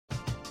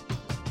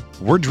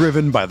We're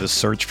driven by the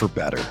search for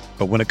better.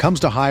 But when it comes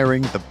to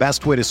hiring, the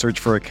best way to search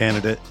for a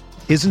candidate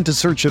isn't to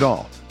search at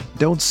all.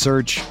 Don't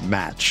search,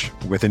 match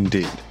with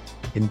Indeed.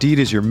 Indeed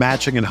is your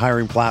matching and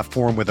hiring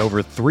platform with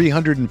over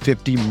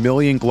 350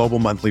 million global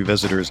monthly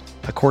visitors,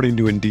 according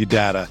to Indeed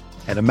data,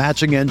 and a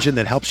matching engine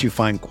that helps you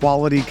find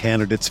quality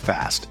candidates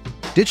fast.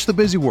 Ditch the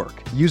busy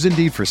work. Use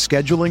Indeed for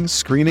scheduling,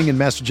 screening, and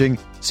messaging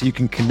so you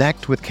can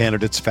connect with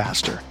candidates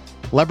faster.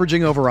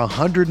 Leveraging over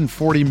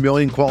 140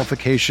 million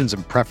qualifications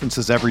and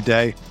preferences every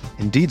day,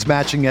 Indeed's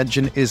matching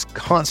engine is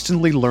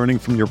constantly learning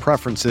from your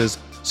preferences,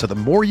 so the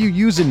more you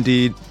use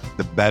Indeed,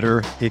 the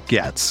better it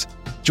gets.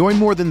 Join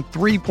more than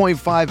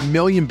 3.5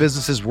 million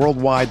businesses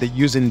worldwide that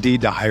use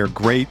Indeed to hire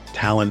great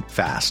talent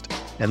fast.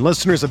 And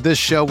listeners of this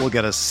show will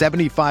get a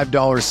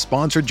 $75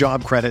 sponsored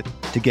job credit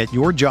to get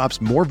your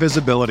jobs more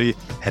visibility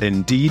at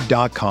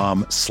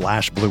Indeed.com/Blue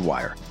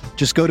Wire.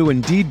 Just go to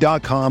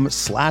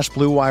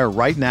Indeed.com/Blue Wire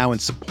right now and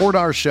support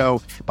our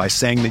show by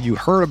saying that you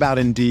heard about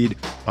Indeed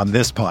on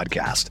this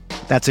podcast.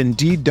 That's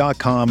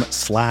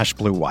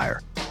Indeed.com/Blue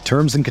Wire.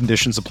 Terms and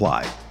conditions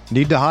apply.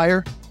 Need to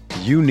hire?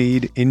 You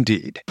need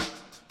Indeed.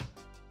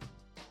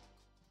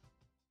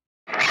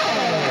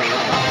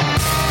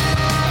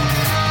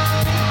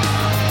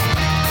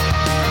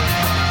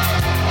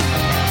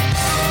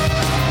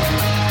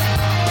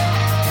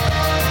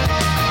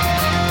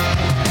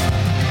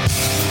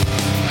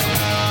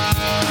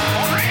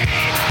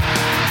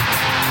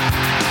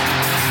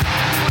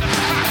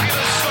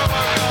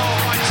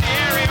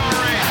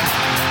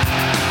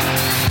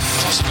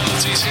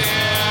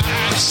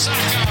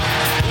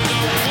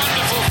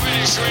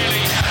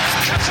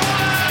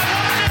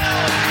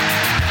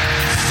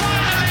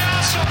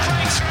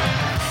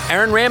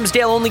 Aaron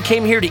Ramsdale only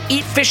came here to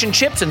eat fish and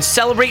chips and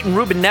celebrate in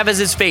Ruben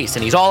Neves' face,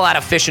 and he's all out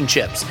of fish and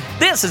chips.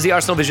 This is the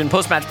Arsenal Vision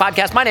post-match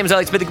podcast. My name is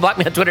Alex Smith. You can block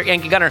me on Twitter,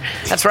 Yankee Gunner.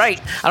 That's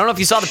right. I don't know if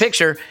you saw the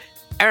picture.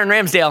 Aaron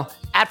Ramsdale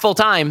at full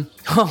time.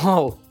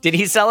 Oh, did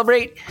he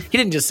celebrate? He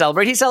didn't just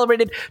celebrate. He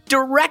celebrated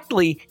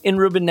directly in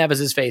Ruben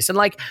Neves' face. And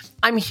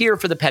I'm here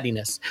for the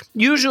pettiness.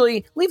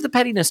 Usually, leave the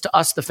pettiness to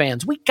us, the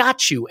fans. We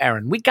got you,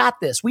 Aaron. We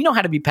got this. We know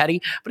how to be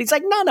petty. But he's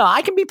like, no,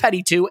 I can be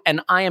petty too,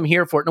 and I am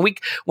here for it. In a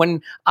week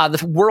when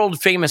the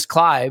world-famous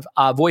Clive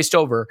voiced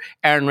over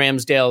Aaron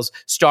Ramsdale's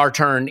star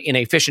turn in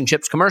a fish and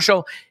chips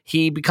commercial,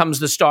 he becomes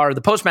the star of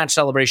the post-match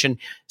celebration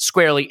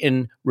squarely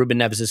in Ruben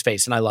Neves'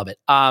 face, and I love it.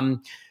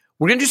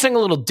 We're going to do something a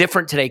little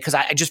different today because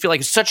I just feel like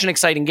it's such an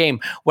exciting game.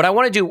 What I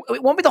want to do,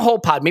 it won't be the whole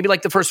pod, maybe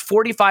like the first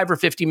 45 or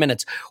 50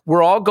 minutes.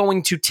 We're all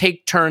going to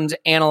take turns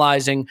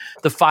analyzing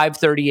the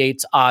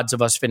 538's odds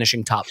of us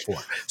finishing top four.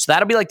 So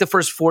that'll be like the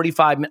first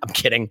 45 minutes. I'm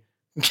kidding.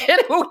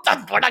 We're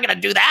not going to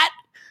do that.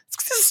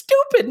 It's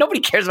stupid. Nobody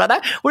cares about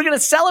that. We're going to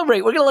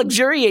celebrate. We're going to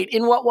luxuriate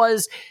in what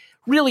was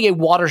really a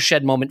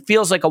watershed moment.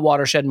 Feels like a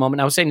watershed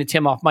moment. I was saying to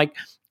Tim off mic,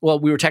 well,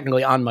 we were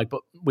technically on mic,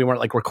 but we weren't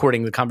like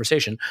recording the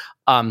conversation.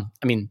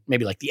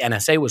 Maybe like the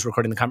NSA was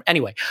recording the conversation.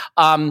 Anyway,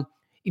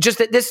 just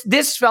that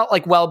this felt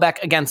like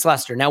Welbeck against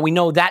Leicester. Now we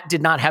know that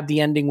did not have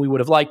the ending we would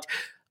have liked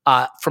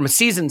from a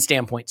season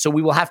standpoint. So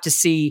we will have to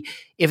see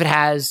if it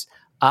has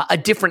a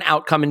different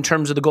outcome in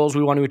terms of the goals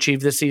we want to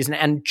achieve this season.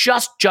 And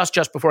just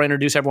before I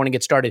introduce everyone and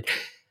get started,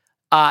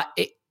 I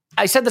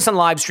said this on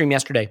live stream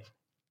yesterday.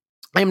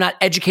 I am not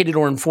educated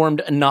or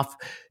informed enough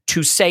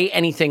to say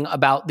anything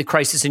about the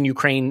crisis in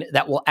Ukraine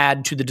that will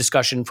add to the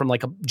discussion from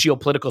like a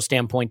geopolitical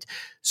standpoint.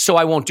 So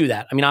I won't do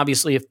that. I mean,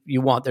 obviously, if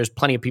you want, there's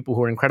plenty of people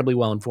who are incredibly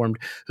well-informed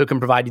who can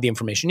provide you the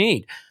information you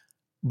need.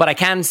 But I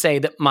can say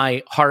that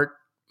my heart,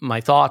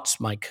 my thoughts,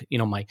 my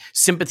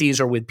sympathies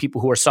are with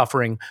people who are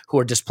suffering, who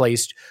are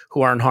displaced,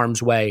 who are in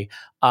harm's way,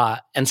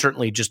 and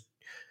certainly just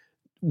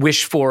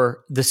wish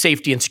for the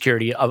safety and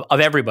security of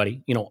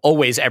everybody,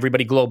 always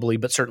everybody globally,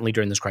 but certainly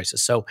during this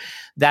crisis. So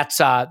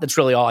that's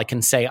really all I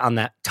can say on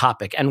that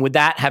topic. And with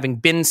that having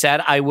been said,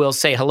 I will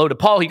say hello to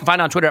Paul, who you can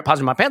find on Twitter at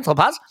Pause in My Pants. Hello,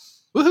 Pause.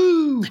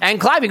 Woohoo! And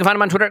Clive, you can find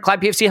him on Twitter at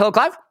ClivePFC. Hello,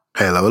 Clive.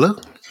 Hello.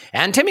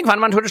 And Tim, you can find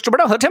him on Twitter at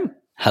Roberto. Hello, Tim.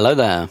 Hello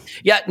there.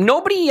 Yeah,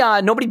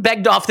 nobody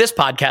begged off this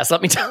podcast,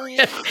 let me tell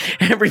you.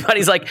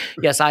 Everybody's like,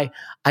 yes, I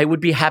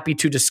would be happy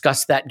to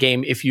discuss that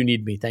game if you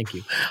need me. Thank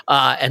you.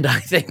 And I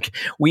think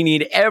we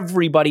need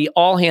everybody,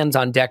 all hands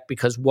on deck,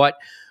 because what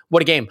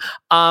a game.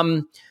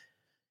 I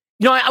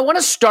want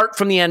to start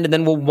from the end and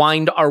then we'll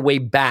wind our way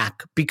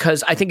back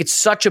because I think it's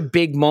such a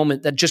big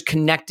moment that just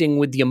connecting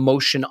with the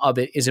emotion of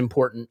it is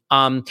important.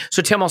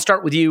 So Tim, I'll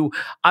start with you.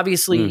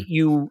 Obviously,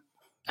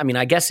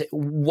 I guess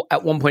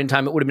at one point in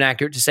time, it would have been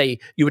accurate to say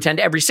you attend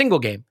every single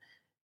game.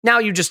 Now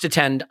you just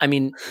attend,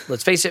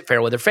 let's face it,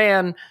 fair weather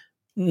fan,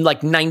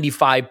 like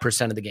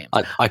 95% of the game.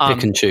 I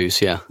pick and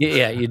choose, yeah.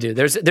 Yeah, you do.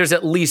 There's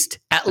at least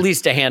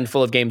a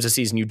handful of games a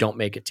season you don't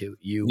make it to.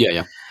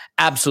 Yeah.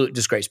 Absolute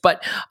disgrace.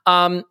 But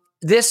I'm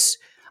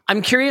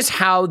curious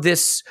how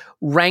this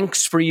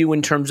ranks for you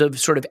in terms of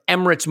sort of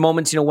Emirates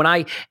moments.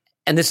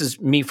 And this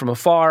is me from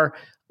afar,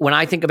 when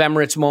I think of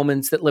Emirates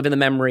moments that live in the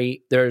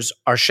memory, there's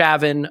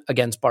Arshavin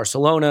against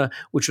Barcelona,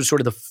 which was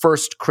sort of the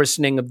first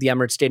christening of the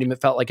Emirates Stadium,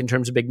 it felt like, in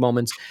terms of big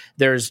moments.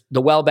 There's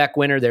the Welbeck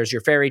winner, there's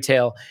your fairy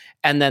tale,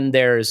 and then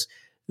there's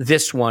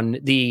this one,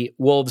 the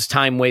Wolves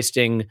time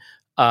wasting,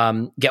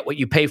 get what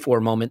you pay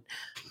for moment.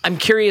 I'm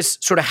curious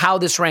sort of how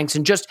this ranks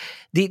and just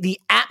the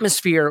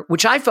atmosphere,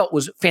 which I felt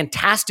was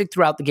fantastic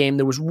throughout the game.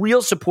 There was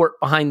real support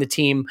behind the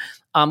team,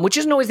 which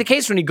isn't always the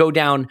case when you go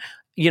down,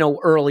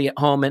 early at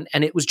home.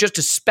 And it was just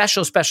a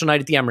special, special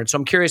night at the Emirates. So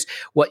I'm curious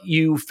what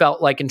you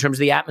felt like in terms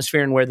of the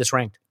atmosphere and where this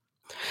ranked.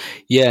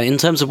 Yeah, in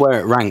terms of where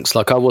it ranks,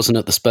 I wasn't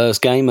at the Spurs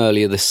game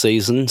earlier this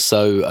season,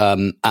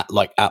 so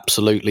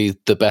absolutely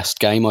the best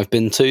game I've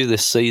been to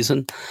this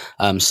season,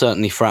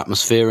 certainly for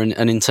atmosphere.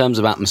 And in terms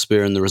of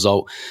atmosphere and the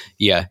result,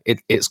 yeah,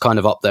 it's kind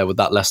of up there with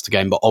that Leicester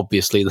game, but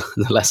obviously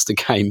the Leicester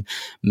game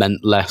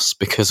meant less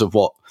because of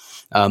what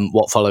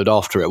followed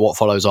after it. What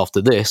follows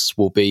after this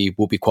will be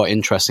quite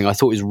interesting. I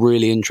thought it was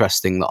really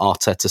interesting that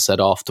Arteta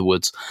said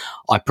afterwards,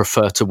 I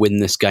prefer to win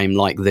this game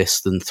like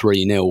this than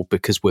 3-0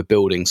 because we're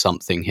building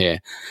something here.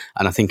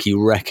 And I think he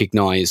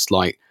recognised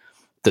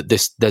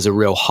that there's a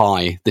real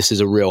high. This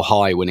is a real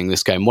high winning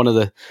this game. One of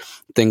the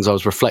things I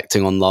was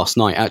reflecting on last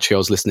night, actually I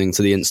was listening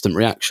to the instant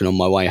reaction on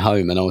my way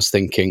home and I was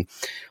thinking,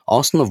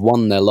 Arsenal have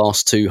won their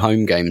last 2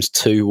 home games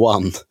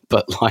 2-1,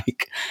 but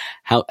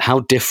how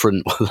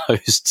different were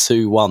those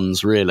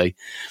 2-1s really?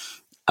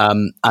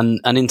 And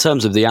in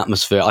terms of the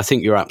atmosphere, I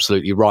think you're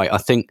absolutely right. I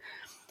think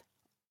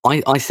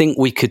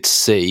we could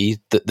see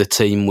that the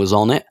team was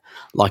on it.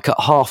 At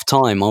half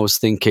time, I was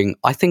thinking,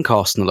 I think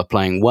Arsenal are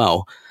playing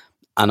well.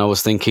 And I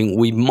was thinking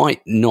we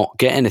might not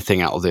get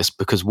anything out of this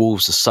because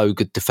Wolves are so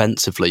good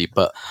defensively,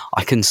 but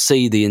I can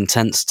see the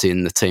intensity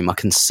in the team. I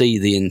can see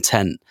the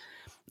intent.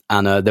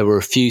 And there were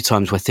a few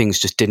times where things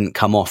just didn't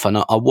come off. And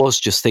I was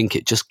just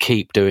thinking, just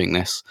keep doing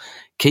this.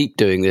 Keep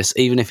doing this,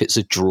 even if it's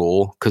a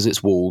draw, because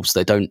it's Wolves.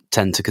 They don't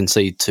tend to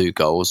concede 2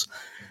 goals.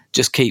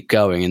 Just keep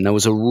going. And there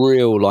was a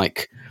real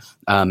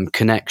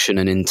connection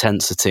and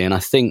intensity. And I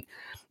think,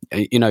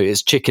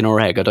 it's chicken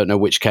or egg. I don't know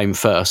which came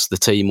first, the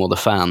team or the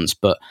fans,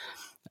 but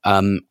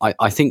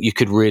I think you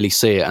could really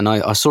see it. And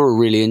I saw a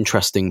really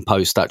interesting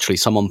post, actually.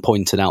 Someone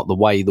pointed out the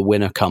way the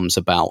winner comes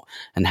about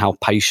and how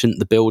patient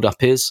the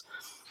build-up is.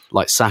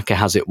 Saka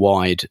has it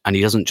wide and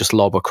he doesn't just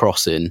lob a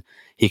cross in.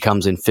 He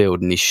comes in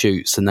field and he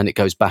shoots and then it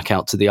goes back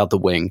out to the other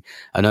wing.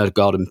 And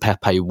Ødegaard and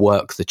Pepe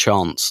work the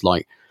chance.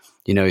 I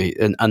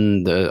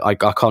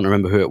can't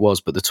remember who it was,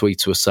 but the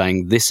tweeter was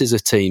saying, this is a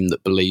team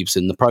that believes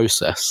in the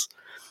process.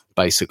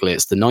 Basically,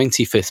 it's the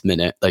 95th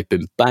minute. They've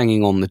been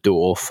banging on the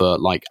door for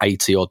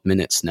 80 odd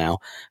minutes now,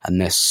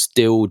 and they're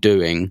still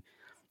doing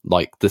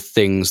the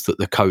things that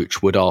the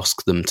coach would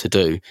ask them to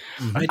do.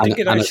 I think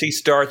it actually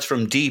starts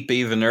from deep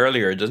even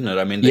earlier, doesn't it?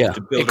 I mean,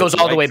 it goes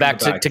all the way back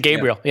to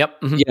Gabriel. Yeah.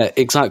 Yep. Mm-hmm. Yeah,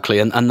 exactly.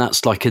 And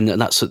that's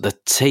that's at the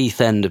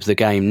teeth end of the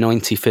game,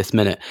 95th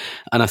minute.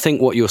 And I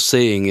think what you're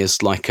seeing is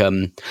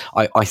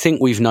I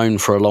think we've known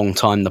for a long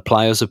time the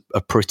players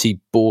are pretty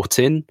bought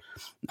in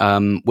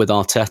with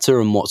Arteta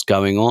and what's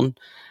going on.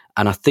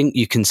 And I think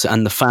you can,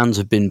 and the fans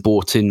have been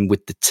bought in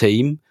with the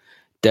team,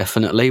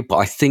 definitely. But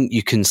I think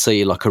you can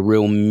see a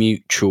real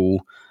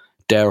mutual,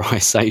 dare I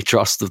say,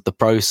 trust of the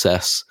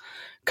process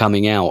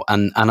coming out.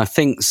 And I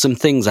think some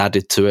things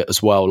added to it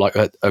as well.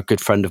 A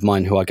good friend of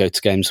mine who I go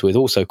to games with,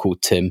 also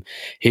called Tim,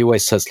 he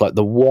always says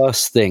the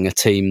worst thing a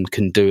team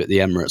can do at the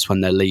Emirates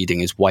when they're leading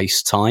is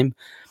waste time.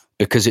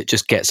 Because it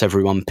just gets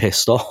everyone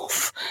pissed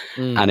off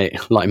and it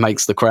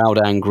makes the crowd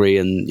angry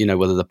and,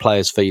 whether the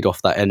players feed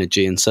off that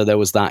energy. And so there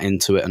was that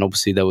into it. And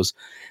obviously there was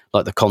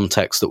the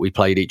context that we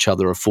played each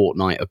other a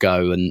fortnight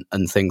ago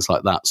and things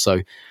like that.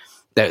 So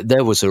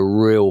there was a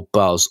real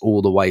buzz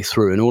all the way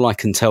through. And all I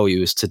can tell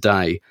you is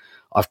today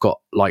I've got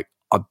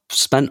I've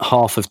spent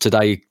half of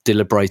today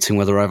deliberating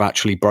whether I've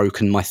actually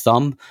broken my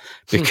thumb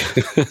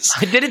because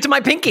I did it to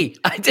my pinky.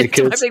 I did it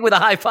to my pinky with a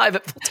high five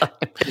at full time.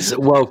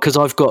 Well, because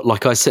I've got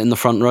I sit in the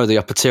front row, the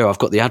upper tier. I've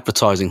got the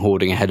advertising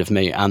hoarding ahead of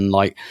me, and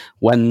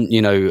when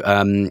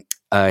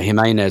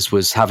Jimenez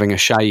was having a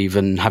shave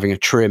and having a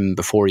trim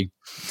before he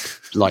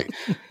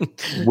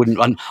wouldn't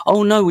run.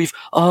 Oh no,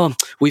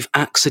 we've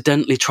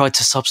accidentally tried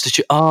to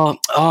substitute.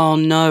 Oh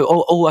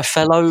no, I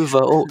fell over.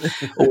 All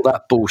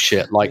that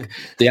bullshit.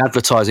 The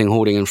advertising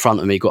hoarding in front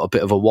of me got a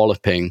bit of a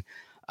walloping,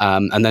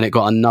 and then it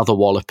got another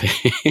walloping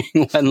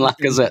when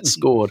Lacazette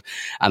scored.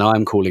 And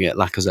I'm calling it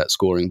Lacazette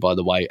scoring, by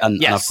the way.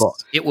 And yes, and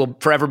it will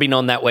forever be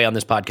known that way on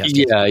this podcast.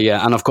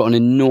 Yeah. And I've got an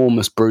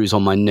enormous bruise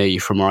on my knee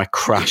from where I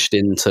crashed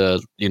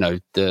into,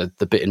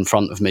 the bit in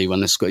front of me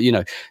when this got,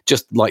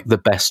 just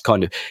the best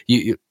kind of,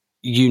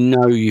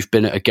 you've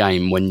been at a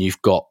game when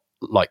you've got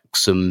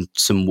some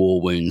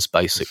war wounds,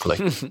 basically.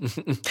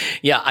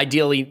 Yeah,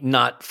 ideally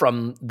not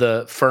from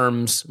the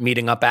firms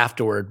meeting up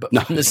afterward, but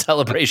from the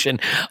celebration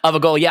of a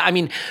goal. Yeah, I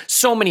mean,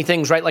 so many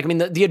things, right?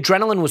 The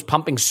adrenaline was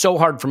pumping so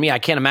hard for me. I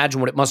can't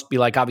imagine what it must be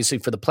like, obviously,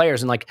 for the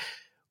players. And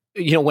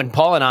when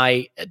Paul and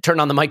I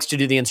turned on the mics to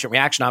do the instant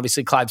reaction,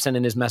 obviously Clive sent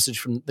in his message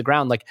from the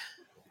ground,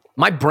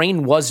 my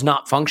brain was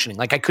not functioning.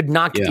 I could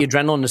not get the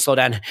adrenaline to slow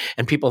down,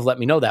 and people have let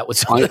me know that with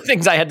some of the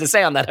things I had to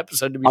say on that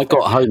episode. I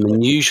got home,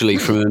 and usually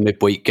from a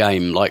midweek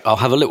game, I'll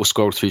have a little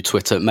scroll through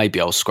Twitter. Maybe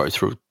I'll scroll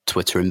through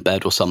Twitter in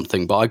bed or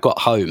something. But I got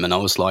home, and I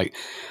was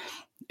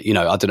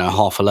I don't know,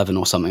 11:30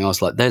 or something. I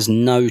was like, there's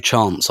no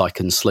chance I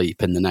can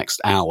sleep in the next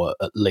hour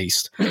at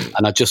least.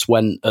 And I just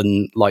went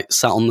and like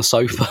sat on the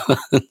sofa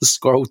and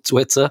scrolled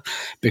Twitter,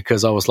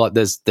 because I was like,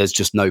 there's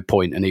just no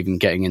point in even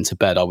getting into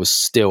bed. I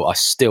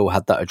still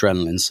had that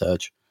adrenaline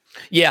surge.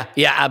 Yeah,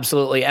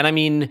 absolutely. And I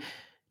mean,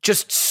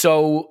 just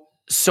so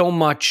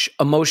much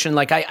emotion.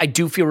 Like I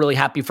do feel really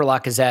happy for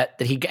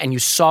Lacazette and you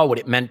saw what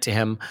it meant to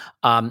him.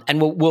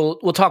 And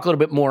we'll talk a little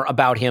bit more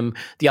about him,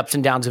 the ups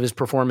and downs of his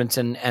performance,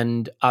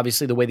 and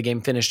obviously the way the game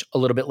finished a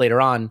little bit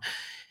later on.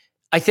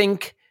 I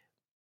think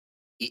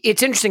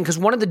it's interesting because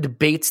one of the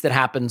debates that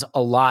happens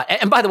a lot,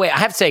 and by the way, I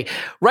have to say,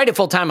 right at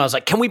full time, I was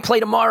like, can we play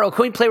tomorrow?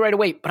 Can we play right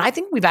away? But I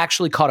think we've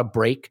actually caught a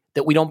break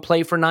that we don't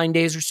play for 9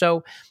 days or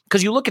so.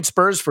 Because you look at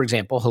Spurs, for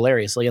example,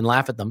 hilariously, and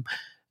laugh at them.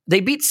 They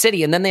beat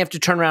City, and then they have to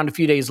turn around a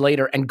few days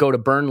later and go to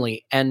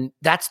Burnley, and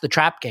that's the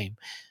trap game.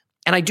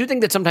 And I do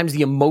think that sometimes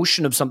the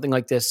emotion of something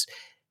like this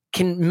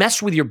can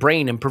mess with your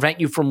brain and prevent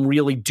you from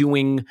really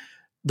doing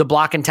the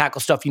block and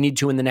tackle stuff you need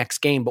to in the next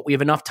game. But we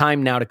have enough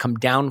time now to come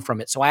down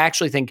from it. So I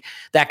actually think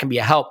that can be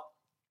a help.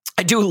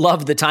 I do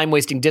love the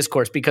time-wasting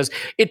discourse because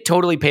it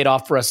totally paid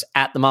off for us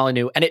at the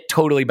Molineux, and it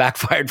totally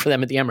backfired for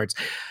them at the Emirates.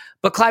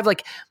 But Clive,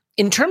 like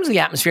in terms of the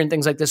atmosphere and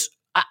things like this,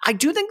 I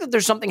do think that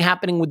there's something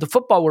happening with the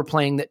football we're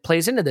playing that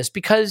plays into this,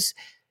 because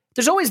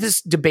there's always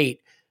this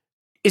debate.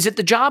 Is it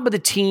the job of the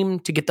team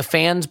to get the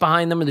fans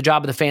behind them, or the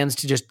job of the fans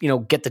to just,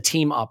 get the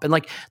team up? And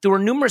like there were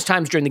numerous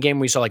times during the game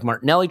where we saw like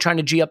Martinelli trying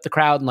to G up the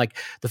crowd and like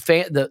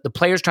the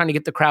players trying to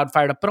get the crowd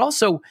fired up, but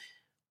also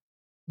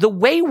the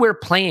way we're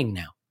playing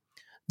now,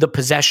 the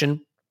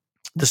possession,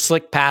 the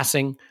slick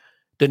passing,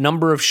 the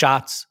number of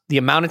shots, the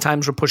amount of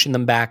times we're pushing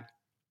them back.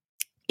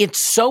 It's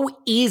so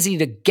easy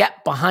to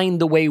get behind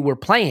the way we're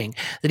playing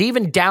that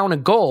even down a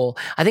goal,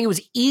 I think it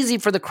was easy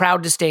for the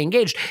crowd to stay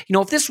engaged.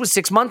 If this was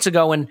 6 months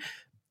ago and,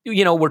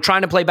 we're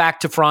trying to play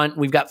back to front,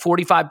 we've got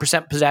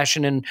 45%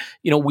 possession and,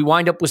 we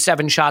wind up with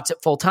 7 shots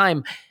at full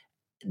time,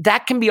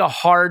 that can be a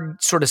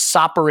hard sort of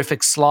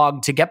soporific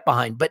slog to get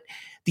behind. But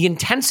the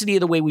intensity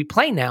of the way we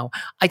play now,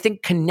 I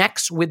think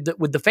connects with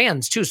the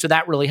fans too. So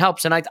that really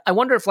helps. And I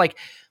wonder if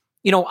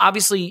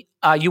obviously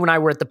you and I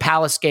were at the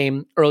Palace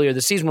game earlier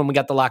this season when we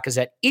got the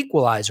Lacazette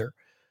equalizer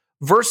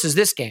versus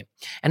this game.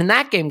 And in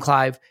that game,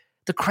 Clive,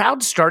 the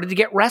crowd started to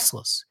get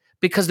restless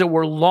because there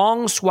were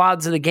long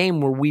swaths of the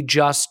game where we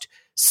just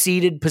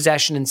ceded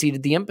possession and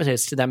ceded the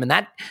impetus to them. And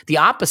that the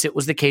opposite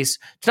was the case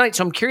tonight.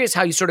 So I'm curious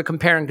how you sort of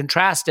compare and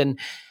contrast and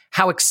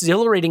how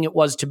exhilarating it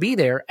was to be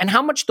there and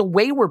how much the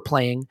way we're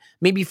playing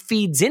maybe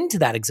feeds into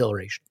that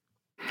exhilaration.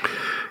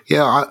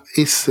 Yeah,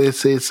 it's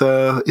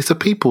a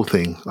people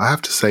thing. I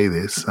have to say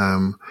this.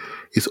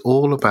 It's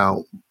all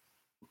about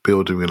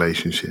building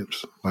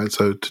relationships, right?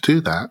 So to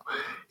do that,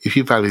 if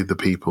you value the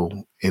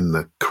people in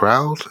the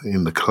crowd,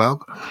 in the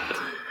club,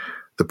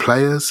 the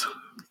players,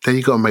 then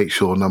you got to make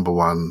sure, number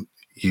one,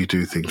 you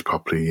do things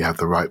properly. You have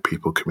the right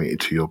people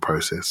committed to your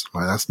process,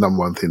 right? That's number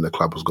one thing the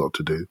club has got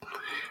to do.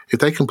 If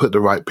they can put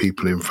the right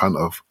people in front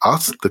of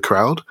us, the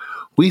crowd,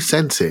 we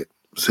sense it.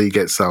 So you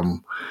get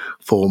some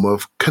form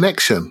of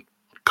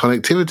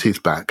connectivity's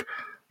back.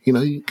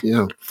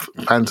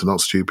 Fans are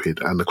not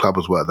stupid, and the club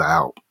has worked that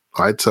out,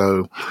 right?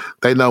 So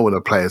they know when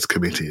a player's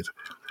committed.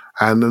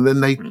 And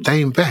then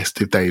they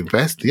invest. If they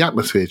invest, the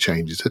atmosphere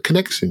changes, the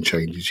connection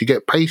changes. You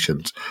get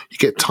patience, you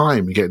get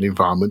time, you get an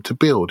environment to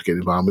build, you get an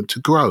environment to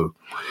grow.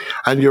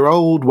 And your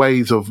old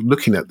ways of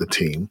looking at the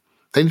team,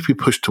 they need to be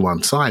pushed to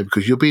one side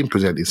because you're being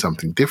presented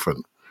something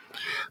different.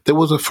 There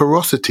was a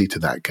ferocity to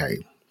that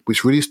game,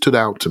 which really stood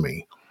out to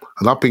me.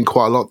 And I've been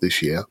quite a lot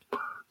this year.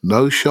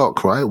 No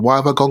shock, right? Why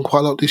have I gone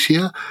quite a lot this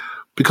year?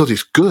 Because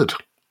it's good.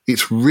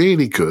 It's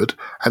really good.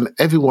 And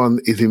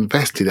everyone is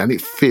invested and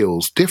it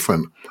feels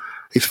different.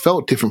 It's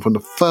felt different from the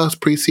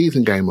first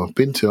pre-season game I've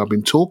been to. I've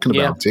been talking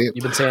about it.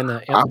 You've been saying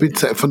that. Yeah. I've been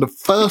saying from the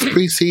first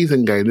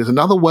pre-season game, there's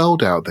another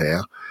world out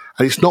there.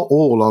 And it's not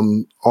all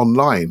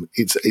online.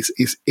 It's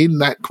in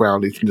that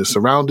crowd. It's in the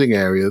surrounding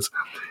areas.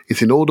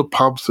 It's in all the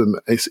pubs and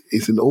it's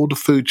in all the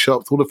food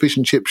shops, all the fish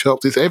and chip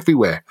shops. It's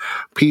everywhere.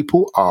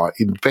 People are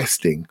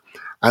investing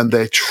and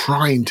they're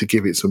trying to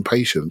give it some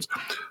patience.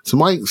 So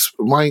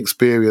my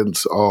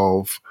experience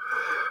of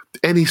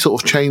any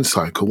sort of change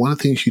cycle, one of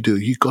the things you do,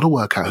 you've got to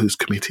work out who's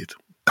committed.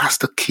 That's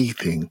the key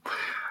thing.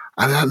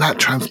 And that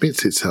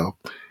transmits itself.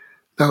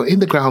 Now, in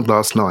the ground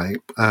last night,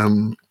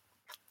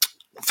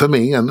 for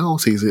me, and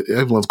obviously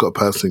everyone's got a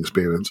personal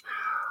experience,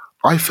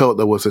 I felt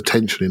there was a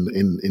tension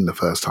in the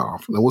first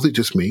half. Now, was it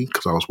just me?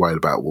 Because I was worried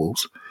about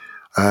Wolves.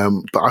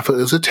 But I felt there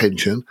was a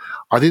tension.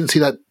 I didn't see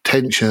that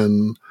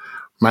tension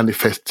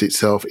manifest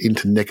itself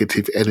into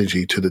negative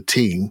energy to the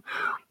team.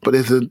 But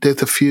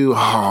there's a few,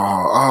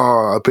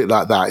 a bit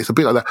like that. It's a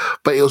bit like that.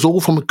 But it was all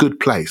from a good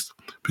place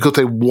because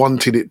they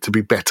wanted it to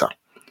be better.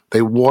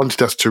 They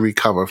wanted us to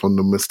recover from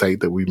the mistake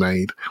that we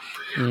made.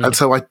 Mm. And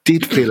so I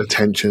did feel a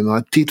tension.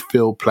 I did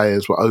feel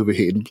players were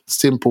overhitting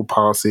simple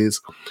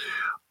passes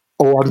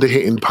or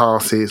underhitting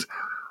passes.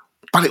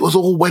 but it was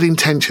all well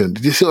intentioned.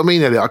 Do you see what I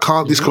mean, Elliot? I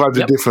can't describe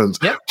the difference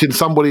between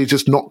somebody who's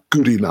just not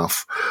good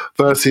enough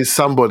versus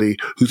somebody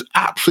who's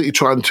absolutely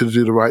trying to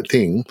do the right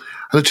thing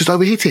and just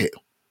overhit it.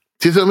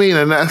 Do you see what I mean?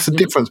 And that's the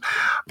difference.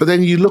 But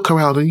then you look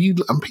around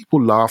and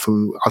people laugh,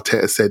 and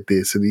Arteta said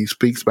this, and he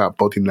speaks about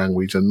body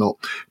language and not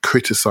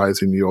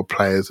criticising your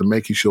players and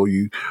making sure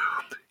you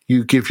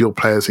give your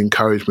players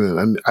encouragement,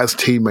 and as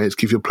teammates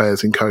give your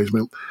players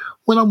encouragement.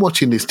 When I'm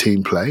watching this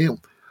team play,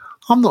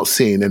 I'm not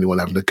seeing anyone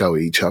having a go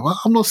at each other.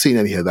 I'm not seeing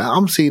any of that.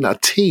 I'm seeing a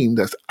team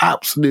that's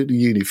absolutely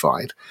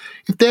unified.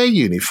 If they're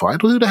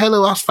unified, well, who the hell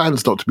are us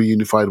fans not to be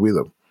unified with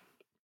them?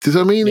 Do you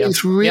know what I mean? Yeah.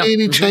 It's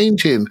really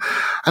changing.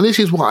 And this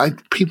is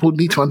what people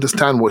need to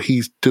understand what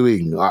he's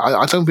doing.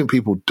 I don't think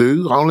people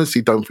do. I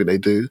honestly don't think they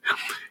do.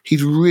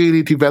 He's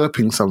really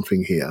developing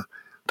something here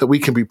that we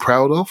can be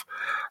proud of.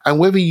 And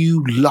whether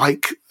you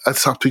like a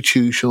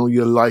substitution or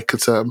you like a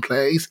certain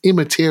player, it's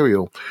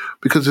immaterial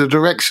because the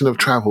direction of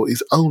travel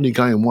is only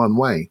going one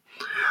way.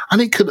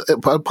 And it could,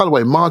 by the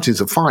way,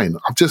 margins are fine.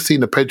 I've just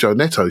seen the Pedro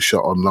Neto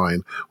shot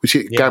online, which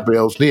hit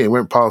Gabriel's knee and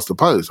went past the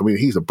post. I mean,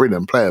 he's a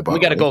brilliant player. We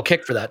got a goal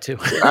kick for that too.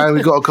 And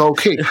we got a goal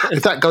kick.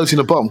 If that goes in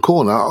the bottom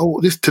corner,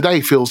 this today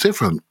feels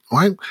different,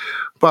 right?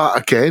 But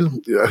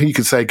again, you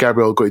could say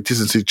Gabriel got his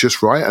distances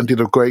just right and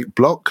did a great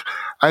block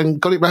and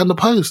got it round the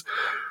post.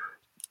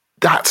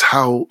 That's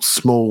how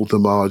small the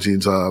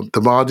margins are.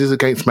 The margins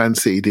against Man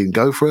City didn't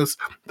go for us.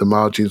 The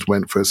margins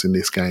went for us in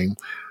this game.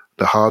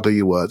 The harder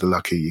you work, the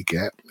luckier you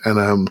get.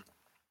 And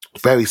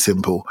very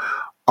simple.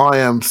 I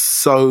am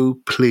so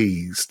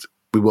pleased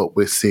with what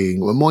we're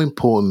seeing. And more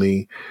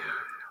importantly,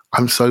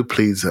 I'm so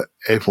pleased that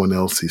everyone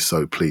else is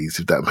so pleased,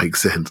 if that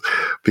makes sense.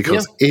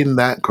 Because in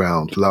that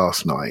ground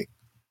last night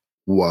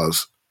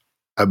was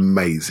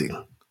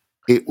amazing.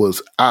 It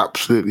was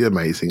absolutely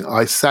amazing.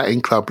 I sat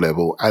in club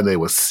level and they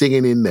were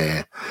singing in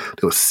there.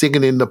 They were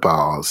singing in the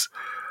bars.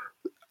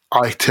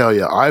 I tell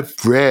you, I've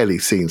rarely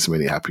seen so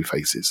many happy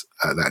faces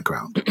at that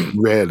ground.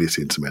 Rarely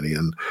seen so many.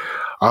 And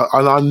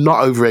I'm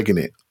not over-egging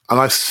it. And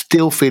I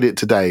still feel it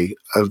today,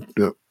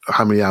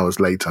 how many hours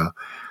later.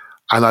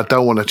 And I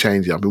don't want to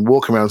change it. I've been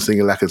walking around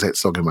singing Lacazette's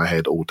song in my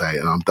head all day,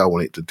 and I don't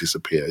want it to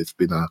disappear. It's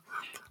been a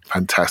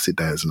fantastic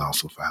day as an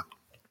Arsenal fan.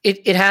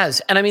 It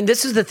has. And I mean,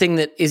 this is the thing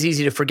that is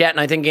easy to forget. And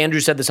I think Andrew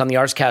said this on the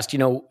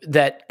Arscast,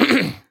 that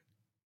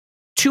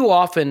too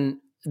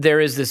often there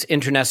is this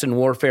internecine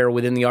warfare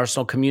within the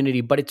Arsenal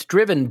community, but it's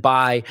driven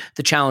by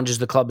the challenges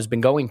the club has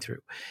been going through.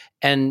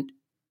 And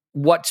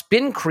what's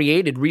been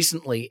created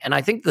recently, and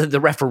I think the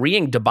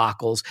refereeing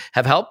debacles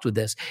have helped with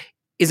this,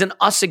 is an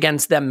us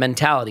against them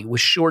mentality,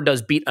 which sure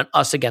does beat an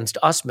us against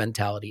us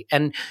mentality.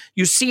 And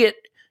you see it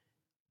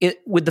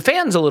with the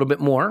fans a little bit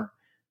more.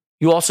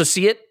 You also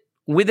see it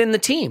within the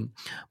team.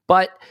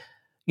 But,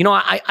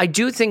 I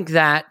do think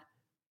that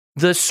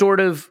the sort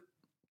of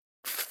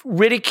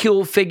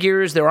ridicule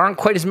figures, there aren't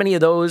quite as many of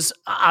those,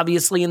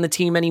 obviously, in the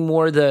team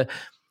anymore.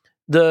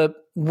 The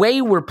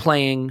way we're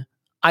playing,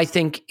 I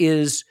think,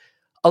 is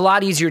a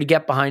lot easier to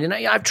get behind. And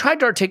I've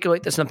tried to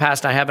articulate this in the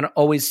past. I haven't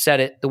always said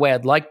it the way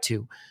I'd like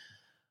to.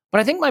 But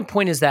I think my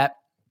point is that,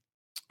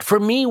 for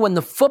me, when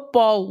the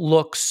football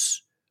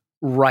looks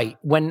right,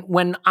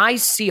 when I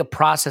see a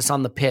process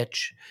on the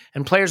pitch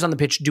and players on the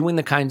pitch doing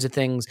the kinds of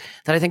things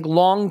that I think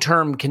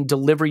long-term can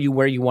deliver you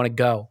where you want to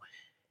go,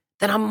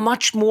 then I'm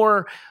much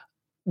more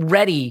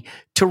ready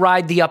to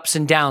ride the ups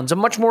and downs. I'm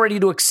much more ready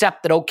to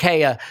accept that,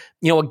 okay, a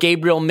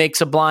Gabriel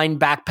makes a blind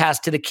back pass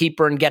to the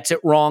keeper and gets it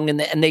wrong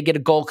and they get a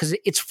goal, because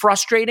it's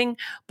frustrating.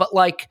 But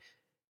like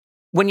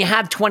when you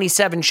have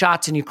 27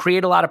 shots and you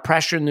create a lot of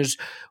pressure and there's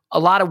a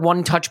lot of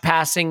one-touch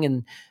passing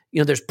and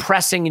there's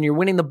pressing and you're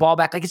winning the ball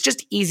back, like it's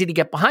just easy to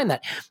get behind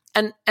that.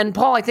 And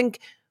Paul, I think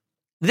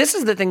this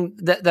is the thing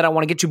that I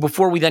want to get to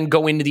before we then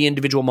go into the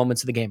individual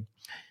moments of the game.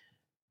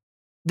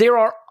 There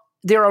are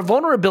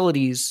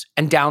vulnerabilities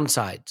and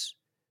downsides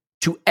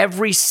to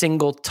every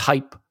single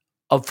type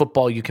of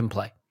football you can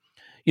play.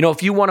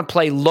 If you want to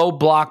play low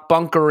block,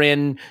 bunker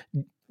in,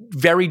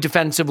 very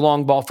defensive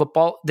long ball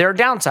football, there are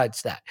downsides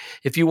to that.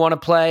 If you want to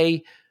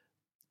play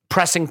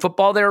pressing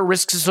football, there are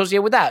risks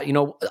associated with that.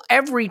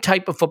 Every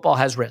type of football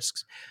has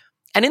risks.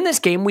 And in this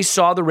game, we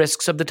saw the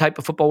risks of the type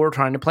of football we're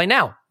trying to play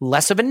now.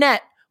 Less of a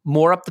net,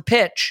 more up the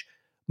pitch,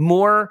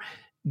 more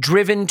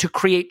driven to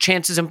create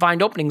chances and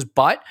find openings,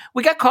 but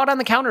we got caught on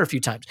the counter a few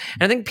times.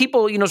 And I think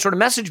people, sort of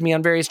messaged me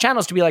on various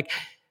channels to be like,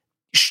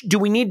 do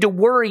we need to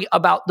worry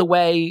about the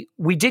way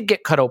we did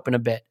get cut open a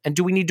bit? And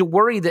do we need to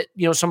worry that,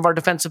 some of our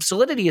defensive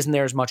solidity isn't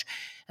there as much?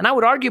 And I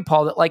would argue,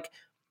 Paul, that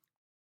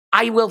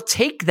I will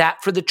take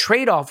that for the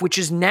trade-off, which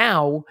is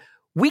now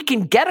we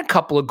can get a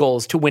couple of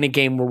goals to win a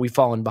game where we've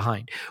fallen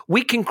behind.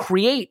 We can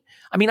create.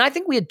 I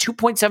think we had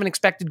 2.7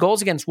 expected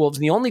goals against Wolves.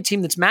 And the only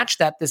team that's matched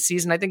that this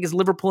season, I think, is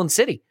Liverpool and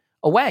City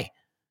away.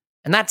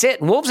 And that's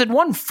it. And Wolves had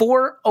won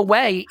 4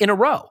 away in a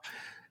row.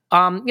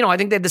 I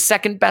think they had the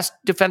second best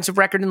defensive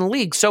record in the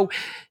league. So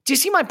do you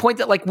see my point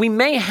that we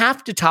may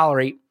have to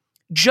tolerate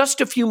just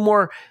a few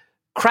more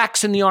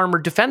cracks in the armor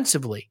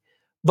defensively,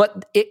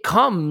 but it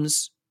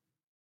comes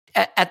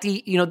at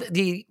the,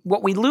 the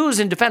what we lose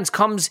in defense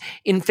comes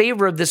in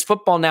favor of this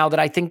football now that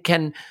I think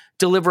can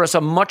deliver us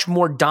a much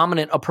more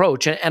dominant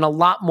approach and a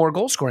lot more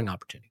goal scoring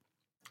opportunity.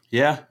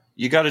 Yeah,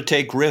 you got to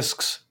take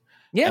risks.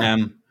 Yeah.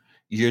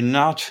 You're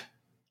not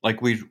like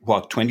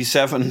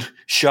 27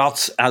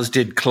 shots, as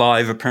did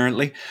Clive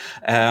apparently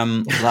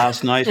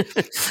last night.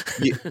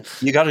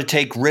 You got to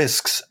take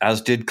risks,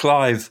 as did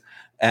Clive.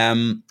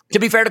 To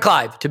be fair to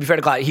Clive,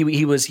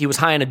 he was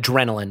high on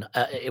adrenaline.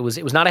 It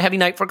was not a heavy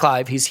night for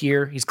Clive. He's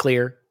here. He's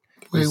clear.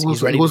 It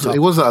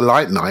wasn't a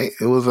light night.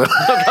 It was a. So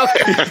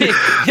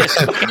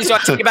I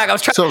take it back. I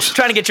was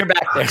trying to get your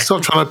back there.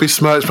 Stop trying to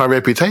besmirch my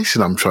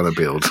reputation. I'm trying to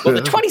build. Well,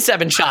 the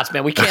 27 shots,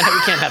 man. We can't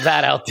have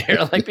that out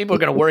there. Like, people are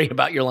going to worry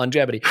about your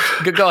longevity.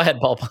 Go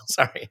ahead, Paul.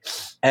 Sorry.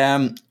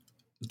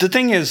 The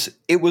thing is,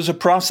 it was a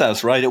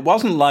process, right? It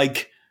wasn't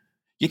like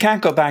you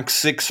can't go back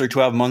 6 or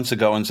 12 months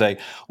ago and say,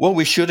 well,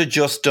 we should have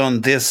just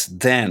done this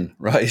then,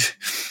 right?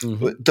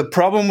 Mm-hmm. The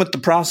problem with the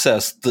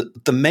process,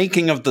 the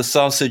making of the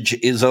sausage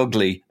is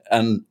ugly.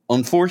 And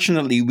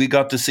unfortunately, we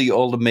got to see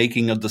all the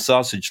making of the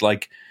sausage.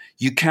 Like,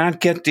 you can't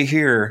get to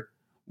here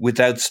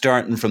without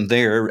starting from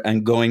there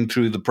and going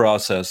through the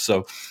process.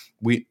 So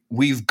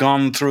we've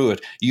gone through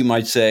it. You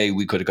might say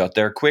we could have got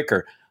there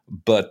quicker,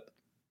 but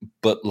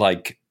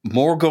like,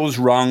 more goes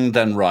wrong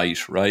than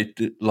right?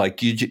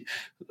 Like,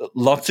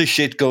 lots of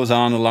shit goes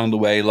on along the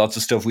way, lots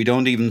of stuff we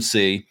don't even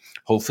see.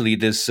 Hopefully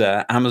this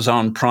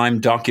Amazon Prime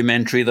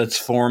documentary that's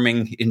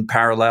forming in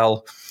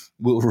parallel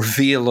will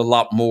reveal a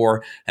lot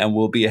more and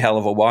will be a hell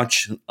of a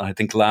watch. I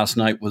think last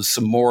night was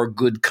some more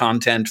good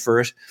content for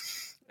it.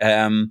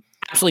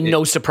 Absolutely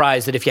no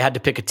surprise that if you had to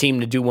pick a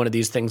team to do one of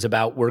these things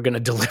about, we're going to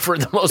deliver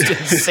the most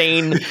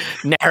insane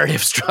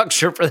narrative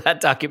structure for that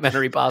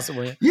documentary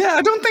possibly. Yeah,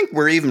 I don't think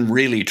we're even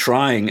really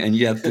trying, and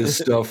yet this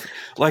stuff,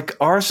 like,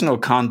 Arsenal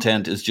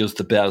content is just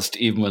the best,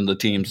 even when the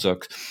team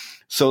sucks.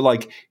 So,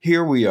 like,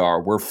 here we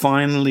are. We're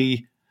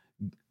finally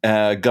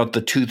got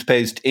the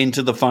toothpaste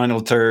into the final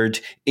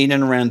third, in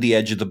and around the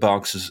edge of the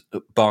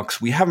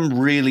box. We haven't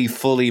really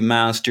fully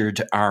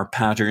mastered our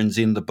patterns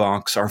in the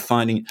box, our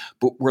finding,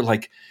 but we're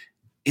like,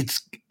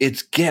 it's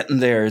getting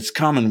there. It's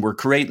coming. We're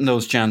creating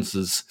those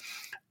chances.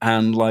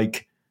 And,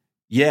 like,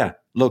 yeah,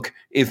 look,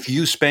 if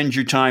you spend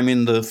your time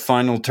in the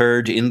final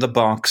third in the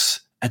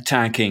box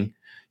attacking,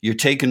 you're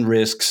taking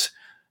risks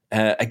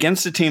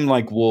against a team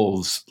like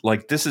Wolves.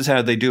 Like, this is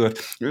how they do it.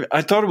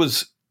 I thought it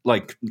was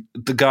like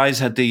the guys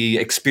had the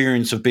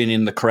experience of being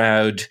in the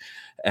crowd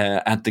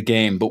at the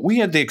game, but we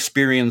had the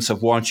experience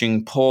of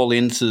watching Paul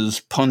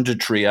Ince's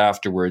punditry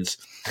afterwards.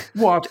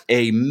 What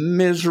a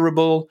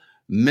miserable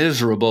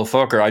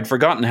fucker. I'd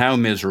forgotten how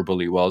miserable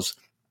he was.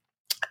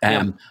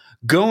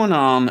 Going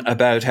on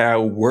about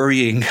how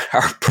worrying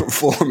our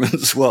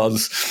performance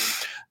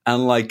was.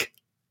 And, like,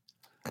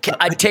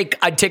 I'd take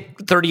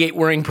 38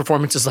 worrying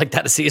performances like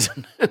that a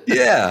season.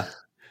 Yeah.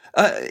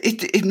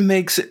 It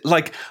makes it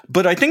like,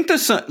 but I think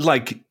there's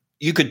like,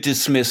 you could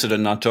dismiss it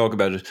and not talk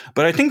about it,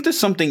 but I think there's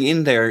something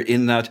in there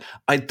in that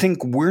I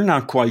think we're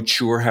not quite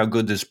sure how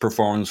good this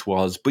performance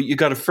was, but you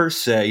got to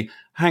first say,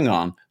 hang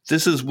on,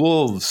 this is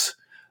Wolves.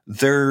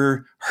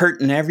 They're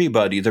hurting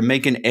everybody. They're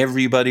making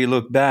everybody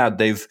look bad.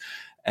 They've,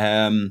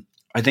 I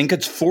think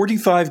it's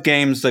 45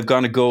 games they've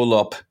gone a goal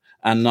up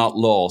and not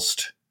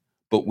lost,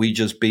 but we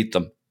just beat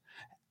them.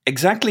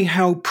 Exactly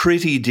how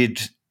pretty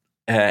did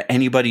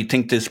anybody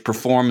think this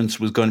performance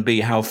was going to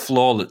be? How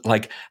flawless?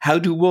 Like, how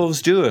do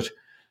Wolves do it?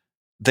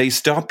 They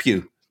stop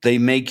you. They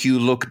make you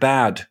look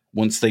bad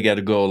once they get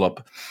a goal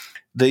up.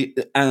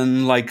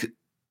 Like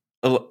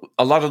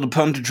a lot of the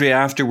punditry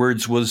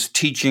afterwards was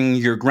teaching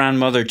your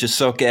grandmother to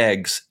suck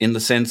eggs, in the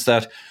sense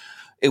that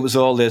it was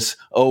all this,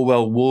 oh,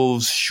 well,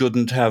 Wolves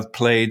shouldn't have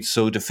played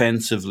so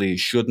defensively,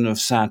 shouldn't have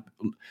sat.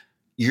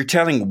 You're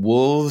telling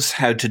Wolves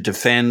how to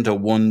defend a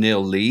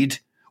 1-0 lead?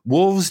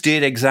 Wolves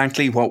did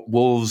exactly what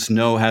Wolves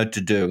know how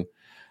to do.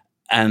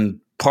 And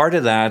part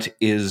of that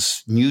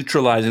is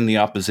neutralizing the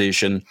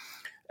opposition,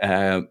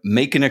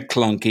 making it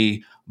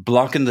clunky,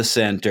 blocking the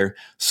center,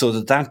 so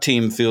that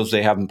team feels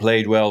they haven't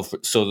played well,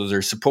 so that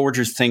their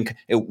supporters think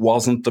it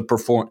wasn't the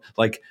performance.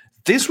 Like,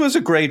 this was a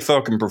great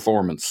fucking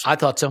performance. I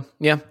thought so,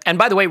 yeah. And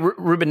by the way,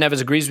 Ruben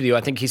Neves agrees with you.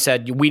 I think he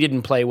said, we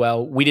didn't play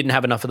well. We didn't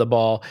have enough of the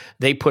ball.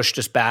 They pushed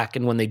us back.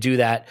 And when they do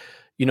that,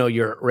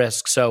 you're at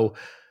risk. So,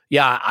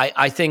 yeah,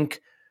 I think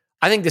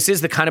this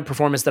is the kind of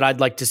performance that I'd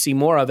like to see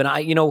more of.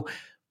 And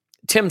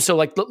Tim, so,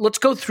 like, let's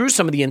go through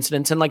some of the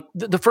incidents. And, like,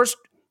 the first,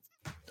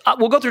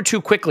 we'll go through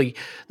two quickly.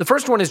 The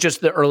first one is just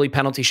the early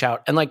penalty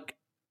shout. And, like,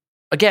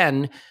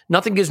 again,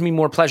 nothing gives me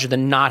more pleasure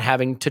than not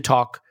having to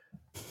talk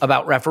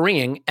about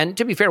refereeing. And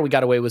to be fair, we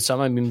got away with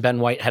some. I mean, Ben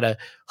White had a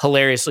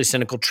hilariously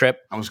cynical trip.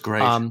 That was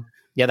great.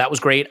 Yeah, that was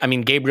great. I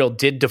mean, Gabriel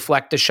did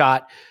deflect a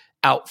shot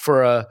out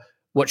for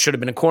what should have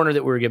been a corner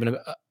that we were given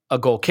a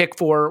goal kick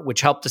for, which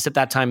helped us at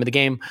that time of the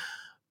game.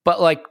 But,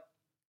 like,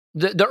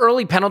 the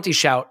early penalty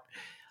shout,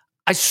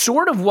 I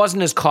sort of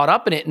wasn't as caught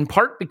up in it, in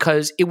part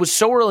because it was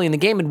so early in the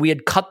game and we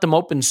had cut them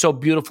open so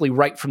beautifully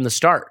right from the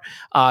start.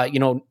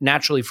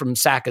 Naturally from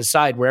Saka's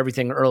side, where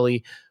everything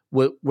early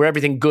where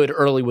everything good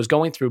early was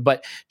going through.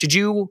 But did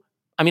you?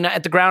 I mean,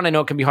 at the ground, I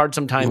know it can be hard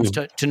sometimes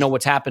to know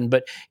what's happened,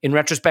 but in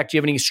retrospect, do you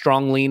have any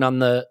strong lean on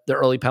the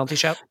early penalty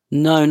shout?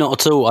 No,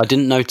 not at all. I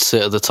didn't notice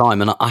it at the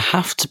time. And I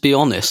have to be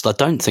honest, I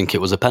don't think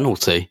it was a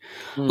penalty.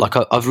 Like,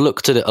 I've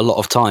looked at it a lot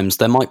of times.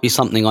 There might be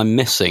something I'm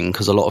missing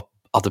because a lot of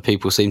other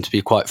people seem to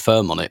be quite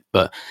firm on it,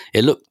 but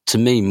it looked to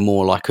me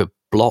more like a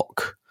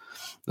block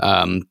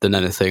than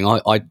anything.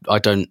 I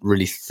don't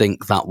really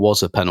think that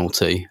was a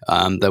penalty.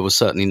 There was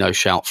certainly no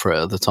shout for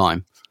it at the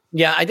time.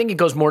 Yeah, I think it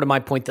goes more to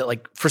my point that,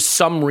 like, for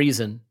some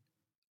reason,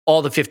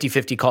 all the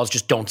 50-50 calls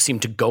just don't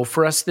seem to go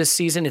for us this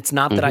season. It's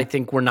not that I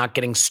think we're not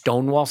getting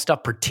Stonewall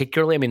stuff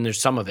particularly. I mean,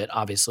 there's some of it,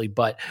 obviously.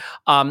 But,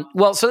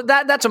 so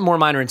that's a more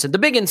minor incident. The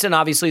big incident,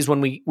 obviously, is when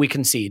we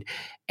concede.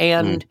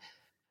 And,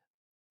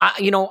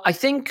 I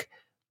think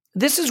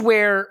this is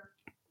where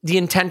the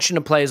intention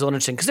to play is a little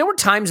interesting. Because there were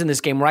times in this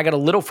game where I got a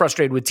little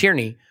frustrated with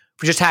Tierney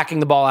for just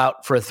hacking the ball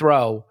out for a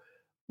throw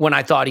when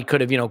I thought he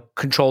could have,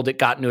 controlled it,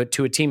 gotten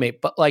to a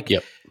teammate. But, like...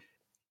 Yep.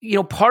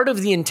 Part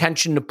of the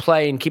intention to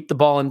play and keep the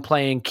ball in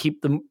play and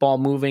keep the ball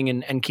moving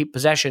and keep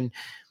possession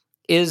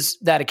is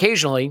that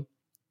occasionally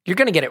you're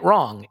going to get it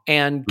wrong.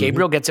 And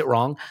Gabriel gets it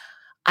wrong.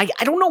 I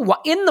don't know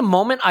what, in the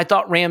moment, I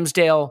thought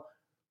Ramsdale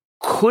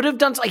could have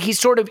done, like,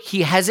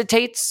 he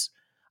hesitates.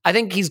 I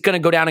think he's going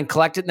to go down and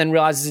collect it and then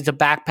realizes it's a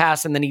back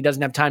pass and then he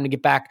doesn't have time to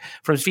get back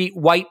from his feet.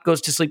 White goes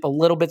to sleep a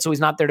little bit, so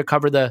he's not there to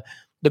cover the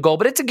goal,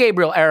 but it's a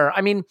Gabriel error.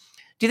 I mean,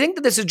 do you think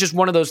that this is just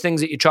one of those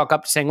things that you chalk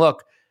up to saying,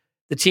 look,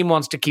 the team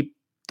wants to keep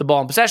the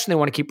ball in possession, they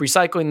want to keep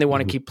recycling, they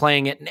want to keep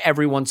playing it, and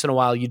every once in a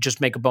while you just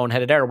make a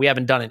boneheaded error? We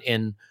haven't done it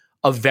in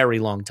a very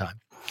long time.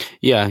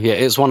 Yeah,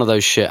 it's one of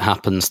those shit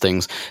happens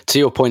things. To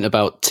your point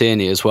about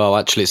Tierney as well,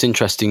 actually, it's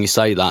interesting you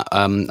say that.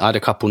 I had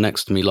a couple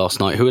next to me last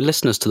night who are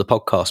listeners to the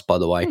podcast, by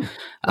the way,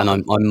 and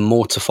I'm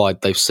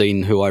mortified they've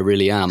seen who I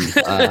really am,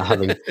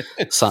 having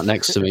sat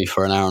next to me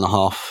for an hour and a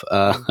half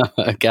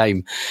a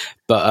game.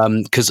 But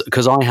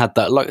because I had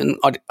that, like,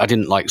 I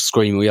didn't like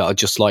screaming. I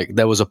just, like,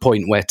 there was a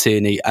point where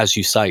Tierney, as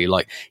you say,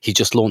 like, he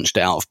just launched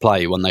it out of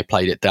play when they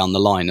played it down the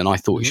line, and I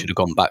thought he should have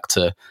gone back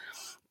to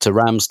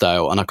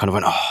Ramsdale, and I kind of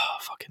went,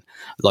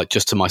 like,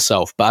 just to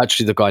myself. But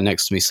actually the guy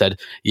next to me said,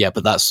 yeah,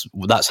 but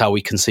that's how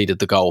we conceded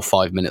the goal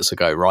 5 minutes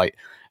ago, right?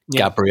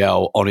 Yeah.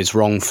 Gabriel on his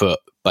wrong foot,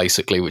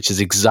 basically, which is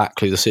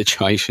exactly the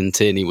situation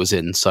Tierney was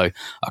in. So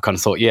I kind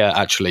of thought, yeah,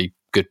 actually,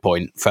 good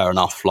point, fair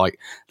enough. Like,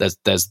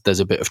 there's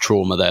a bit of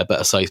trauma there,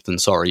 better safe than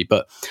sorry.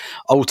 But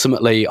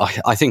ultimately,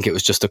 I think it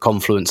was just a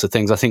confluence of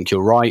things. I think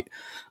you're right.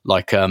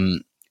 Like,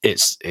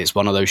 it's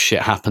one of those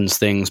shit happens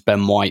things.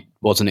 Ben White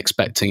wasn't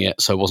expecting it,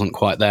 so wasn't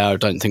quite there. I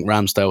don't think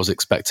Ramsdale was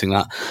expecting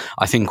that.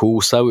 I think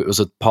also it was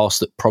a pass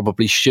that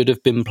probably should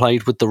have been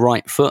played with the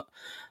right foot,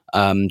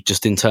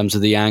 just in terms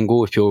of the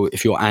angle. If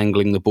you're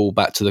angling the ball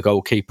back to the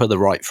goalkeeper, the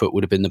right foot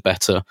would have been the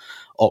better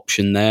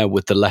option there.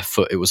 With the left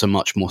foot, it was a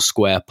much more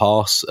square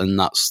pass, and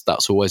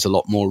that's always a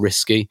lot more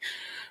risky.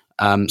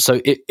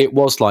 So it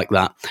was like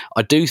that.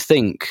 I do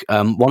think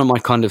one of my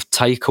kind of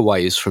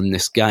takeaways from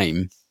this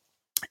game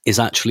is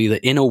actually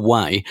that, in a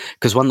way,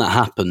 because when that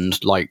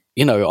happened, like,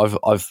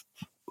 I've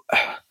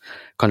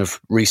kind of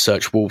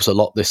researched Wolves a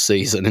lot this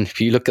season, and if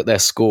you look at their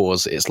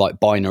scores, it's like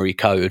binary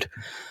code.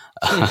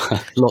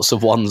 Lots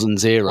of ones and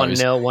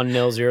zeros. 1-0,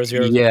 1-0,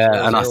 0-0. Yeah,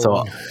 0-0, and I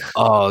thought,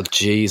 oh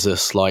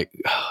Jesus, like,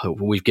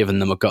 we've given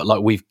them a goal.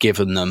 Like, we've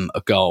given them a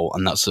goal,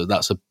 and that's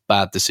a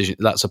bad decision.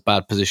 That's a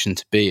bad position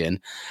to be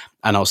in.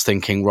 And I was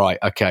thinking, right,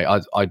 okay,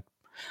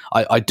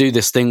 I do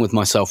this thing with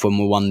myself when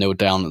we're 1-0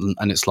 down,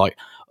 and it's like,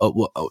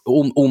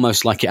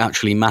 almost like it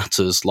actually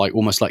matters, like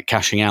almost like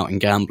cashing out and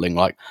gambling.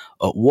 Like,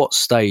 at what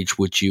stage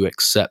would you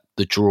accept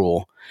the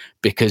draw?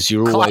 Because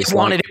you're always Clive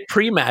wanted it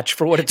pre-match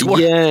for what it's worth.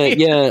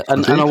 Yeah,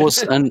 and I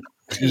was, and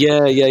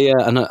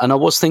I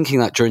was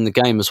thinking that during the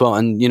game as well.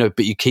 And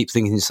but you keep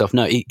thinking to yourself,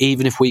 no,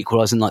 even if we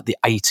equalise in like the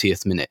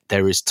 80th minute,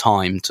 there is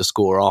time to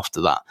score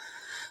after that.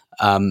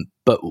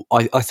 But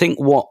I think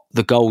what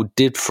the goal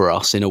did for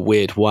us, in a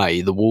weird way,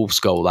 the Wolves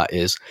goal, that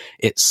is,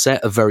 it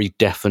set a very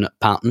definite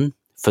pattern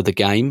for the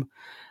game.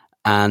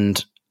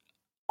 And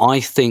I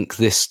think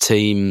this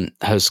team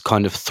has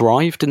kind of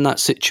thrived in that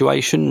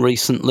situation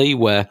recently,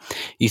 where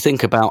you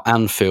think about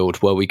Anfield,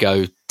 where we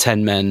go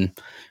 10 men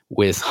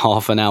with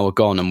half an hour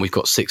gone and we've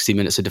got 60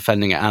 minutes of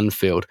defending at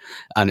Anfield.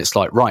 And it's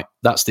like, right,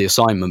 that's the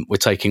assignment. We're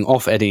taking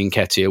off Eddie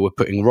Nketiah. We're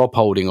putting Rob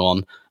Holding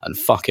on, and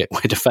fuck it,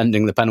 we're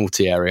defending the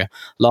penalty area.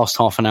 Last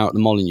half an hour at the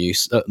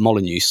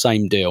Molineux,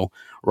 same deal.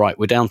 Right,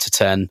 we're down to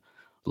 10.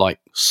 Like,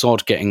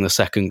 sod getting the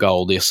second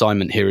goal. The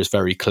assignment here is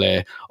very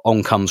clear.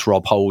 On comes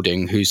Rob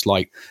Holding, who's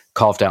like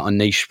carved out a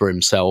niche for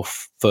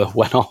himself for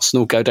when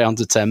Arsenal go down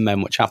to 10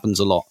 men, which happens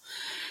a lot.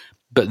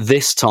 But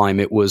this time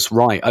it was,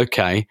 right,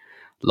 okay,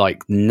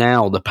 like,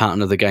 now the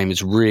pattern of the game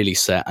is really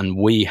set and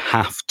we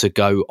have to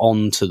go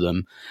on to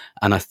them.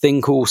 And I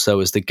think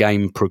also as the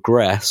game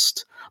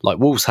progressed, like,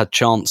 Wolves had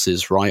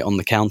chances, right, on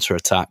the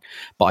counter-attack.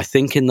 But I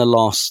think in the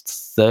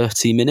last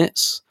 30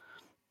 minutes,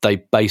 they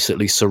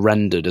basically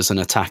surrendered as an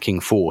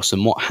attacking force.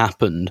 And what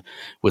happened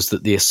was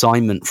that the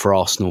assignment for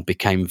Arsenal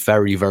became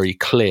very, very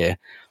clear.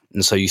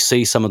 And so you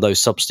see some of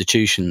those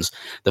substitutions.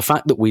 The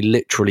fact that we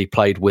literally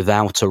played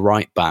without a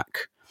right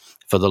back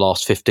for the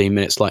last 15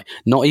 minutes, like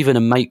not even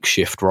a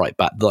makeshift right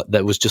back, like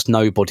there was just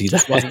nobody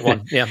there. Wasn't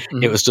one. Yeah.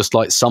 Mm-hmm. It was just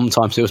like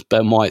sometimes it was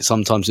Ben White,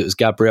 sometimes it was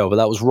Gabriel, but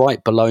that was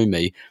right below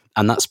me.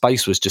 And that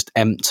space was just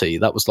empty.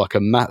 That was like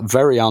a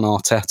very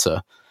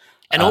un-Arteta.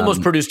 And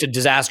almost produced a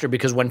disaster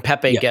because when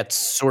Pepe gets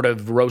sort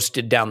of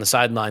roasted down the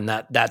sideline,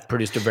 that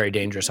produced a very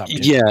dangerous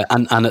opportunity. Yeah,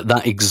 and at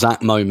that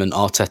exact moment,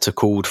 Arteta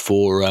called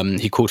for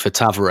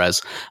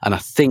Tavares, and I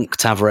think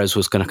Tavares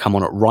was going to come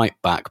on at right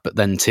back, but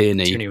then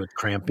Tierney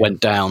went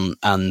down,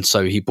 and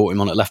so he brought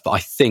him on at left. But I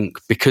think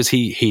because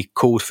he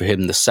called for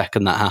him the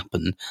second that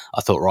happened,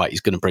 I thought, right, he's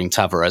going to bring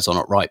Tavares on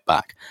at right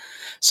back.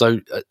 So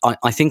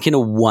I think in a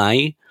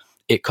way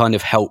it kind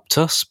of helped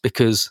us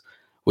because,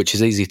 which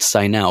is easy to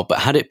say now, but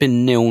had it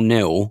been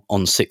 0-0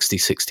 on 60,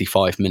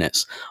 65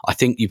 minutes, I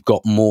think you've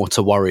got more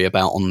to worry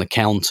about on the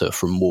counter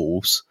from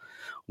Wolves.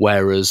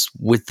 Whereas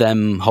with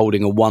them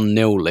holding a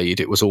 1-0 lead,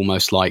 it was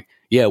almost like,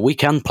 yeah, we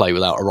can play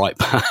without a right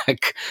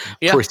back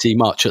pretty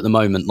much at the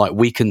moment. Like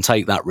we can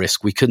take that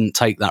risk. We couldn't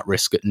take that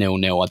risk at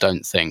 0-0, I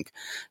don't think.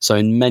 So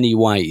in many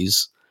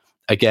ways,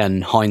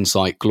 again,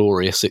 hindsight,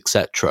 glorious,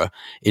 etc.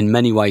 In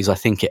many ways, I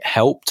think it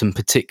helped, and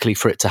particularly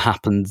for it to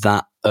happen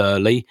that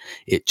early,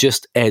 it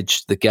just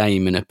edged the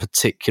game in a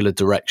particular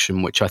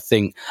direction, which I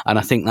think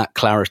that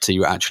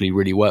clarity actually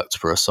really worked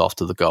for us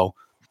after the goal.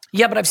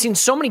 Yeah, but I've seen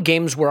so many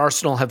games where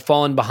Arsenal have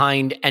fallen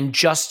behind and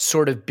just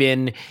sort of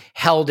been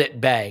held at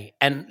bay.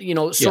 And,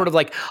 sort of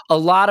like a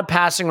lot of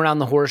passing around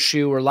the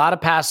horseshoe or a lot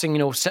of passing,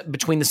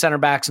 between the center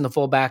backs and the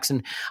full backs.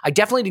 And I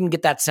definitely didn't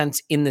get that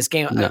sense in this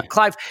game. No.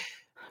 Clive,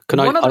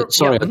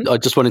 I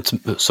just wanted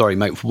to,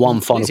 make one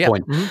final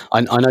point. Mm-hmm.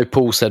 I know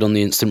Paul said on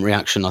the instant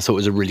reaction, I thought it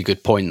was a really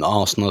good point that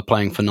Arsenal are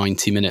playing for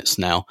 90 minutes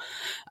now.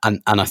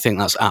 And I think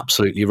that's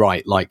absolutely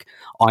right. Like,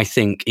 I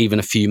think even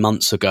a few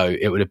months ago,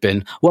 it would have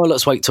been, well,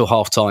 let's wait till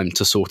half time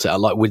to sort it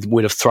out. Like,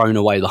 we'd have thrown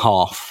away the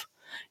half,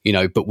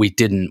 but we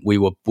didn't. We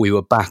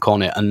were back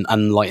on it.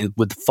 And like,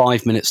 with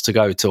 5 minutes to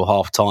go till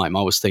half time,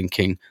 I was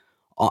thinking,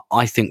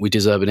 I think we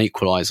deserve an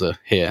equaliser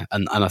here.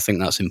 And I think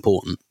that's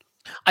important.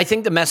 I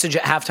think the message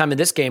at halftime of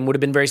this game would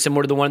have been very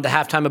similar to the one at the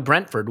halftime of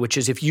Brentford, which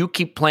is if you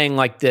keep playing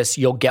like this,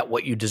 you'll get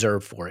what you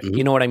deserve for it. Mm-hmm.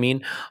 You know what I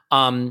mean?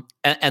 And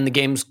the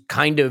games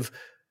kind of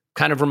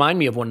remind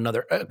me of one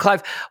another.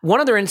 Clive, one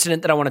other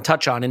incident that I want to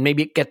touch on, and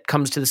maybe it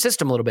comes to the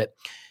system a little bit.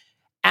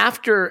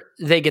 After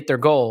they get their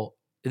goal,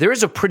 there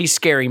is a pretty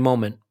scary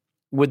moment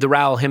with the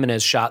Raul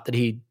Jimenez shot that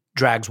he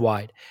drags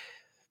wide.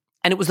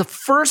 And it was the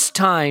first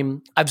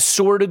time I've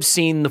sort of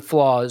seen the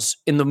flaws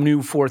in the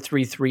new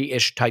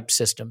 4-3-3-ish type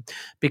system,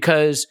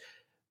 because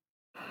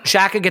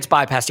Xhaka gets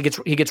bypassed.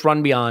 He gets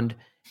run beyond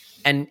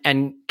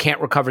and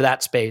can't recover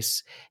that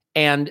space.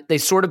 And they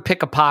sort of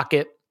pick a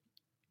pocket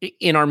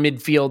in our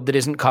midfield that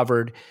isn't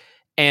covered,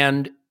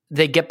 and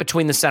they get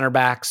between the center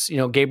backs.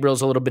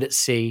 Gabriel's a little bit at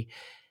sea.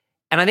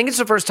 And I think it's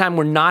the first time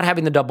we're not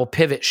having the double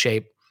pivot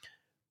shape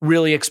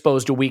really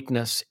exposed a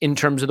weakness in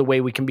terms of the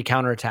way we can be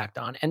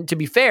counterattacked on. And to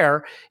be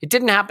fair, it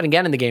didn't happen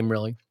again in the game,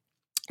 really,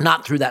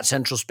 not through that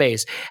central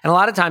space. And a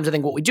lot of times I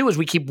think what we do is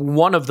we keep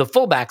one of the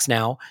fullbacks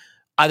now,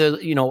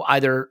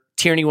 either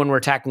Tierney when we're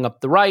attacking up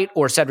the right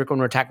or Cedric when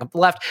we're attacking up the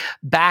left,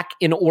 back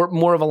in or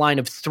more of a line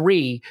of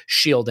three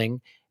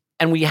shielding.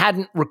 And we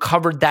hadn't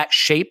recovered that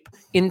shape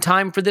in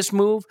time for this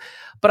move.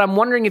 But I'm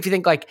wondering if you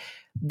think like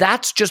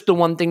that's just the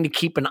one thing to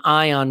keep an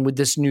eye on with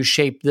this new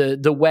shape,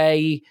 the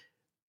way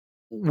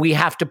we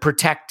have to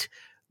protect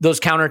those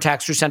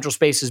counterattacks through central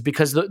spaces,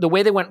 because the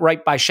way they went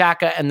right by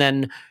Xhaka and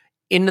then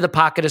into the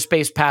pocket of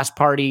space past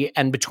Partey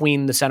and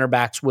between the center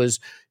backs was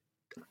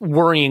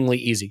worryingly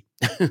easy.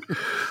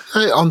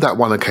 On that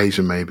one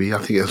occasion, maybe. I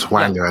think it was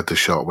Wang who had the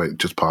shot went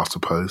just past the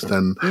post.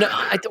 And no,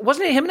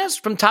 wasn't it Jimenez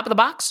from top of the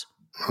box?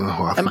 Am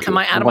I out of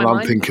my mind? The one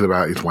I'm thinking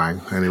about is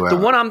Wang. Anyway, the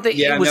one I'm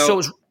thinking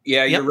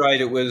you're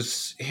right. It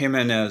was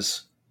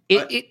Jimenez. Go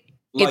ahead.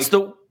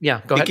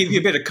 To give you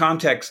a bit of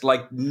context,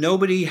 like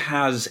nobody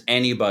has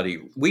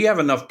anybody. We have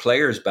enough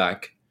players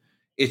back.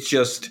 It's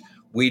just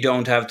we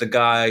don't have the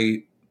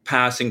guy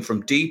passing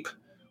from deep.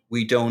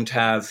 We don't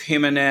have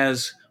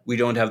Jimenez. We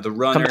don't have the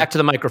runner. Come back to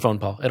the microphone,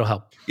 Paul. It'll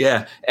help.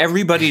 Yeah,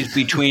 everybody's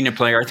between a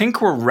player. I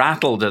think we're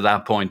rattled at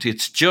that point.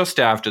 It's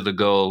just after the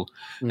goal.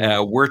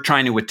 We're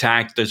trying to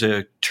attack. There's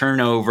a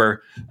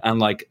turnover.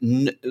 And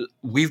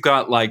we've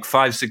got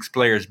 5-6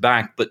 players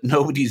back, but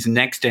nobody's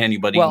next to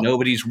anybody.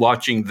 Nobody's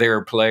watching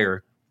their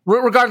player.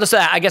 Regardless of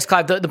that, I guess,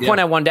 Clive, the point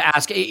I wanted to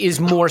ask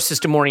is more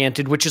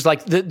system-oriented, which is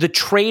like the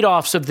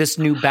trade-offs of this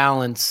new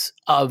balance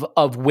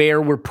of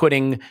where we're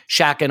putting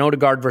Xhaka and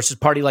Odegaard versus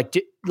Partey.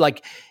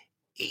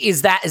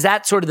 Is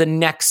that sort of the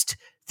next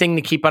thing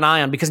to keep an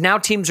eye on? Because now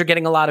teams are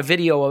getting a lot of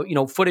video,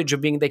 footage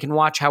of they can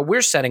watch how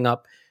we're setting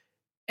up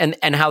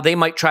and how they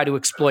might try to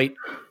exploit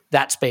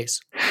that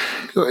space.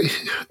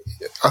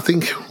 I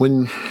think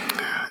when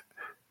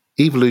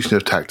evolution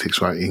of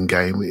tactics, right, in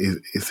game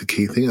is the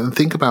key thing. And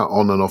think about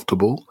on and off the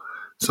ball.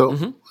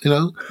 So,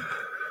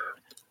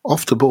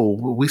 off the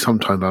ball, we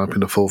sometimes end up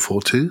in a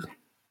 4-4-2.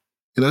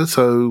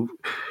 So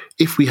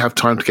if we have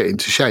time to get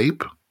into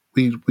shape,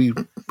 we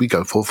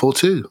go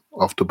 4-4-2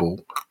 off the ball.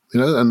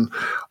 And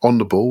on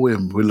the ball, we're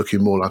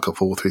looking more like a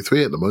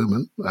 4-3-3 at the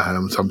moment.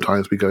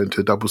 Sometimes we go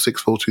into a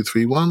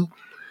 6-4-2-3-1.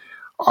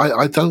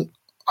 I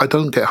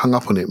don't get hung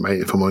up on it,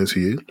 mate, if I'm honest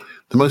with you.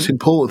 The most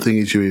important thing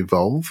is you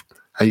evolve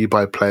and you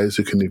buy players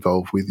who can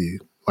evolve with you.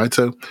 Right?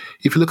 So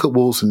if you look at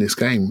Wolves in this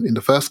game, in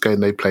the first game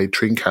they played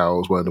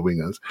Trincao as one of the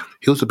wingers.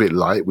 He was a bit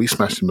light. We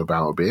smashed him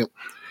about a bit.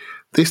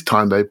 This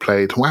time they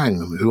played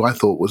Hwang, who I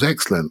thought was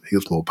excellent. He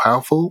was more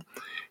powerful.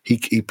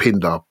 He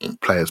pinned our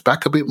players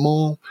back a bit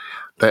more.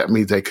 That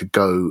means they could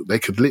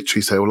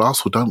literally say, well,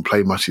 Arsenal don't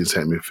play much in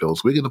centre midfield,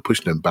 so we're going to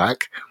push them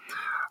back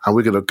and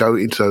we're going to go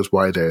into those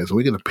wide areas and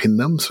we're going to pin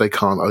them so they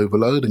can't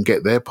overload and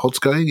get their pods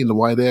going in the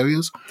wide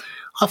areas.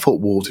 I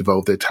thought Wolves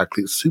evolved their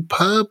tactics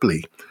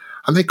superbly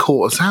and they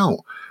caught us out.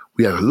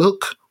 We had a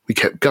look, we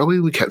kept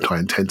going, we kept our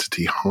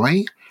intensity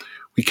high,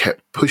 we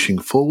kept pushing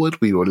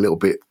forward. We were a little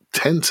bit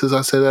tense, as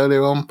I said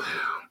earlier on,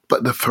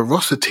 but the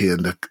ferocity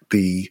and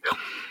the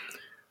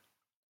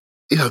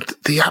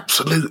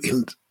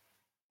absolute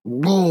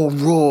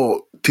raw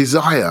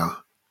desire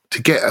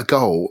to get a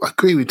goal. I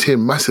agree with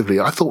Tim massively.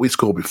 I thought we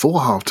scored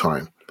before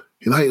half-time.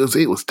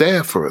 It was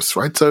there for us,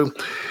 right? So,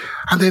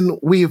 and then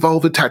we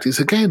evolved the tactics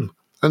again.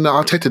 And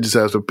Arteta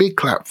deserves a big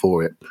clap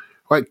for it,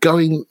 right?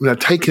 Taking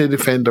a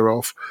defender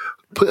off,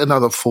 put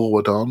another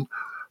forward on,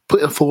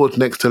 put a forward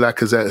next to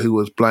Lacazette who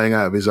was blowing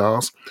out of his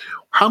arse.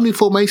 How many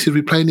formations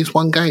we play in this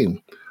one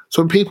game?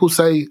 So when people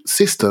say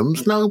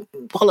systems, no,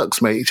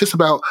 bollocks, mate. It's just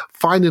about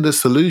finding the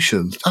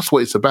solutions. That's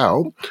what it's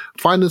about.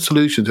 Finding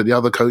solutions that the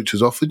other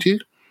coaches offered you.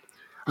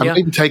 And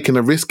maybe taking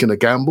a risk and a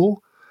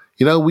gamble.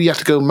 We have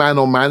to go man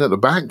on man at the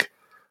back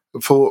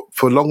for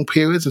long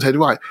periods and say,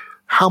 right,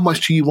 how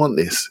much do you want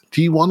this?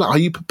 Do you want it? Are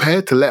you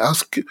prepared to let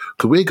us? Because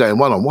we're going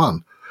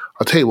one-on-one.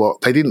 I'll tell you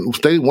what, they didn't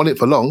want it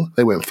for long.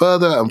 They went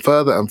further and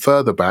further and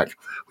further back.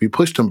 We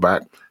pushed them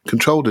back,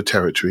 controlled the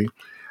territory,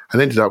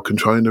 and ended up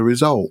controlling the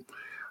result.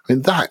 I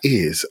mean, that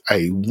is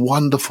a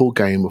wonderful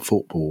game of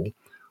football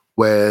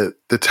where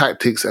the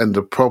tactics and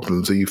the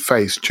problems that you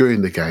face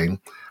during the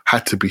game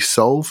had to be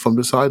solved from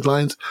the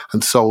sidelines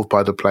and solved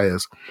by the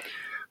players.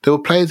 There were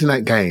players in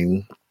that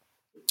game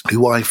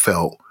who I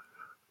felt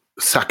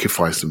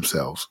sacrificed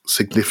themselves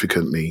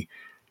significantly,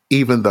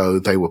 even though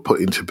they were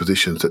put into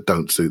positions that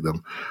don't suit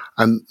them.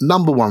 And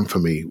number one for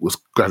me was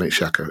Granit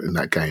Xhaka in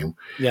that game.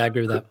 Yeah, I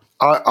agree with that.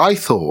 I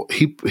thought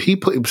he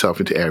put himself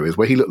into areas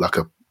where he looked like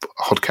a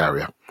hod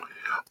carrier.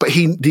 But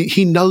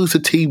he knows the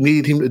team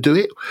needed him to do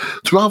it.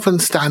 So rather than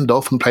stand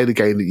off and play the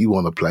game that you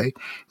want to play,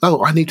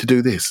 no, I need to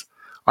do this.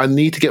 I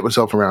need to get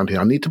myself around here.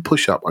 I need to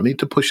push up. I need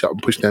to push up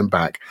and push them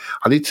back.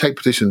 I need to take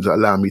positions that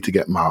allow me to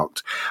get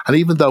marked. And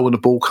even though when the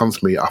ball comes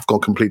to me, I've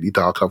gone completely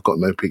dark, I've got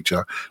no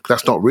picture,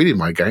 that's not really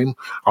my game.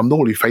 I'm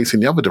normally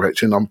facing the other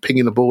direction. I'm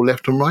pinging the ball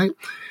left and right.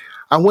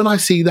 And when I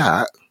see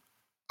that,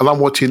 and I'm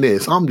watching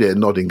this, I'm there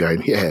nodding,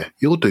 going, yeah,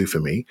 you'll do for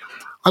me.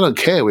 I don't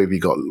care whether you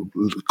got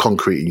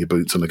concrete in your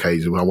boots on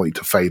occasion when I want you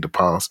to fade the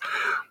pass,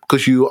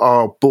 because you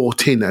are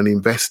bought in and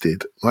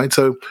invested, right?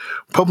 So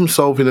problem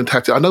solving and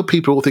tactics. I know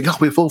people all think, oh,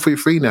 we're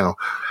 4-3-3 now.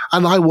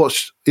 And I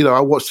watched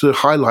the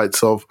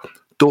highlights of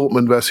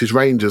Dortmund versus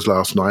Rangers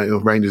last night.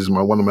 Rangers is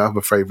one of my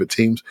other favourite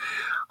teams.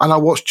 And I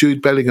watched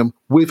Jude Bellingham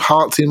with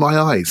hearts in my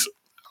eyes.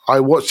 I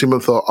watched him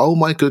and thought, oh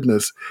my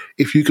goodness,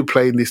 if you could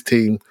play in this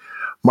team,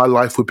 my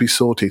life would be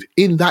sorted.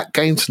 In that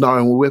game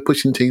scenario where we're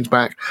pushing teams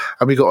back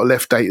and we got a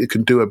left eight that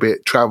can do a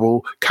bit,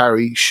 travel,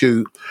 carry,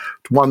 shoot,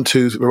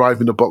 1-2,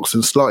 arrive in the box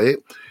and slot it,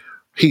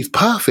 he's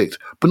perfect.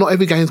 But not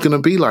every game's going to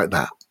be like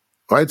that,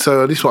 right?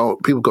 So this is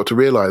what people got to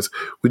realise.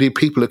 We need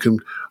people that can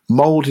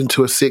mould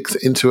into a 6,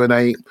 into an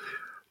 8,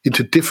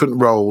 into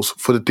different roles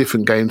for the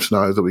different game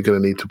scenarios that we're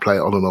going to need to play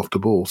on and off the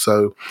ball.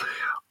 So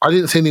I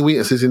didn't see any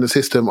weaknesses in the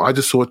system. I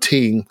just saw a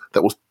team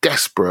that was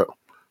desperate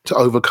to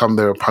overcome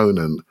their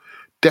opponent,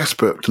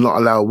 desperate to not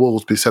allow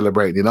Wolves to be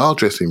celebrating in our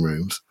dressing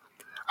rooms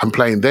and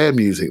playing their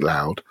music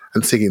loud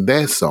and singing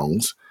their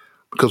songs,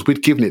 because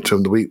we'd given it to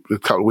them a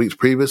couple of weeks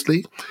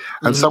previously.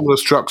 And some of the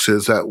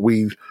structures that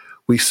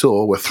we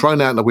saw were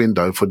thrown out the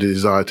window for the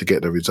desire to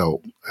get the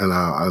result. And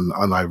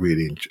I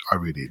really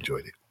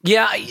enjoyed it.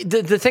 Yeah,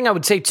 the thing I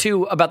would say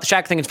too about the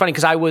Shaq thing, it's funny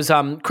because I was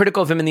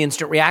critical of him in the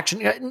instant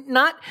reaction.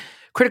 Not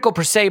critical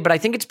per se, but I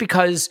think it's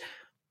because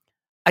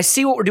I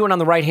see what we're doing on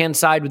the right-hand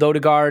side with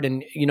Odegaard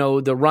and,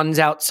 the runs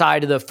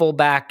outside of the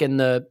fullback and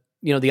the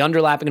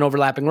underlapping and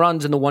overlapping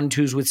runs and the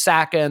 1-2s with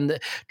Saka and the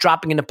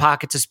dropping into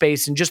pockets of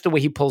space and just the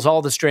way he pulls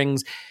all the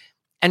strings.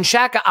 And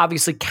Xhaka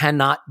obviously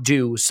cannot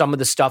do some of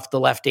the stuff the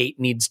left 8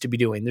 needs to be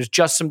doing. There's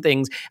just some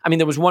things. I mean,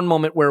 there was one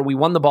moment where we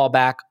won the ball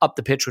back up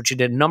the pitch, which he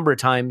did a number of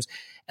times,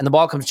 and the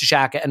ball comes to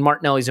Xhaka and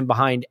Martinelli's in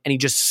behind and he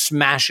just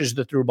smashes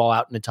the through ball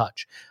out in a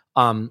touch.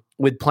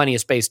 With plenty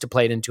of space to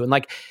play it into.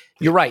 And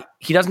you're right.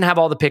 He doesn't have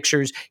all the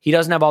pictures. He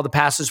doesn't have all the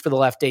passes for the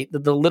left 8.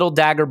 The little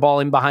dagger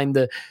ball in behind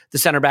the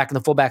center back and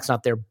the fullback's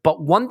not there.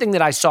 But one thing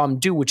that I saw him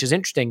do, which is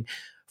interesting,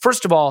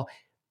 first of all,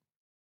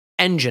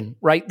 engine,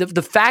 right?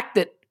 The fact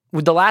that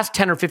with the last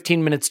 10 or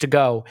 15 minutes to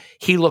go,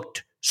 he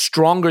looked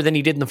stronger than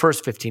he did in the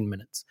first 15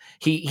 minutes.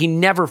 He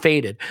never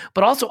faded.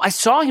 But also, I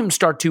saw him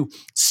start to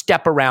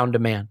step around a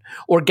man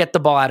or get the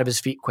ball out of his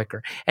feet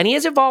quicker. And he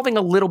is evolving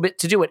a little bit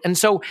to do it. And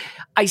so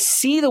I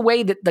see the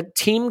way that the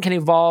team can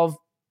evolve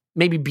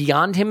maybe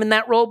beyond him in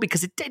that role,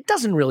 because it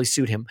doesn't really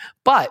suit him.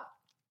 But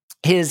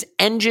his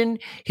engine,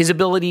 his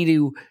ability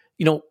to,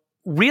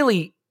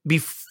 really be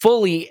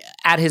fully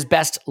at his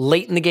best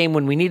late in the game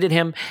when we needed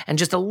him, and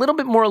just a little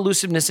bit more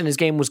elusiveness in his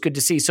game was good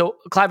to see. So,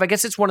 Clive, I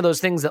guess it's one of those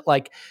things that,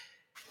 like,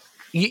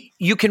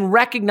 you can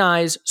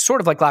recognize,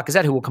 sort of like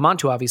Lacazette, who we'll come on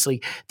to,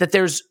 obviously, that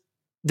there's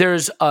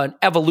an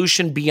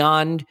evolution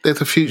beyond. There's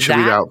a future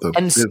without them,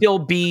 and still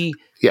be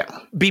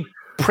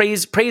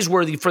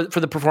praiseworthy for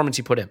the performance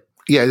he put in.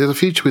 Yeah, there's a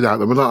future without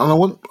them, and I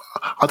don't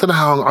know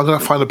how I'm going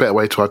to find a better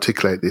way to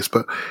articulate this,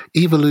 but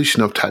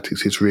evolution of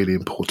tactics is really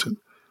important.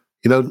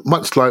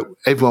 Much like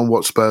everyone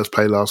watched Spurs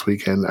play last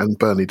weekend, and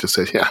Burnley just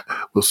said, "Yeah,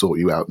 we'll sort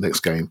you out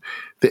next game."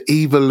 The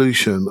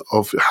evolution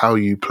of how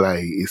you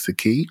play is the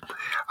key,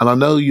 and I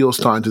know you're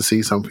starting to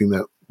see something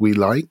that we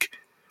like,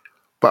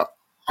 but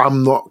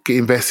I'm not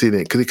invested in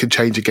it because it could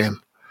change again,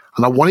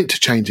 and I want it to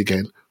change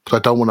again, but I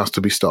don't want us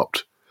to be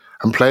stopped.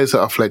 And players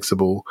that are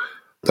flexible,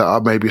 that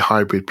are maybe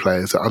hybrid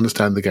players that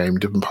understand the game,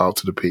 different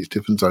parts of the pitch,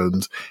 different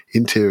zones,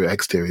 interior,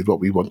 exterior, is what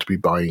we want to be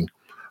buying.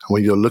 And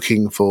when you're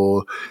looking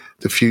for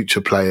the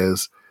future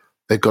players,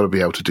 they've got to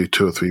be able to do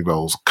 2 or 3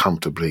 roles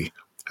comfortably.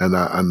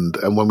 And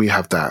when we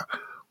have that,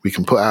 we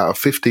can put out a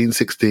 15,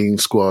 16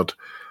 squad,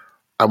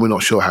 and we're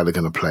not sure how they're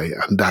going to play.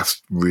 And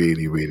that's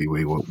really, really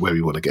where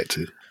we want to get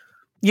to.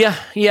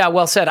 Yeah,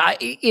 well said. I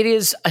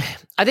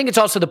think it's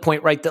also the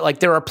point, right, that, like,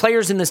 there are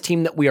players in this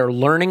team that we are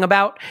learning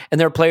about, and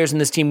there are players in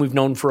this team we've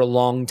known for a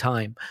long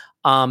time.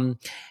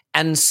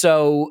 And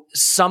so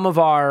some of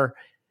our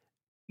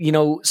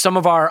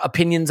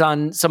opinions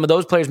on some of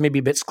those players may be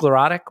a bit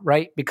sclerotic,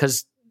 right?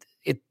 Because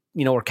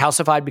or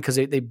calcified because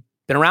they've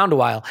been around a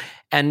while.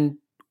 And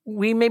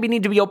we maybe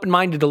need to be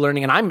open-minded to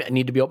learning, and I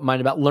need to be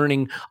open-minded about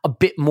learning a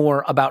bit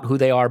more about who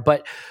they are.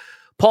 But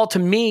Paul, to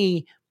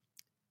me,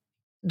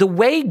 the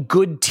way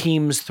good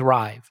teams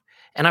thrive,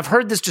 and I've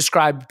heard this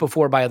described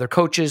before by other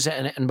coaches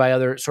and by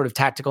other sort of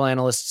tactical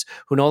analysts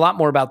who know a lot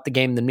more about the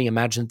game than me.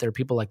 Imagine that there are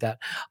people like that.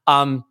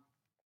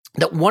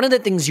 That one of the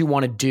things you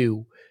want to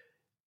do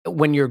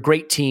when you're a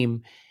great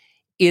team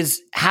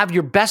is have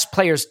your best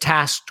players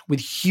tasked with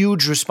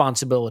huge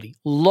responsibility.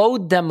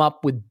 Load them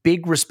up with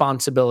big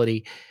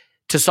responsibility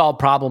to solve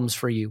problems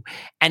for you.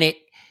 And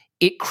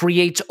it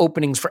creates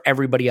openings for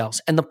everybody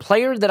else. And the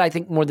player that I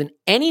think more than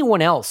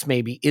anyone else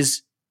maybe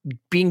is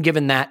being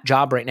given that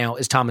job right now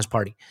is Thomas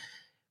Partey.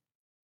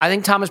 I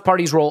think Thomas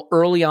Partey's role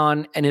early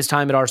on in his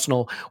time at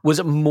Arsenal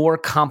was more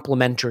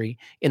complementary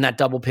in that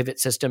double pivot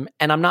system.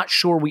 And I'm not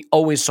sure we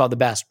always saw the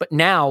best, but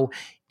now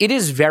it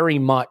is very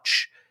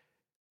much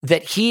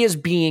that he is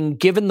being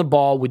given the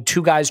ball with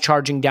 2 guys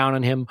charging down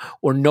on him,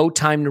 or no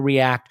time to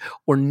react,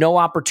 or no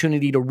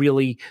opportunity to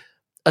really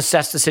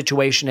assess the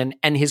situation.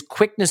 And his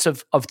quickness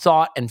of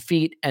thought and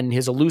feet and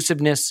his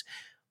elusiveness,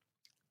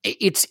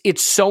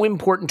 it's so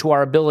important to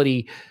our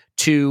ability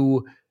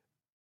to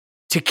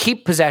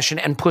keep possession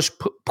and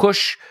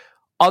push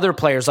other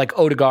players like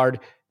Odegaard,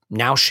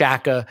 now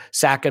Saka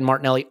and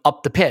Martinelli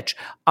up the pitch.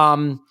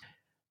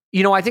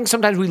 I think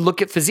sometimes we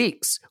look at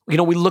physiques. We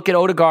look at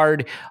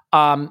Odegaard,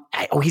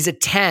 he's a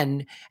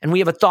 10, and we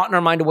have a thought in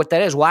our mind of what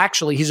that is. Well,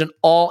 actually, he's an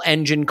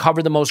all-engine,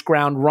 cover the most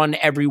ground, run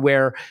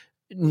everywhere,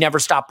 never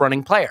stop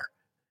running player.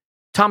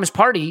 Thomas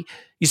Partey,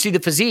 you see the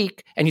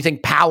physique, and you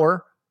think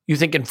power, you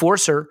think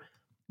enforcer,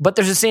 but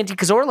there's a Santi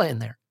Cazorla in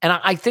there. And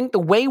I think the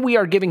way we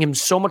are giving him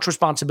so much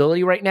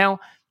responsibility right now,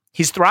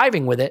 he's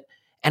thriving with it,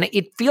 and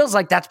it feels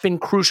like that's been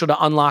crucial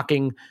to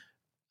unlocking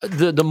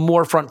the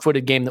more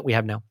front-footed game that we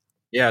have now.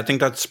 Yeah, I think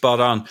that's spot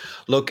on.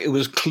 Look, it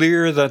was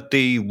clear that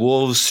the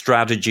Wolves'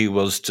 strategy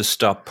was to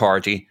stop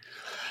Partey.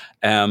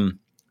 And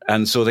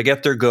so they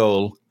get their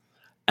goal,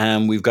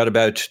 and we've got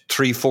about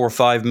 3, 4,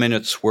 5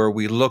 minutes where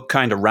we look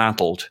kind of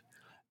rattled,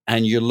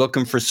 and you're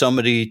looking for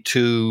somebody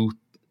to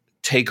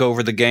take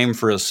over the game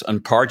for us.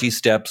 And Partey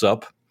steps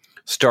up,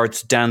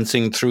 starts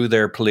dancing through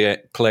their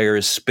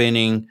players,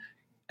 spinning,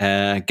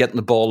 getting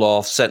the ball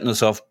off, setting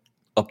us up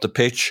the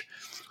pitch.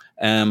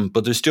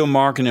 But they're still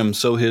marking him.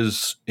 So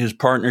his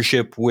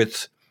partnership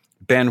with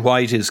Ben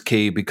White is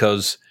key,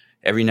 because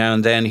every now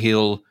and then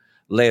he'll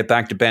lay it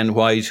back to Ben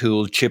White,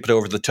 who'll chip it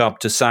over the top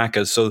to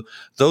Saka. So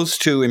those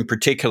 2 in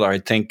particular, I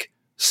think,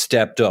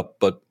 stepped up.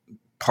 But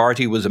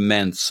Partey was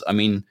immense. I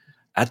mean,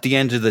 at the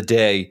end of the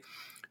day,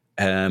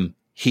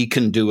 he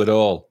can do it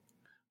all.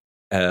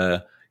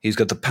 He's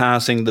got the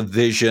passing, the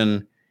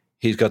vision,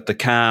 he's got the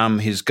calm,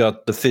 he's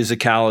got the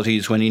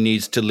physicalities when he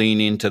needs to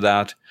lean into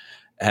that.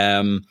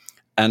 And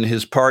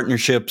his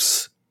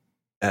partnerships,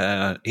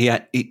 he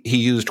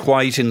used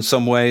White in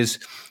some ways.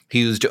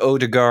 He used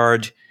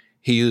Odegaard.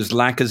 He used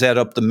Lacazette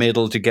up the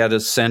middle to get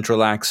his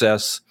central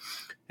access.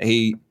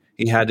 He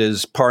had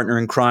his partner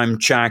in crime,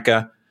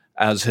 Xhaka,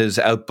 as his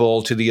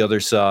outball to the other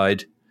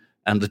side.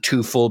 And the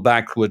 2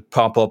 fullback would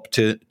pop up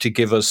to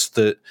give us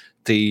the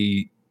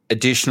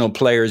additional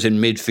players in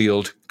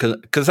midfield,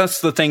 because that's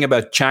the thing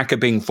about Xhaka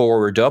being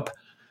forward up,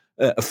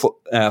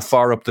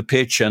 far up the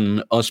pitch,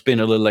 and us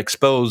being a little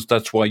exposed.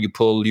 That's why you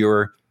pull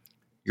your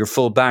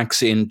full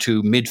backs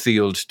into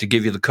midfield to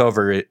give you the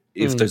cover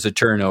if there's a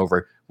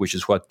turnover, which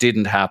is what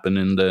didn't happen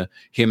in the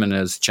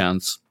Jimenez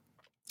chance.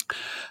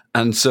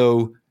 And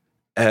so,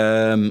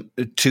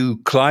 to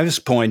Clive's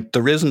point,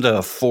 there isn't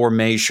a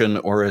formation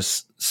or a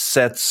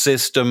set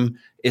system.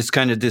 It's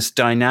kind of this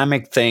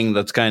dynamic thing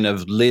that's kind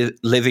of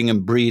living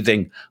and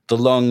breathing, the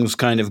lungs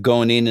kind of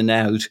going in and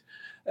out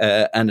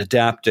and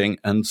adapting.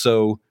 And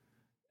so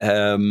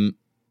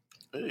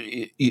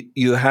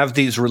you have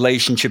these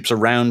relationships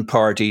around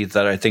Partey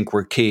that I think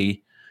were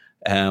key.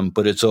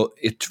 But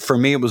for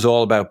me, it was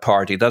all about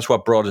Partey. That's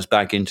what brought us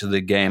back into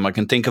the game. I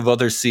can think of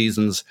other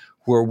seasons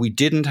where we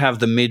didn't have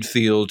the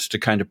midfield to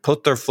kind of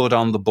put their foot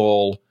on the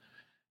ball,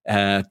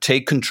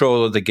 take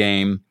control of the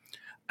game,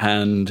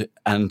 and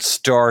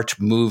start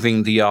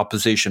moving the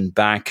opposition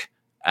back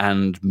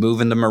and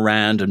moving them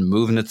around and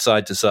moving it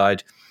side to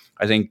side.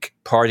 I think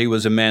Partey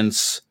was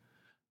immense,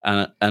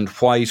 and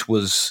White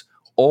was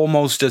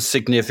almost as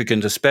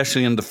significant,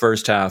 especially in the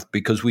first half,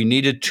 because we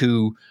needed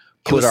to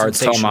put our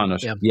thumb on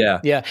it. Yeah.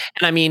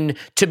 And I mean,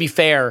 to be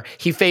fair,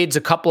 he fades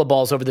a couple of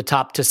balls over the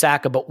top to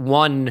Saka, but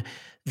one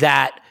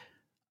that,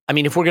 I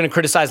mean, if we're going to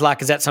criticize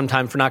Lacazette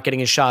sometime for not getting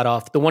his shot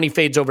off, the one he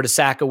fades over to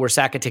Saka where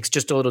Saka takes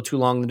just a little too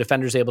long, the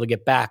defender's able to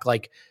get back,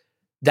 like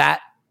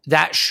that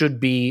should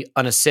be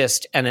an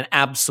assist and an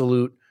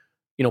absolute,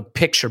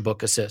 picture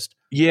book assist.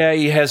 Yeah,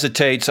 he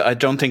hesitates. I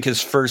don't think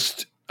his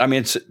first,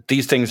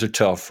 these things are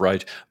tough,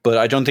 right? But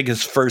I don't think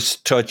his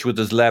first touch with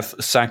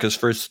Saka's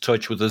first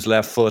touch with his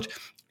left foot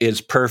is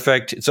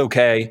perfect. It's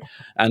okay.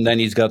 And then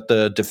he's got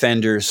the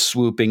defender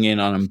swooping in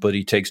on him, but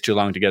he takes too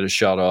long to get a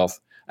shot off.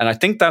 And I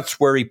think that's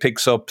where he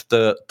picks up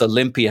the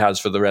limp he has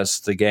for the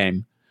rest of the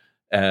game.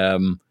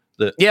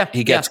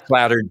 He gets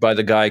clattered by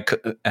the guy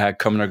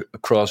coming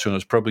across from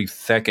us, probably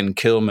Feckin Kilman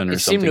or something. It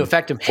seemed to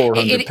affect him.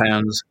 400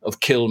 pounds of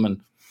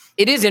Kilman.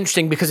 It is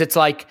interesting because it's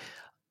like,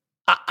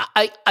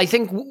 I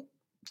think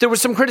there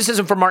was some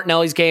criticism for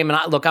Martinelli's game. And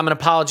I'm an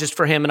apologist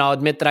for him, and I'll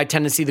admit that I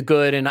tend to see the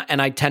good and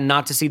I tend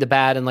not to see the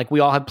bad. And like, we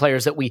all have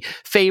players that we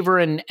favor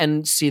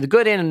and see the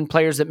good in, and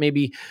players that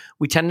maybe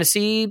we tend to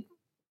see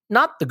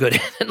not the good.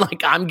 And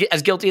like, I'm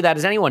as guilty of that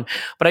as anyone.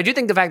 But I do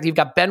think the fact that you've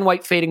got Ben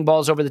White fading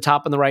balls over the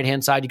top on the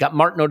right-hand side, you got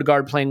Martin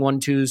Odegaard playing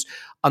 1-2s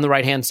on the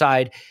right-hand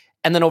side,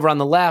 and then over on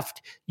the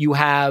left, you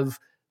have,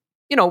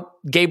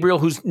 Gabriel,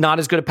 who's not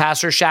as good a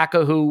passer,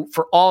 Xhaka, who,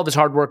 for all of his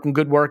hard work and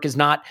good work, is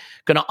not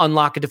going to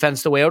unlock a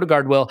defense the way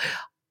Odegaard will.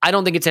 I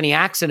don't think it's any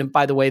accident,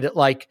 by the way, that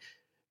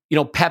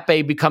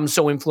Pepe becomes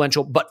so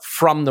influential, but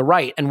from the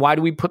right. And why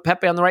do we put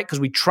Pepe on the right? Because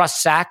we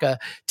trust Saka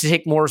to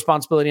take more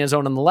responsibility on his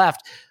own on the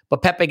left.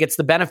 But Pepe gets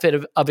the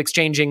benefit of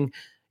exchanging,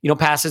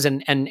 passes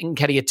and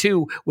Nketiah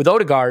too with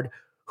Odegaard,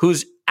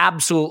 who's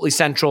absolutely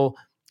central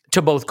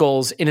to both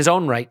goals in his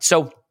own right.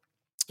 So,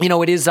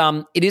 it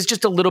is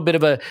just a little bit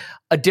of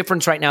a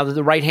difference right now that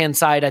the right-hand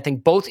side, I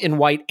think both in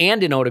White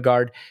and in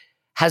Odegaard,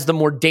 has the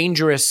more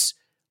dangerous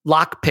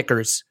lock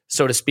pickers,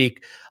 so to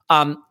speak.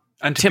 And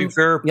to be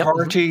fair,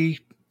 Partey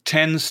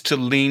tends to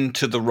lean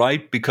to the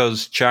right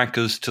because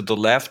Xhaka's to the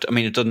left. I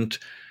mean,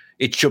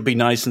 it should be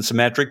nice and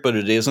symmetric, but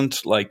it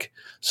isn't.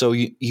 So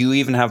you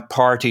even have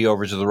Partey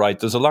over to the right.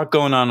 There's a lot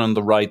going on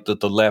the right that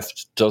the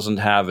left doesn't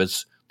have.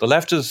 The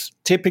left is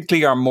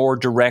typically our more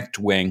direct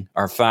wing,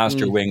 our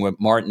faster wing with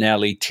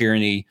Martinelli,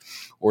 Tierney,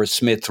 or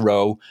Smith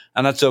Rowe,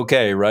 and that's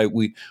okay, right?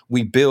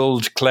 We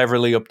build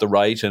cleverly up the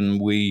right and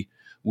we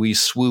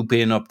swoop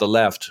in up the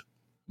left.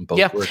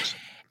 Both works.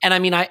 And I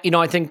mean, I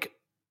think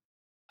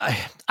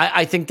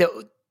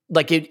that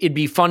like it'd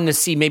be fun to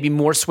see maybe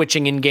more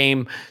switching in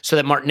game so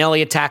that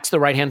Martinelli attacks the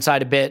right-hand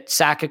side a bit.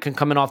 Saka can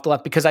come in off the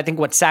left, because I think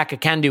what Saka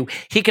can do,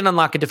 he can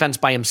unlock a defense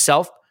by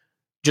himself,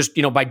 just,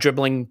 by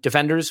dribbling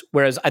defenders.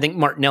 Whereas I think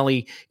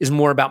Martinelli is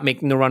more about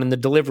making the run and the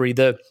delivery.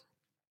 The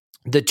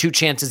two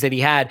chances that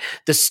he had,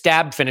 the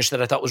stab finish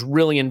that I thought was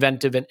really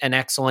inventive and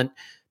excellent,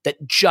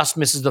 that just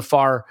misses the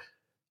far,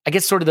 I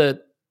guess sort of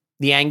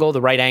the angle, the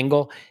right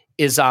angle,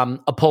 is a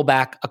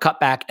pullback, a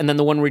cutback, and then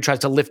the one where he tries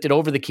to lift it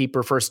over the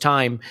keeper first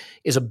time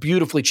is a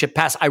beautifully chipped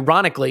pass.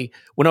 Ironically,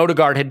 when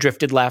Odegaard had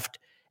drifted left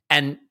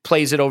and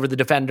plays it over the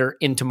defender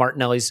into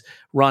Martinelli's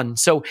run.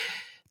 So,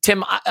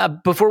 Tim,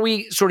 before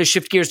we sort of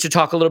shift gears to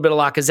talk a little bit of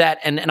Lacazette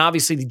and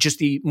obviously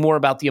just more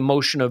about the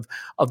emotion of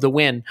the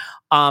win,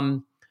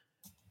 Thomas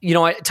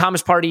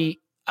Partey,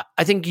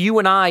 I think you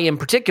and I in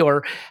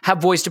particular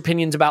have voiced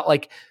opinions about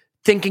like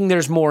thinking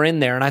there's more in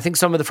there. And I think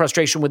some of the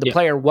frustration with the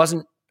player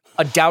wasn't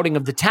a doubting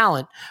of the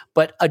talent,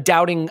 but a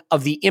doubting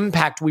of the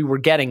impact we were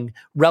getting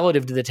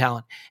relative to the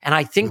talent. And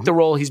I think the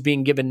role he's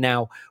being given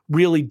now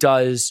really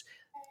does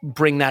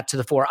bring that to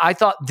the fore. I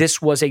thought this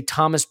was a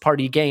Thomas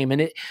Partey game.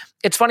 And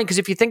it's funny because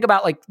if you think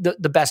about like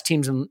the best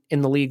teams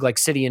in the league, like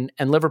City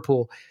and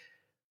Liverpool,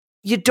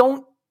 you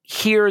don't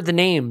hear the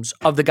names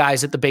of the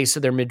guys at the base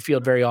of their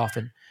midfield very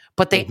often,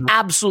 but they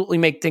absolutely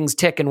make things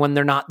tick. And when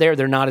they're not there,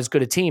 they're not as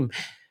good a team.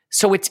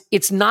 So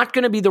it's not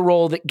going to be the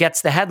role that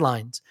gets the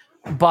headlines,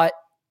 but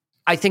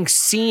I think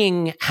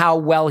seeing how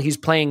well he's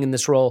playing in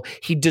this role,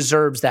 he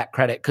deserves that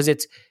credit because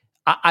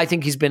I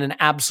think he's been an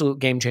absolute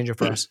game changer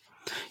for us.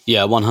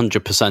 Yeah,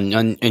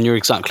 100%. And you're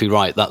exactly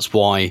right. That's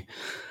why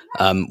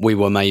we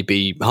were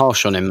maybe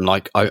harsh on him.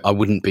 Like, I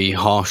wouldn't be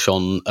harsh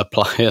on a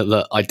player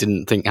that I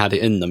didn't think had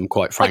it in them,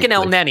 quite frankly. Like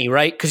an El Neni,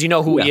 right? Because you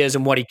know who he is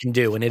and what he can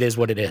do, and it is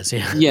what it is.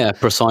 Yeah,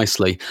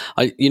 precisely.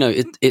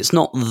 It's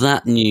not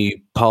that new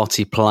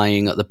Party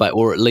playing at the back,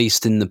 or at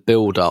least in the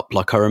build-up.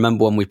 Like, I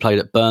remember when we played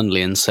at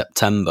Burnley in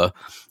September,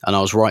 and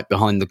I was right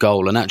behind the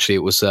goal, and actually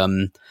it was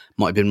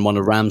might have been one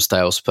of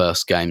Ramsdale's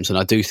first games, and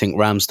I do think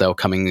Ramsdale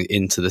coming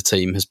into the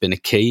team has been a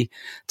key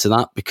to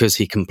that because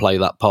he can play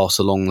that pass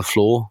along the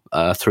floor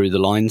through the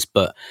lines.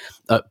 But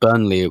at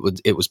Burnley,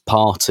 it was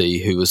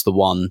Partey who was the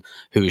one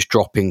who was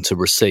dropping to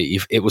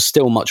receive. It was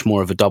still much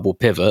more of a double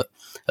pivot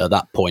at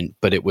that point,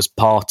 but it was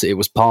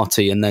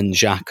Partey, and then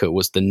Xhaka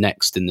was the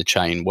next in the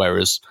chain.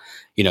 Whereas,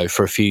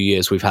 for a few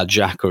years we've had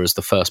Xhaka as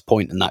the first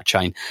point in that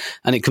chain,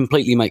 and it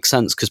completely makes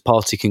sense because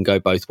Partey can go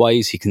both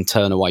ways. He can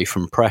turn away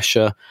from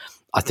pressure.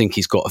 I think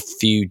he's got a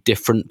few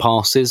different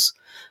passes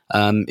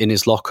in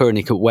his locker, and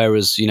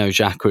whereas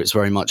Xhaka, it's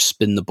very much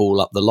spin the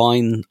ball up the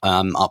line,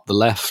 up the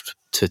left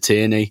to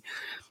Tierney.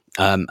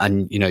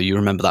 And you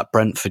remember that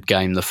Brentford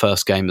game, the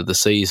first game of the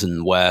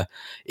season, where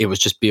it was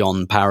just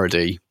beyond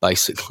parody,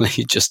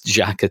 basically, just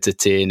Xhaka to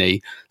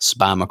Tierney,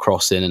 spam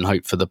across in and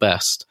hope for the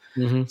best.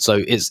 Mm-hmm.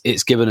 So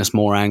it's given us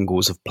more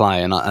angles of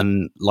play, and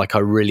I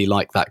really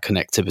like that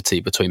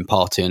connectivity between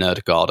Partey and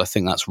Ødegaard. I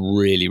think that's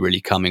really,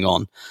 really coming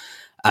on.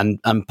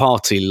 And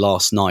Partey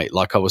last night,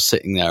 like I was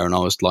sitting there and I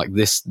was like,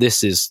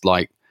 this is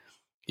like,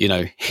 he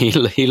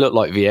looked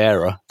like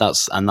Vieira.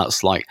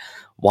 That's like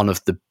one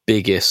of the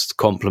biggest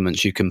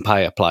compliments you can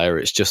pay a player.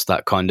 It's just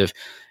that kind of,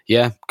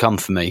 come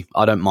for me.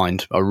 I don't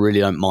mind. I really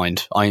don't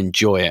mind. I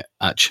enjoy it,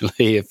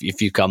 actually,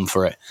 if you come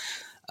for it.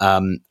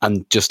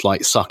 And just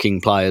like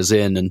sucking players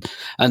in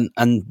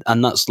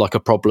and that's like a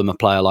problem a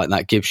player like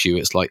that gives you.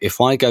 It's like,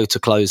 if I go to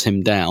close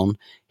him down,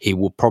 he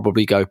will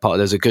probably go past.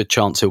 There's a good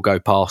chance he'll go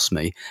past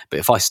me. But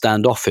if I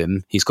stand off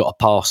him, he's got a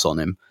pass on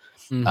him.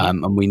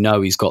 Mm-hmm. And we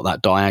know he's got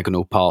that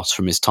diagonal pass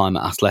from his time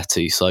at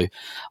Atleti. So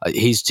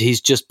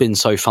he's just been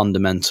so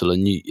fundamental.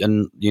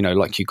 And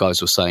like you guys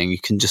were saying, you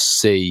can just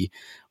see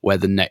where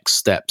the next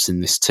steps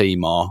in this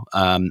team are.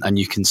 And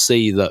you can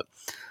see that,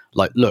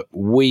 like, look,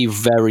 we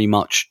very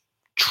much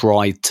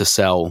tried to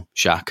sell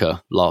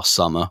Xhaka last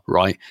summer,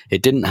 right?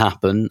 It didn't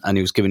happen, and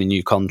he was given a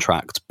new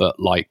contract. But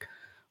like,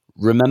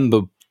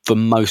 remember, for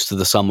most of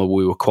the summer,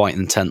 we were quite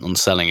intent on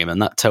selling him,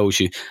 and that tells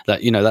you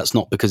that that's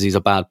not because he's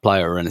a bad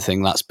player or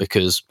anything. That's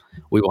because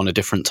we want a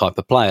different type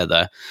of player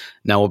there.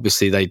 Now,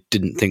 obviously, they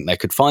didn't think they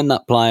could find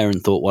that player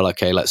and thought, well,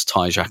 okay, let's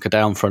tie Xhaka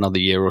down for another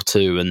year or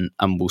two,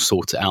 and we'll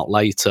sort it out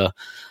later.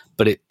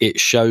 But it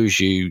shows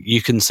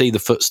you can see the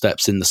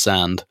footsteps in the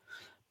sand,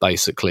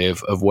 basically,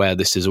 of where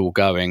this is all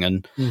going.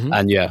 And mm-hmm.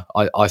 and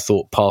I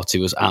thought Partey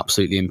was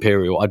absolutely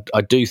imperial.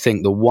 I do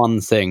think the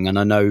one thing, and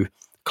I know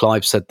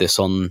Clive said this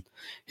on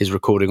his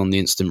recording on the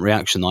instant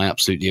reaction, I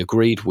absolutely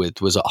agreed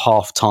with, was at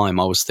half time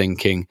I was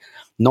thinking,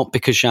 not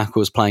because Xhaka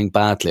was playing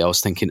badly, I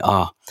was thinking,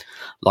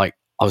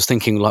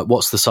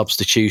 what's the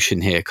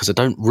substitution here? Because I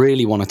don't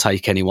really want to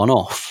take anyone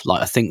off.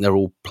 Like, I think they're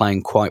all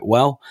playing quite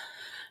well.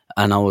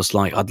 And I was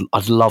like,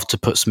 I'd love to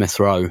put Smith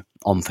Rowe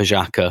on for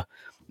Xhaka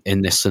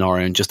in this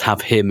scenario and just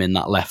have him in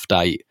that left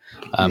eight,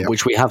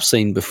 which we have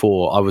seen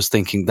before. I was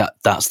thinking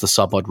that's the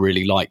sub I'd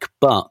really like.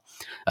 But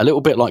a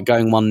little bit like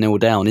going 1-0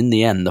 down, in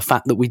the end, the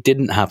fact that we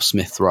didn't have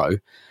Smith Rowe,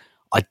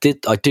 I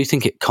do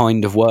think it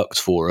kind of worked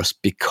for us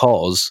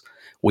because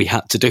we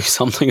had to do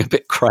something a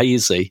bit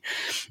crazy.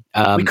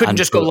 We couldn't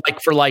just go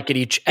like for like at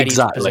each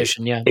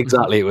position. Yeah,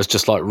 exactly. It was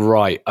just like,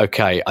 right,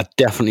 okay, I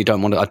definitely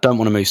don't want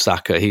to move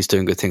Saka. He's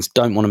doing good things.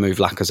 Don't want to move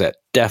Lacazette.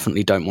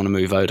 Definitely don't want to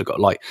move Ødegaard.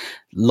 Like,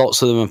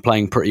 lots of them are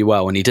playing pretty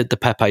well. And he did the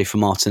Pepe for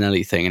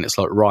Martinelli thing. And it's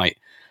like, right,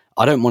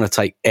 I don't want to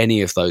take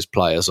any of those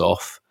players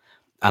off.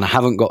 And I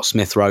haven't got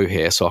Smith Rowe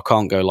here, so I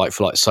can't go like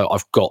for like. So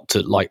I've got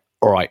to like,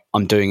 all right,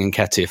 I'm doing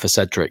Nketiah for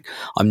Cedric.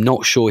 I'm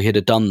not sure he'd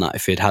have done that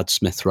if he'd had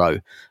Smith Rowe.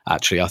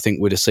 Actually, I think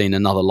we'd have seen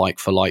another like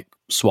for like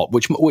swap,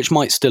 which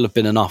might still have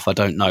been enough. I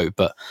don't know,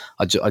 but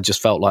I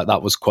just felt like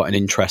that was quite an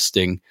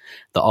interesting.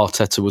 That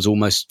Arteta was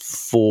almost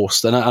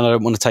forced, and I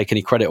don't want to take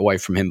any credit away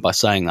from him by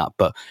saying that,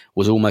 but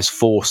was almost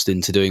forced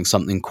into doing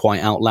something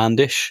quite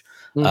outlandish,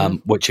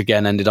 which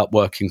again ended up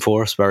working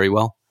for us very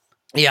well.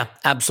 Yeah,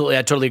 absolutely.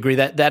 I totally agree.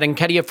 That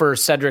Nketiah for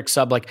Cedric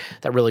sub, like,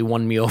 that really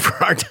won me over.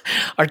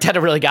 Arteta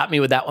really got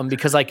me with that one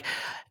because, like,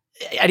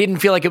 I didn't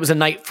feel like it was a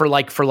night for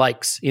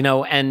likes,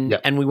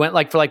 and we went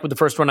like for like with the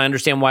first one. I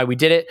understand why we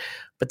did it,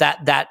 but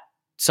that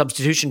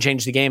substitution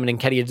changed the game, and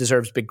Nketiah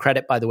deserves big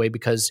credit, by the way,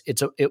 because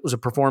it was a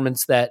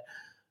performance that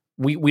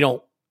we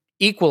don't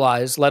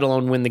equalize, let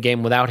alone win the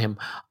game without him.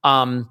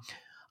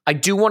 I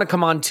do want to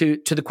come on to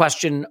the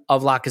question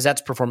of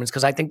Lacazette's performance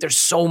because I think there's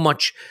so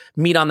much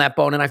meat on that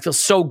bone and I feel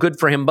so good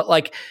for him. But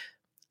like,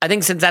 I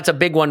think since that's a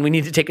big one, we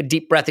need to take a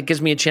deep breath. It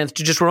gives me a chance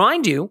to just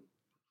remind you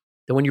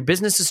that when your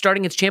business is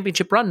starting its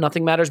championship run,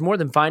 nothing matters more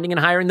than finding and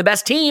hiring the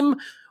best team.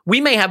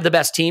 We may have the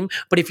best team,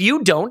 but if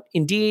you don't,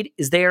 Indeed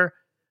is there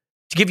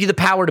to give you the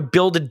power to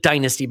build a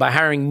dynasty by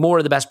hiring more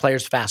of the best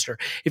players faster.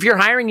 If you're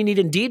hiring, you need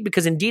Indeed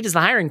because Indeed is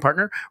the hiring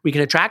partner where you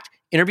can attract,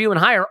 interview, and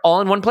hire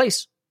all in one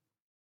place.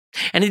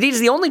 And Indeed is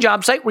the only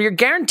job site where you're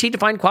guaranteed to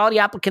find quality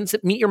applicants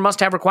that meet your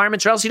must-have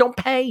requirements or else you don't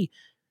pay.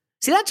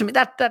 See, that to me,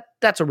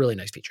 that's a really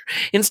nice feature.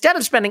 Instead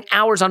of spending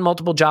hours on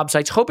multiple job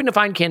sites hoping to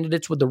find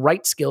candidates with the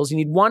right skills, you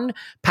need one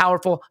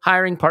powerful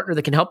hiring partner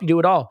that can help you do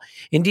it all.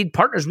 Indeed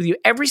partners with you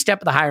every step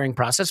of the hiring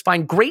process.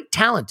 Find great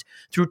talent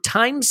through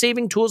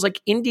time-saving tools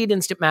like Indeed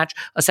Instant Match,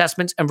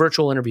 assessments, and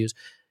virtual interviews.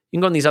 You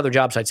can go on these other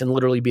job sites and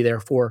literally be there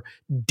for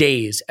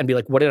days and be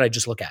like, what did I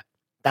just look at?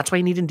 That's why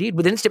you need Indeed.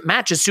 With Instant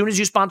Match, as soon as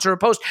you sponsor a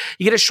post,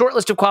 you get a short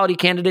list of quality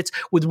candidates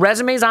with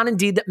resumes on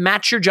Indeed that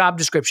match your job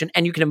description,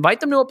 and you can invite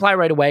them to apply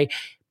right away.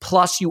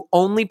 Plus, you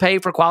only pay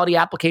for quality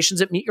applications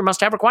that meet your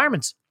must-have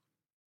requirements.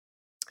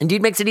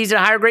 Indeed makes it easy to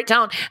hire great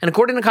talent, and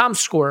according to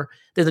ComScore,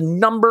 they're the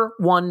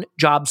 #1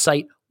 job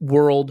site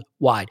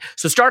worldwide.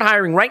 So start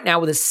hiring right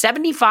now with a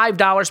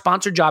 $75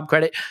 sponsored job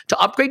credit to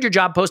upgrade your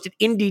job post at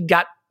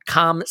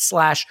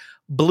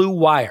Indeed.com/Blue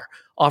Wire.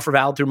 Offer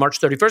valid through March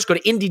 31st. Go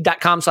to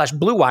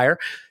Indeed.com/Blue Wire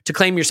to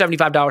claim your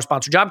 $75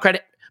 sponsored job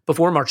credit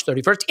before March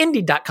 31st.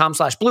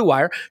 Indeed.com/Blue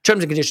Wire.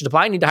 Terms and conditions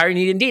apply. Need to hire, you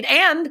need Indeed.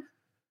 And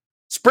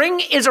spring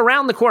is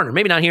around the corner.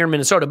 Maybe not here in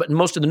Minnesota, but in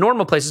most of the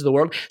normal places of the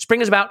world.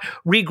 Spring is about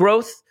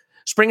regrowth.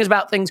 Spring is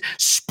about things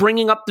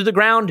springing up through the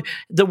ground,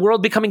 the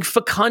world becoming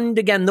fecund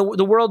again,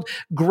 the world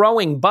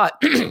growing. But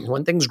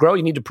when things grow,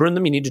 you need to prune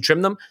them, you need to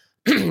trim them.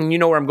 You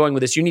know where I'm going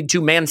with this. You need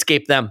to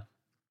manscape them.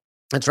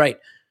 That's right.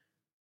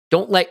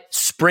 Don't let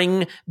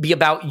spring be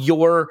about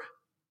your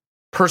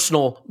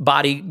personal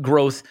body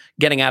growth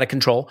getting out of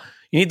control.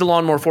 You need the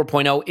Lawnmower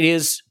 4.0. It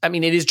is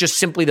just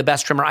simply the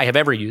best trimmer I have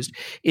ever used.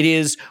 It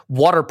is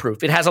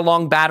waterproof. It has a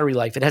long battery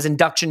life. It has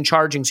induction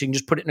charging, so you can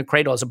just put it in a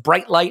cradle. It's a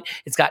bright light.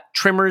 It's got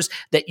trimmers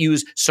that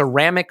use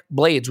ceramic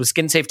blades with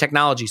skin-safe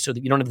technology so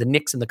that you don't have the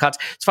nicks and the cuts.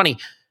 It's funny.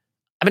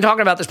 I've been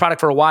talking about this product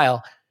for a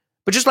while,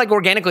 but just like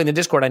organically in the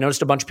Discord, I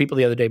noticed a bunch of people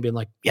the other day being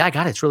like, yeah, I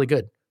got it. It's really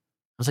good. I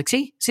was like,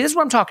 see, this is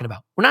what I'm talking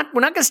about. We're not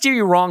going to steer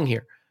you wrong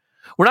here.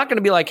 We're not going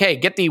to be like, hey,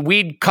 get the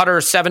Weed Cutter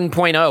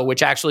 7.0,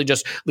 which actually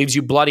just leaves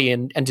you bloody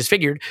and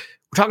disfigured.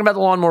 We're talking about the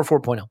Lawnmower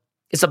 4.0.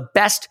 It's the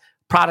best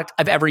product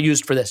I've ever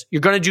used for this.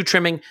 You're going to do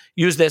trimming,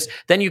 use this.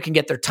 Then you can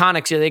get their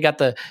tonics. They got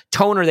the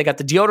toner, they got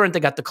the deodorant, they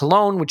got the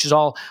cologne, which is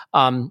all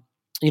from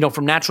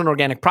natural and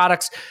organic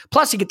products.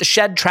 Plus, you get the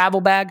Shed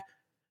travel bag.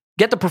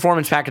 Get the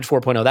Performance Package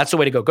 4.0. That's the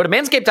way to go. Go to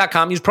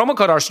manscaped.com, use promo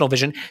code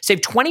ArsenalVision, save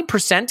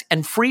 20%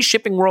 and free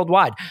shipping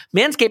worldwide.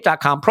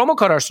 Manscaped.com, promo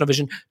code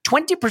ArsenalVision,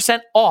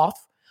 20% off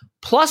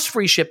plus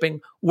free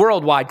shipping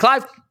worldwide.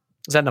 Clive,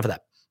 is that enough of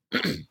that?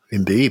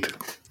 Indeed.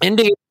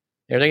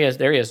 There he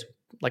is,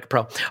 like a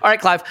pro. All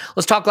right, Clive,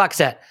 let's talk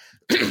Lacazette.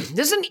 This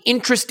is an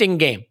interesting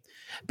game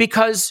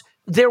because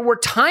there were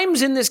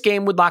times in this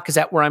game with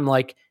Lacazette where I'm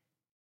like,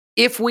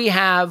 if we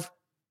have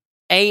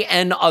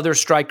an other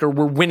striker,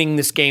 we're winning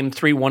this game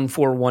 3-1,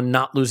 4-1,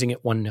 not losing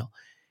it 1-0.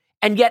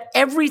 And yet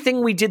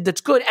everything we did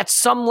that's good at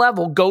some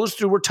level goes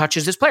through or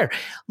touches this player.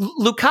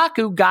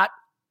 Lukaku got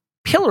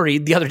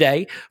pilloried the other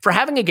day for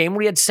having a game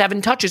where he had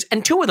 7 touches,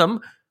 and 2 of them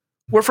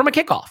were from a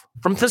kickoff,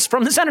 from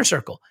the center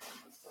circle.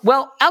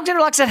 Well,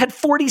 Alexander Lacazette had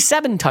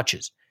 47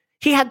 touches.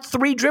 He had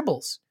 3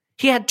 dribbles.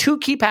 He had 2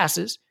 key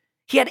passes.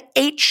 He had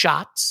 8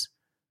 shots.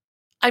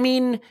 I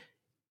mean,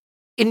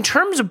 in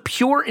terms of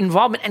pure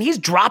involvement, and he's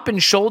dropping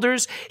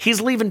shoulders, he's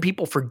leaving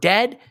people for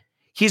dead,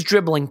 he's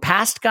dribbling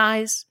past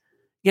guys.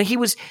 You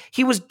know,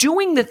 he was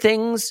doing the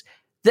things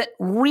that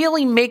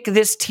really make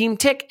this team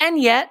tick, and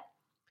yet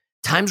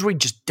times where he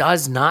just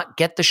does not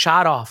get the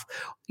shot off.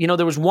 You know,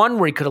 there was one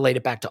where he could have laid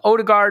it back to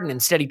Odegaard, and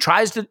instead he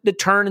tries to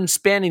turn and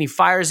spin, and he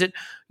fires it,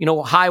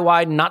 high,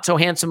 wide, and not so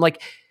handsome.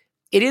 Like,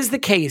 it is the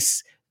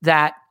case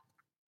that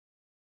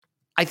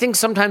I think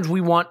sometimes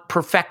we want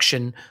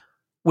perfection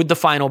with the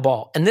final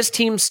ball. And this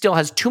team still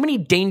has too many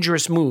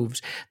dangerous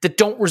moves that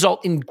don't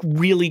result in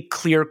really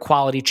clear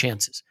quality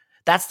chances.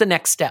 That's the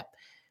next step.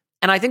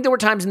 And I think there were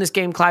times in this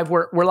game, Clive,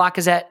 where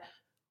Lacazette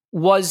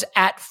was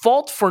at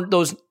fault for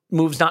those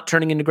moves not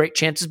turning into great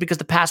chances because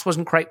the pass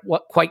wasn't quite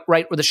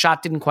right or the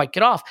shot didn't quite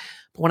get off.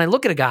 But when I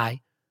look at a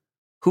guy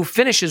who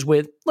finishes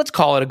with, let's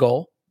call it a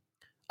goal,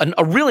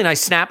 a really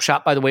nice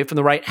snapshot, by the way, from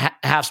the right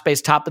half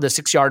space, top of the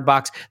 6-yard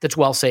box that's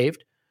well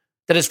saved,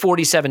 that has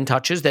 47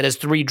 touches, that has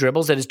 3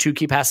 dribbles, that has 2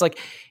 key passes. Like,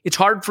 it's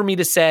hard for me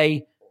to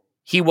say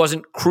he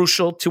wasn't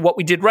crucial to what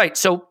we did right.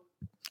 So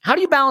how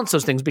do you balance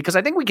those things? Because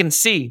I think we can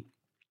see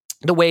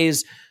the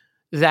ways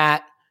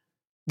that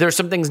there's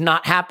some things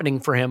not happening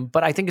for him,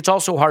 but I think it's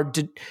also hard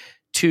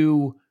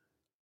to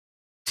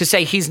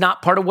say he's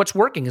not part of what's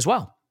working as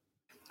well.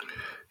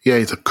 Yeah,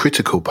 it's a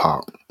critical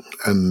part.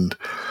 And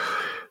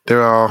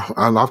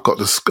I've got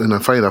this,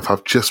 and funny enough,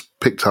 I've just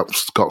picked up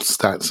Scott's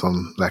stats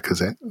on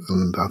Lacazette,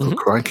 and I thought,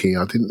 crikey,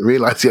 I didn't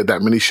realize he had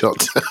that many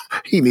shots.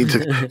 He needs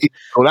to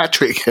call that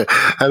trick.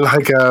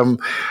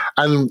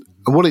 And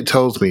And what it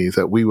tells me is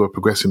that we were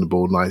progressing the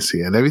ball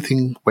nicely and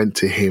everything went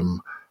to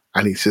him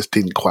and it just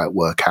didn't quite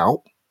work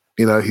out.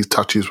 His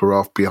touches were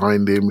off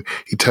behind him.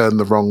 He turned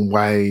the wrong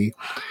way.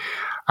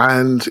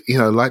 And,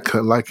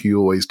 like you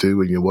always do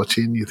when you're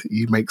watching,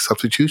 you make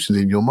substitutions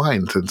in your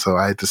mind. And so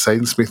I had the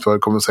same Smith Rowe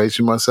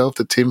conversation myself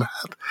that Tim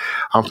had.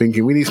 I'm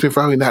thinking, we need Smith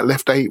Rowe in that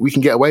left 8. We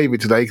can get away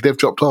with it today because they've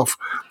dropped off.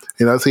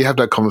 So you have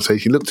that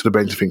conversation. You look to the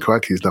bench and think,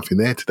 crikey, there's nothing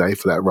there today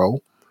for that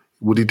role.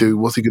 What do you do?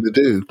 What's he going to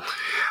do?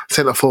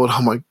 Centre forward,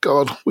 oh my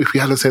God, if we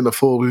had a centre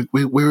forward,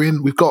 we're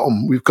in, we've got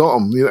them.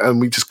 And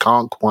we just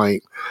can't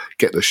quite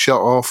get the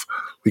shot off.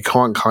 We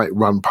can't quite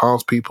run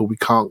past people. We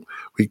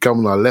go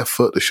on our left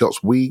foot, the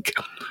shot's weak.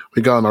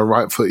 We go on our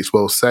right foot, it's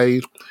well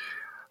saved.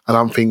 And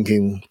I'm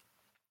thinking,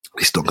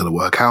 it's not going to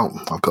work out.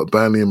 I've got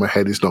Burnley in my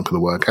head, it's not going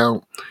to work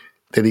out.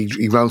 Then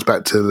he runs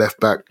back to the left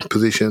back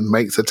position,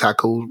 makes a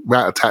tackle,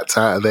 rat-a-tats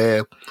out of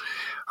there.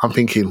 I'm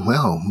thinking,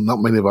 well, not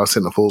many of our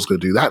centre forwards going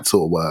to do that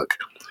sort of work.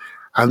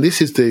 And this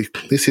is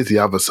the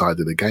other side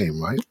of the game,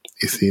 right?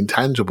 It's the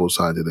intangible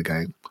side of the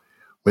game.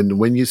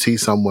 When you see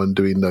someone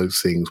doing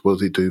those things, what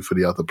does it do for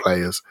the other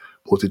players?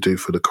 What does it do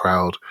for the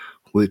crowd?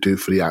 What does it do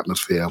for the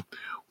atmosphere?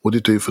 What does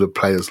it do for the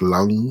players'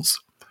 lungs?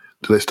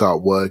 Do they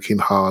start working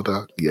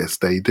harder? Yes,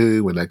 they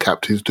do. When their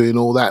captain's doing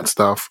all that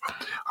stuff,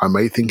 I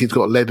may think he's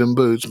got lead and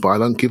boots, but I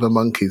don't give a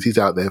monkeys. He's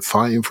out there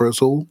fighting for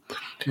us all.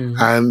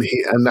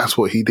 Mm-hmm. And that's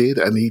what he did.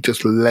 And he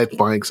just led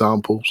by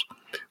examples.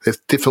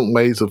 There's different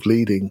ways of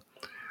leading,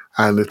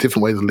 and there's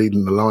different ways of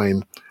leading the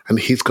line. And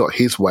he's got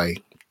his way.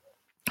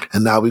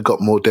 And now we've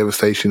got more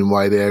devastation in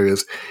wide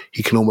areas.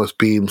 He can almost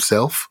be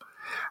himself.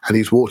 And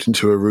he's walked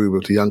into a room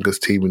of the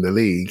youngest team in the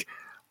league,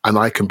 and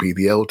I can be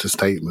the elder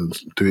statesman,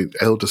 doing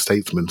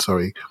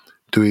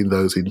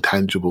those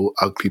intangible,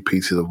 ugly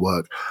pieces of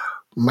work.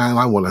 Man,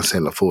 I want a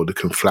centre forward that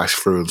can flash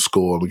through and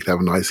score, and we can have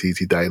a nice,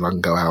 easy day, and I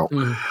can go out.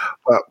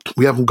 But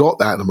we haven't got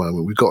that at the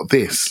moment. We've got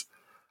this,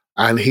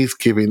 and he's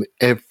giving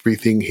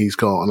everything he's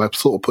got. And I've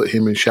sort of put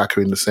him and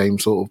Xhaka in the same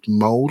sort of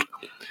mould.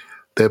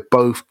 They're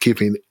both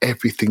giving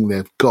everything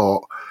they've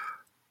got,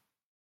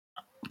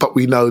 but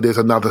we know there's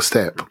another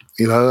step,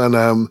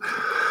 and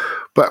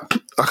but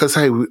like I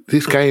say,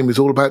 this game is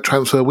all about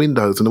transfer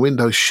windows, and the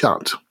window's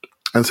shut.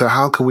 And so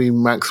how can we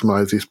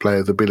maximise this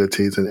player's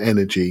abilities and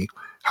energy?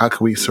 How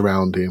can we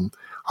surround him?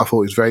 I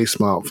thought it was very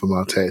smart from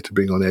Arteta to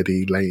bring on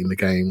Eddie late in the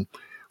game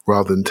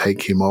rather than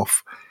take him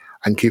off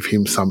and give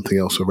him something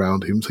else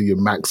around him. So you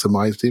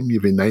maximised him,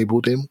 you've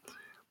enabled him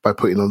by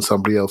putting on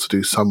somebody else to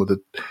do some of the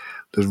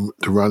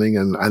running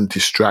and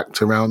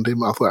distract around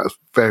him. I thought that was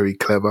very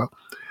clever.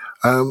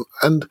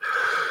 And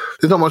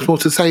there's not much more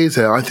to say, is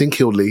there? I think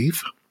he'll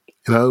leave.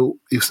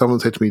 If someone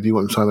said to me, do you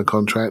want to sign a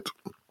contract?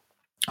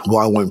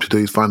 What I want him to do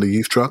is find a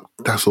youth truck.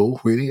 That's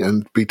all, really,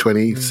 and be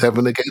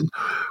 27 again,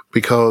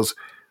 because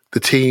the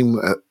team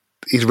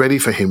is ready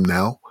for him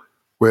now,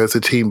 whereas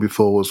the team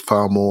before was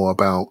far more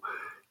about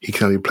he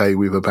can only play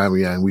with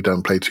Aubameyang, we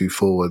don't play two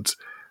forwards,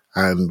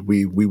 and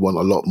we want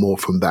a lot more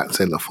from that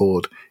centre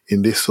forward.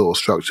 In this sort of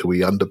structure, we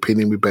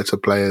underpin him with better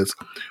players,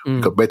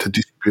 we've got better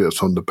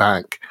distributors on the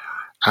back,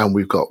 and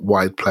we've got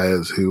wide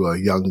players who are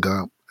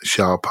younger,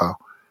 sharper,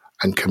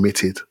 and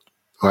committed,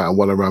 right, and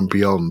want to run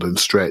beyond and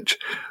stretch.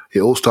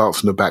 It all starts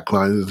from the back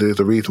line. There's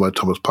a reason why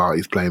Thomas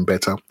Partey's playing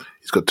better.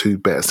 He's got two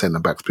better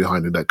centre-backs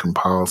behind him that can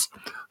pass.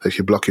 So if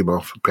you block him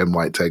off, Ben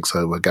White takes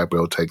over,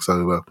 Gabriel takes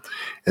over.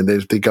 And then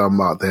if they go and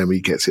mark them,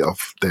 he gets it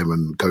off them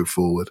and go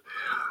forward.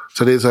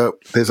 So there's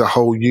a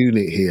whole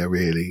unit here,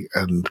 really.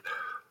 And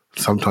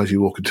sometimes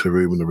you walk into the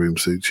room and the room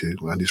suits you.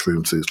 And this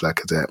room suits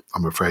Lacazette.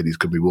 I'm afraid he's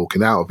going to be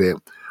walking out of it.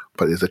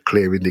 But there's a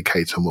clear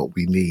indicator on what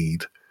we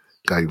need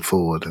going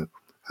forward.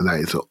 And that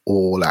is an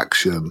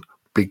all-action,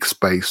 big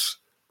space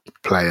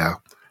player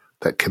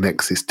that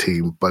connects his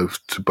team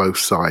to both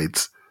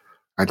sides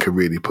and can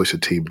really push a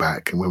team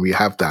back. And when we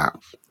have that,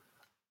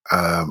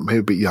 maybe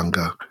a bit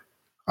younger,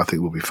 I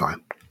think we'll be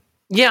fine.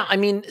 Yeah, I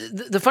mean,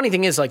 the funny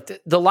thing is, like,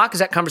 the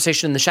Lacazette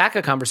conversation and the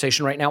Xhaka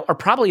conversation right now are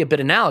probably a bit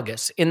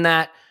analogous in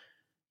that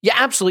you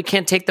absolutely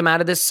can't take them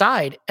out of this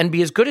side and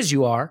be as good as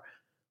you are,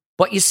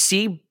 but you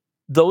see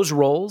those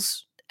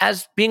roles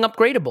as being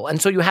upgradable.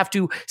 And so you have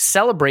to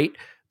celebrate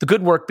the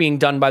good work being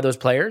done by those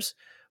players.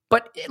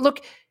 But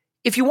look,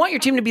 if you want your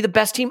team to be the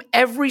best team,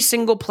 every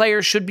single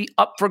player should be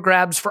up for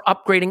grabs for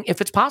upgrading if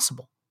it's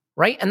possible,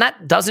 right? And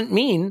that doesn't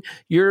mean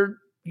you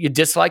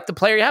dislike the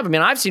player you have. I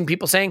mean, I've seen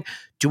people saying,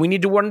 do we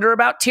need to wonder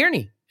about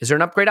Tierney? Is there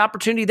an upgrade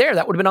opportunity there?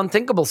 That would have been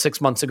unthinkable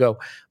 6 months ago.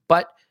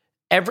 But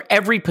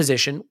every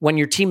position, when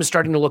your team is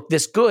starting to look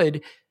this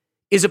good,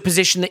 is a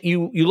position that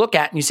you look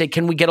at and you say,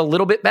 can we get a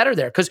little bit better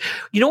there? Because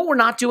you know what we're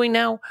not doing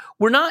now?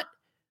 We're not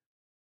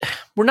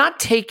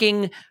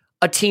taking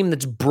a team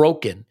that's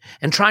broken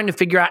and trying to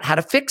figure out how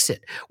to fix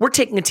it. We're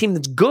taking a team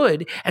that's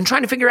good and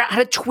trying to figure out how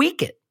to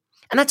tweak it.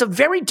 And that's a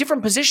very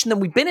different position than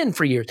we've been in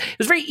for years. It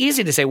was very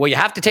easy to say, well, you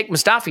have to take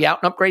Mustafi out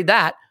and upgrade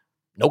that.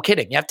 No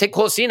kidding. You have to take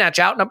Kolasinac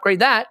out and upgrade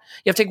that.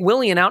 You have to take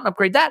Willian out and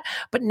upgrade that.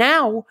 But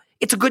now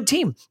it's a good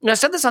team. And I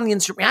said this on the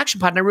Instant Reaction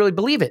Pod, and I really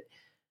believe it.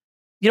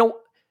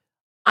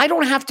 I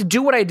don't have to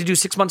do what I had to do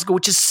 6 months ago,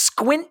 which is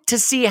squint to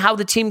see how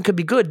the team could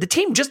be good. The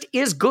team just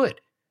is good.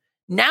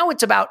 Now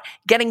it's about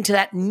getting to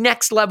that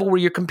next level where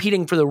you're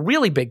competing for the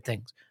really big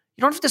things.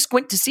 You don't have to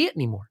squint to see it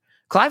anymore.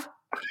 Clive?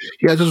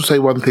 Yeah, I just want to say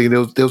one thing.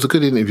 There was a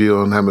good interview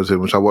on Amazon,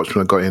 which I watched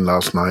when I got in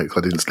last night because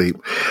I didn't sleep,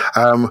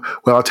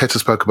 where Arteta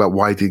spoke about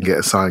why he didn't get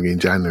a signing in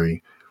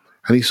January.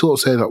 And he sort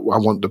of said, I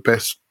want the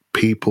best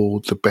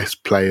people, the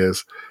best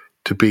players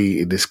to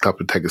be in this club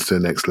and take us to the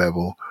next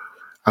level.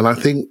 And I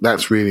think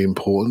that's really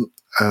important.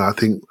 And I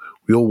think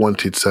we all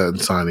wanted certain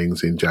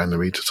signings in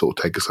January to sort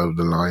of take us over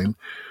the line.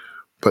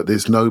 But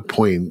there's no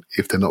point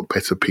if they're not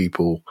better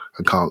people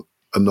and are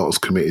not as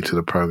committed to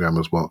the program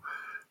as what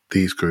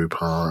these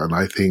group are. And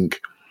I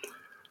think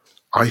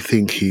I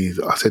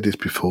said this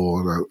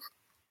before, and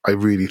I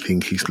really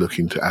think he's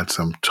looking to add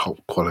some top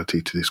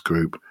quality to this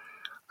group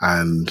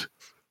and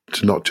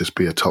to not just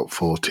be a top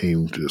 4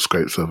 team that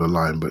scrapes over the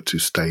line, but to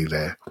stay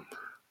there.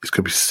 It's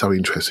going to be so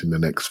interesting, the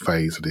next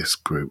phase of this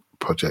group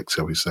project,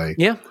 shall we say.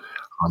 Yeah.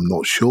 I'm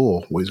not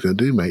sure what he's going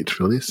to do, mate, to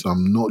be honest.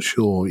 I'm not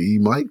sure. He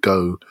might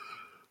go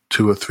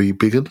 2 or 3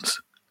 big uns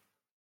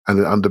and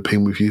then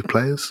underpin with youth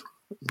players.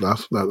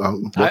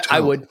 I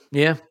would.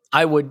 Yeah,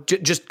 I would.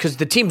 Just because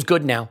the team's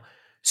good now.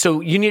 So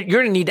you're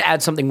going to need to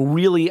add something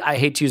really, I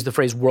hate to use the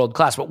phrase world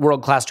class, but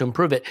world class to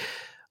improve it.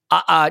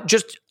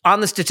 Just on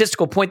the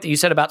statistical point that you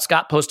said about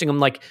Scott posting them,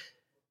 like,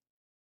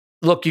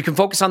 look, you can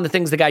focus on the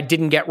things the guy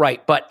didn't get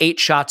right, but 8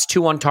 shots,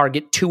 2 on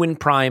target, 2 in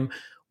prime,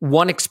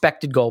 1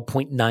 expected goal,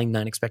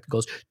 0.99 expected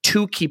goals,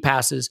 2 key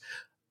passes,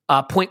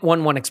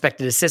 0.11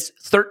 expected assists,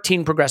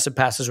 13 progressive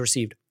passes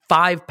received,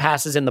 5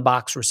 passes in the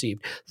box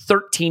received,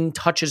 13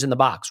 touches in the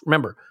box.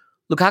 Remember,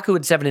 Lukaku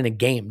had 7 in a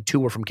game, 2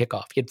 were from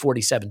kickoff. He had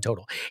 47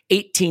 total,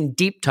 18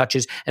 deep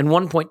touches, and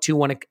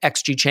 1.21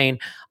 XG chain.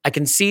 I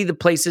can see the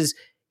places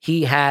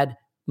he had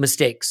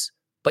mistakes,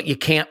 but you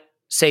can't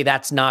say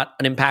that's not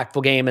an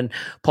impactful game. And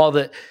Paul,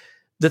 the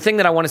thing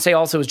that I want to say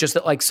also is just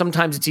that, like,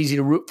 sometimes it's easy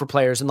to root for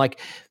players. And like,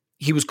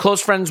 he was close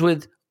friends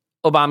with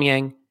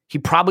Aubameyang. He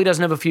probably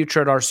doesn't have a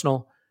future at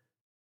Arsenal.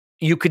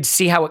 You could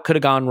see how it could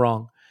have gone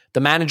wrong.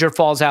 The manager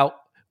falls out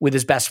with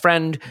his best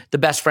friend. The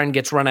best friend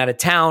gets run out of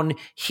town.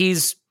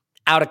 He's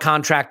out of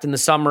contract in the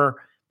summer.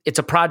 It's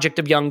a project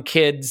of young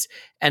kids,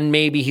 and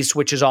maybe he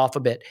switches off a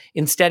bit.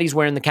 Instead, he's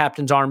wearing the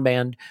captain's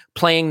armband,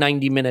 playing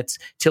 90 minutes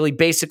till he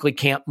basically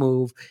can't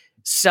move,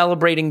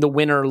 celebrating the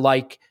winner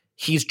like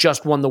he's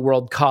just won the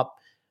World Cup.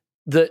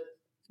 The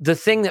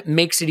thing that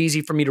makes it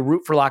easy for me to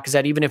root for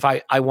Lacazette, even if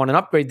I want an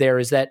upgrade there,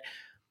 is that,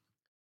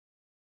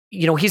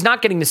 you know, he's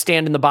not getting to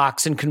stand in the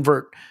box and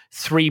convert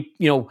 3,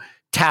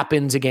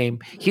 tap-ins a game.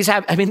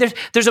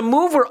 There's a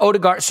move where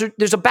Odegaard, so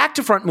there's a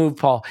back-to-front move,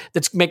 Paul,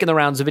 that's making the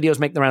rounds. The videos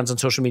making the rounds on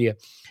social media.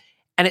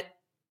 And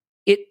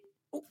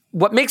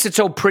what makes it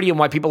so pretty and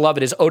why people love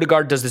it is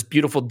Odegaard does this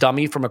beautiful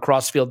dummy from a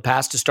cross-field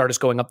pass to start us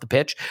going up the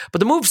pitch. But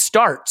the move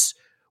starts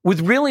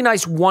with really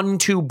nice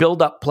 1-2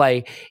 build-up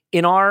play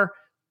in our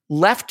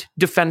left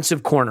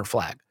defensive corner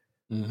flag.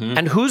 Mm-hmm.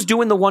 And who's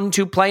doing the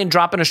 1-2 play and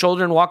dropping a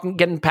shoulder and walking,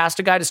 getting past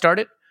a guy to start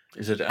it?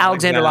 Is it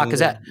Alexander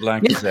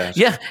Lacazette?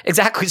 Yeah,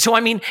 exactly. So,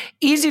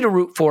 easy to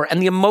root for. And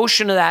the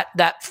emotion of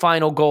that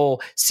final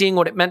goal, seeing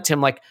what it meant to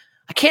him, like,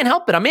 I can't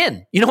help it. I'm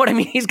in. You know what I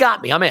mean? He's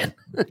got me. I'm in.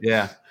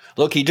 Yeah.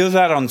 Look, he does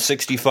that on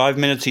 65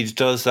 minutes. He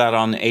does that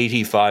on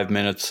 85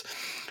 minutes.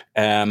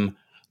 There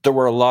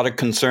were a lot of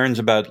concerns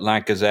about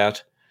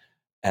Lacazette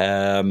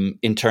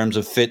in terms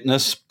of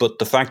fitness, but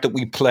the fact that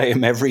we play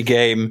him every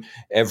game,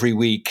 every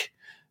week,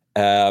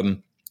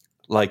 this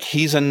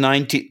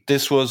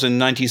was a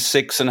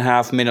 96 and a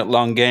half minute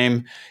long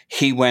game.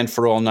 He went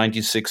for all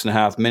 96 and a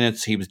half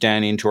minutes. He was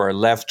down into our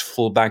left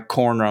fullback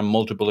corner on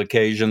multiple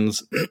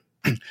occasions.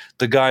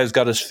 The guy's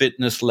got his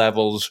fitness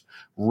levels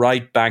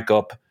right back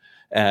up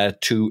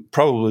to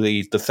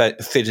probably the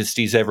fittest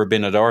he's ever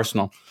been at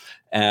Arsenal.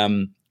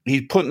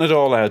 He's putting it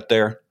all out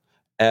there.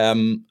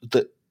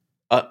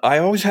 I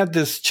always had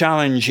this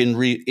challenge in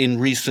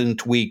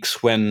recent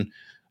weeks when,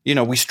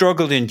 we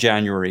struggled in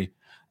January,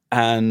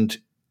 and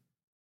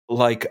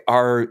like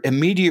our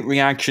immediate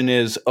reaction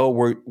is,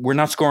 we're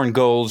not scoring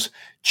goals,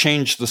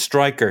 change the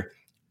striker.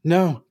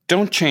 No,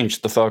 don't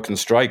change the fucking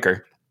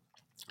striker.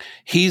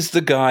 He's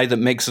the guy that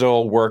makes it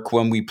all work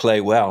when we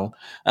play well.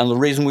 And the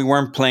reason we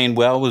weren't playing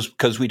well was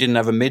because we didn't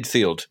have a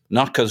midfield,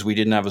 not because we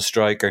didn't have a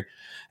striker.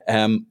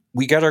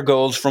 We get our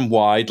goals from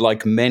wide,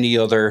 like many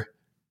other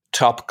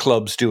top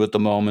clubs do at the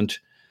moment.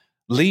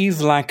 Leave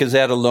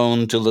Lacazette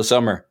alone till the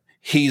summer.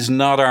 He's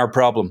not our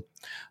problem.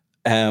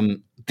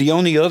 The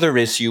only other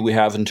issue we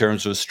have in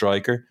terms of a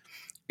striker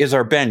is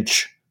our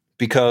bench,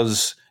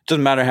 because it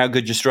doesn't matter how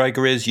good your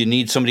striker is, you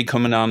need somebody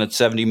coming on at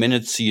 70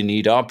 minutes, you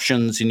need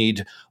options, you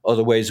need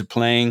other ways of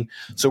playing.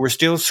 So we're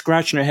still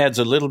scratching our heads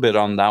a little bit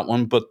on that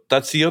one, but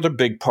that's the other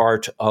big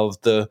part of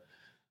the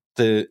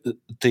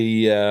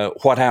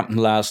what happened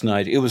last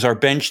night. It was our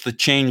bench that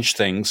changed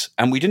things,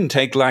 and we didn't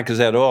take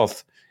Lacazette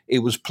off. It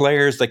was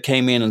players that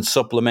came in and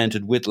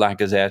supplemented with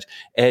Lacazette.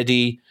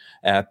 Eddie,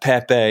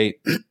 Pepe,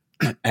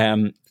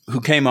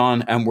 who came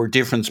on and were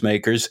difference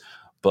makers,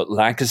 but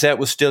Lacazette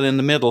was still in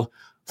the middle.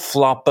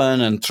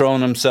 flopping and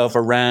throwing himself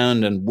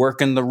around and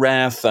working the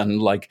ref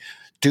and like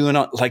doing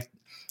like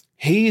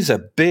he's a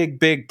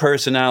big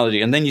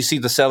personality. And then you see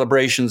the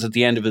celebrations at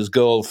the end of his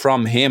goal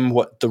from him,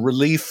 what the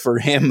relief for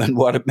him and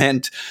what it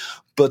meant.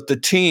 But the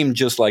team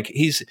just like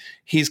he's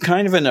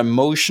kind of an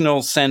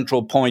emotional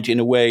central point in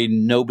a way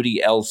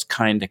nobody else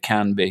kind of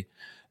can be.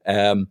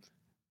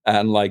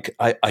 And like,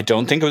 I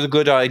don't think it was a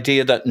good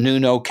idea that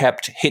Nuno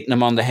kept hitting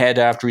him on the head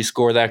after he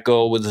scored that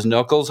goal with his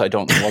knuckles. I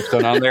don't know what's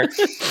going on there.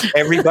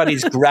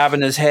 Everybody's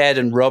grabbing his head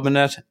and rubbing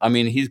it. I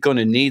mean, he's going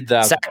to need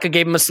that. Saka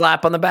gave him a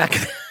slap on the back.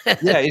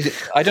 Yeah,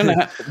 I don't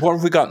know. What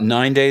have we got?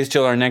 9 days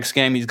till our next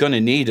game. He's going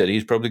to need it.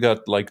 He's probably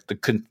got like the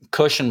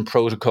concussion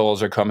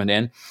protocols are coming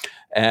in.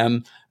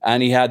 And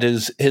he had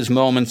his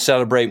moment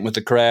celebrating with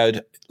the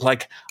crowd.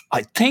 Like,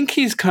 I think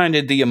he's kind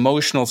of the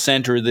emotional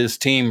center of this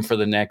team for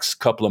the next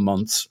couple of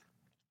months.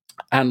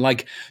 And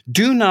like,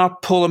 do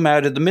not pull him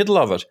out of the middle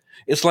of it.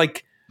 It's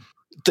like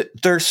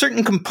there are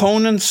certain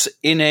components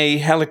in a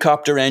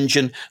helicopter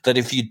engine that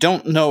if you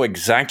don't know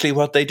exactly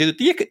what they do,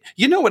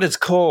 you know what it's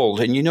called,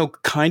 and you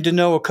kind of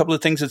know a couple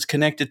of things it's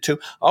connected to.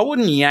 I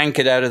wouldn't yank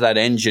it out of that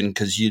engine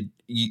because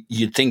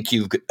you think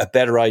you've got a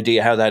better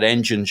idea how that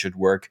engine should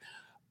work.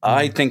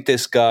 I think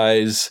this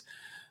guy's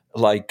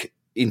like,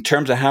 in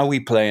terms of how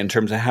we play, in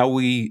terms of how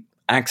we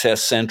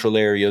access central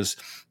areas,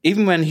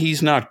 even when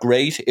he's not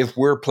great, if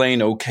we're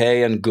playing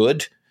okay and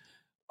good,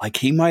 like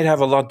he might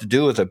have a lot to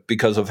do with it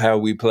because of how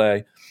we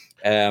play.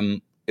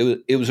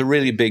 It was a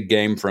really big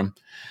game for him.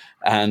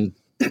 And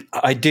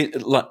I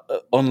did,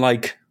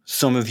 unlike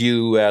some of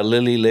you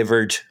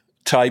lily-livered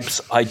types,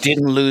 I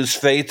didn't lose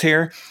faith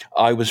here.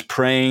 I was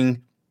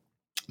praying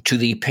to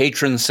the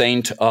patron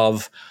saint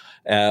of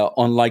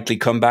unlikely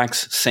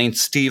comebacks, Saint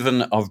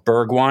Stephen of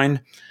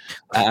Bergwijn.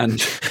 And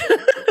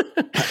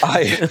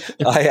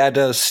I had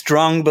a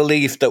strong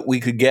belief that we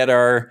could get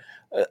our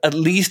at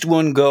least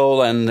one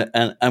goal, and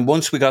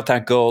once we got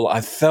that goal,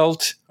 I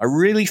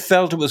really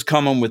felt it was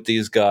coming with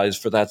these guys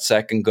for that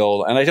second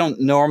goal. And I don't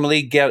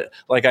normally get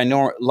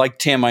like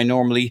Tim. I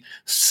normally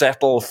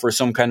settle for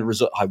some kind of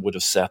result. I would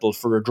have settled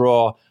for a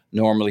draw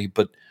normally,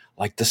 but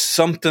like there's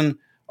something.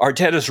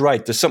 Arteta's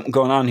right. There's something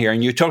going on here.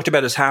 And you talked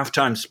about his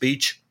halftime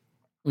speech.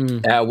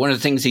 One of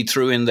the things he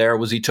threw in there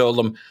was he told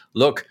them,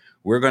 "Look,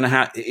 we're going to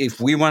have, if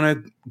we want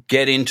to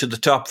get into the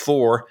top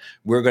 4,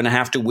 we're going to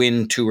have to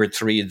win 2 or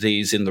 3 of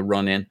these in the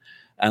run-in."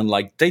 And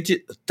like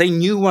they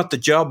knew what the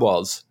job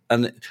was,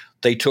 and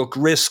they took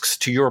risks.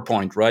 To your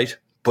point, right?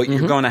 But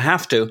you're going to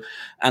have to,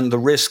 and the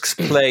risks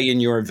play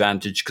in your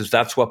advantage because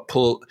that's what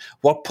pulled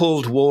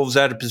Wolves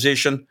out of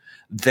position.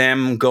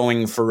 Them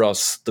going for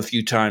us the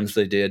few times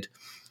they did.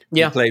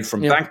 Yeah, we played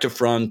from back to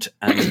front,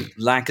 and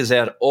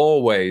Lacazette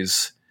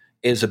always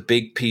is a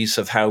big piece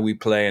of how we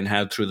play and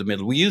how through the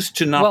middle. We used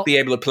to not be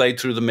able to play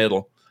through the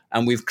middle,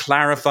 and we've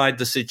clarified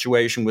the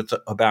situation with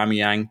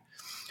Aubameyang.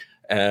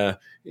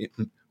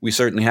 We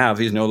certainly have.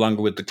 He's no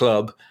longer with the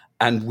club,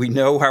 and we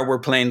know how we're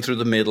playing through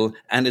the middle,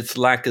 and it's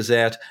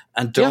Lacazette,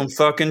 and don't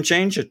fucking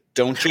change it.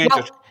 Don't change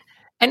it.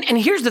 And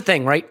here's the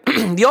thing, right?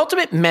 The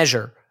ultimate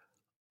measure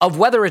of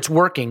whether it's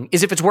working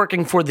is if it's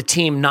working for the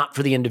team, not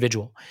for the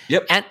individual.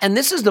 Yep. And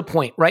this is the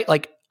point, right?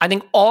 Like, I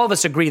think all of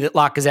us agree that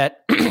Lacazette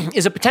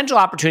is a potential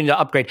opportunity to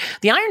upgrade.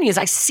 The irony is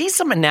I see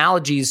some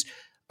analogies,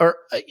 or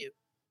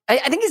I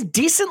think it's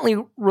decently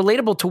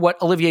relatable to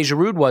what Olivier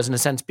Giroud was in a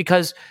sense,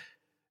 because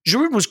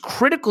Giroud was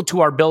critical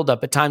to our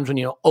buildup at times when,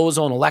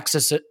 Ozil and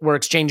Alexis were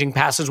exchanging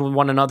passes with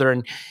one another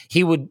and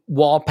he would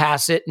wall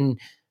pass it. And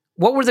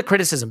what were the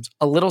criticisms?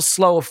 A little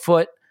slow of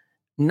foot,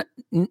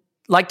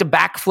 like to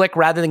back flick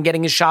rather than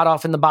getting his shot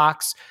off in the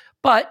box.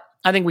 But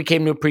I think we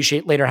came to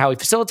appreciate later how he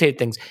facilitated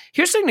things.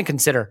 Here's something to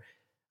consider.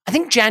 I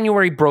think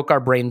January broke our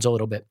brains a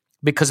little bit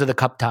because of the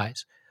cup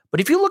ties. But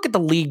if you look at the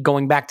league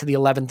going back to the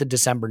 11th of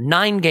December,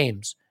 9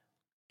 games,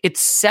 it's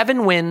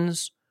 7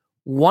 wins,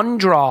 1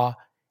 draw,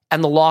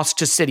 and the loss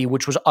to City,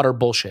 which was utter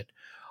bullshit.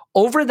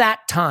 Over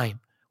that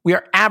time, we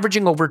are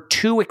averaging over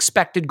 2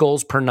 expected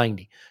goals per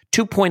 90,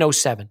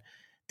 2.07.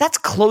 That's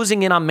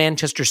closing in on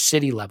Manchester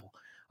City level,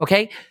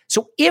 okay?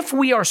 So if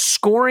we are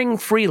scoring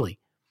freely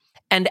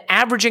and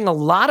averaging a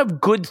lot of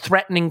good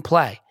threatening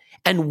play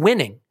and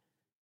winning,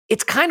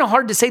 it's kind of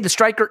hard to say the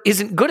striker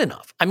isn't good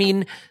enough. I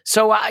mean,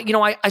 so,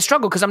 I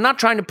struggle because I'm not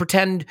trying to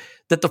pretend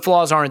that the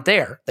flaws aren't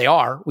there. They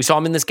are. We saw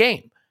them in this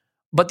game.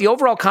 But the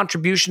overall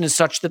contribution is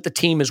such that the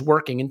team is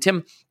working. And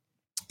Tim,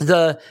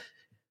 the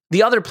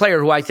other player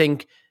who I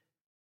think,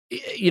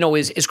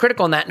 is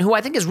critical in that and who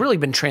I think has really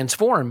been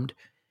transformed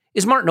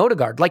is Martin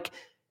Odegaard. Like,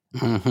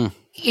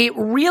 it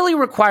really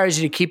requires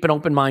you to keep an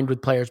open mind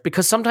with players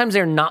because sometimes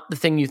they're not the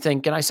thing you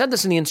think. And I said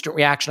this in the instant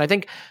reaction. I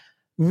think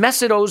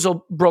Mesut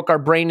Ozil broke our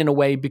brain in a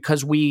way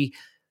because we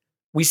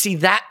see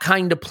that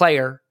kind of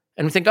player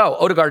and we think, oh,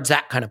 Odegaard's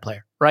that kind of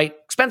player, right?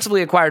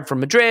 Expensively acquired from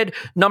Madrid,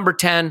 number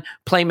 10,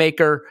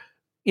 playmaker,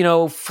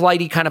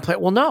 flighty kind of player.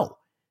 Well, no.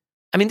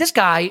 I mean, this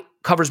guy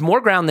covers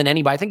more ground than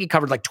anybody. I think he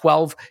covered like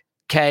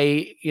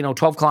 12K,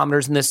 12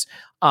 kilometers in this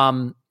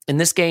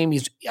game.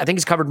 I think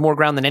he's covered more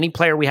ground than any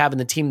player we have in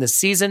the team this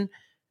season.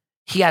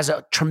 He has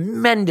a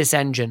tremendous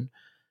engine,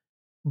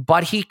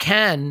 but he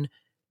can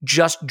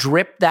just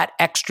drip that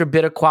extra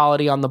bit of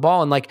quality on the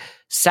ball. And like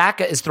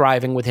Saka is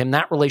thriving with him.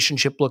 That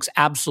relationship looks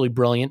absolutely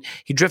brilliant.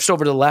 He drifts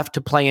over to the left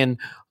to play in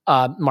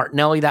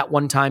Martinelli that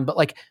one time, but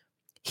like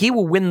he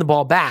will win the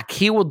ball back.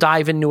 He will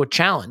dive into a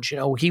challenge.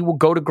 He will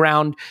go to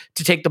ground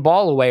to take the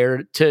ball away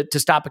or to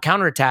stop a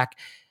counterattack.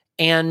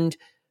 And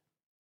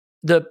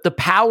the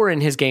power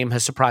in his game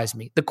has surprised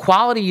me. The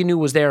quality you knew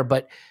was there,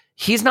 but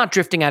he's not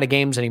drifting out of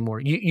games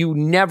anymore. You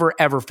never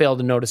ever fail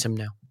to notice him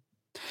now.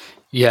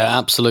 Yeah,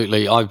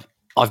 absolutely.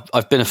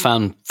 I've been a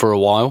fan for a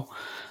while.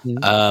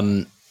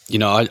 I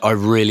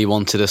really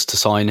wanted us to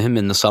sign him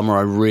in the summer.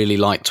 I really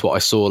liked what I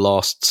saw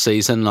last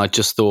season. I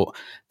just thought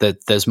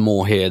that there's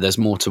more here. There's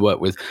more to work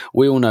with.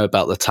 We all know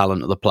about the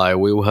talent of the player.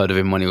 We all heard of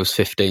him when he was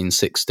 15,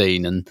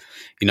 16. And,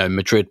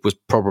 Madrid was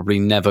probably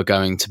never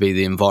going to be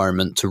the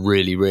environment to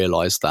really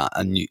realise that.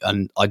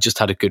 And I just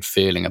had a good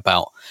feeling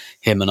about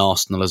him and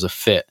Arsenal as a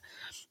fit.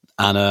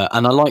 And I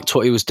liked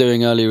what he was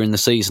doing earlier in the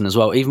season as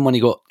well. Even when he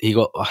got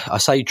I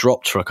say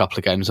dropped for a couple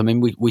of games. I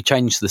mean, we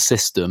changed the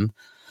system,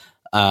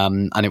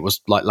 and it was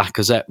like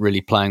Lacazette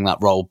really playing that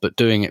role, but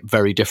doing it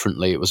very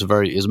differently. It was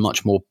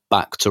much more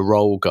back to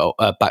goal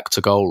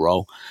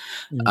role.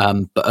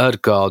 But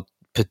Ødegaard,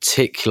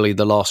 particularly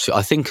the last few,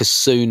 I think as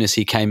soon as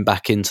he came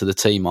back into the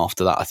team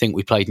after that, I think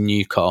we played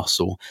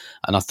Newcastle,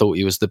 and I thought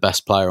he was the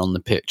best player on the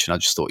pitch, and I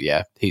just thought,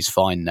 yeah, he's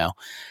fine now.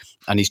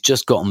 And he's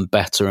just gotten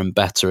better and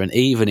better. And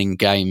even in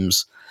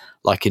games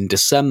like in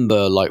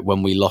December, like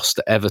when we lost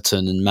to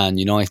Everton and Man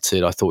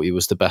United, I thought he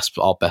was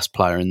our best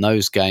player in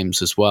those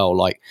games as well.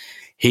 Like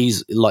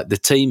he's like the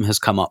team has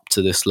come up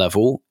to this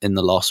level in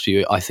the last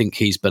few. I think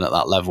he's been at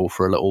that level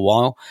for a little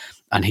while,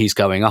 and he's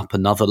going up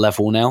another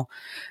level now.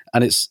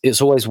 And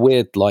it's always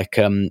weird. Like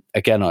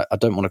again, I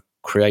don't want to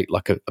create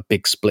like a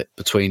big split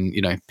between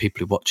people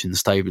who watch in the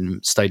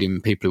stadium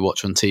and people who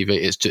watch on TV.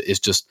 It's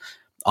just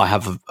I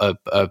have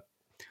a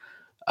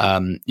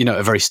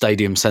very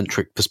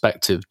stadium-centric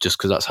perspective just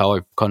because that's how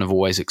I've kind of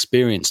always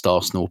experienced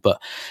Arsenal.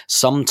 But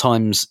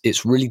sometimes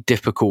it's really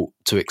difficult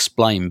to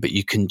explain, but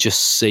you can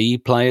just see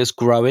players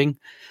growing.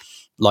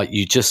 Like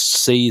you just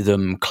see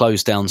them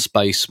close down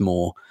space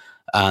more.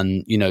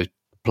 And,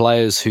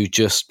 players who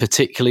just,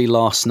 particularly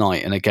last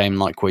night in a game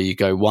like where you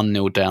go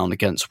 1-0 down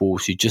against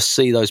Wolves, you just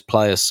see those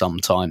players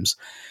sometimes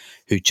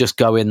who just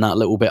go in that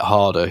little bit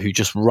harder, who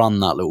just run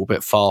that little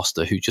bit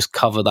faster, who just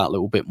cover that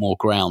little bit more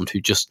ground,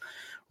 who just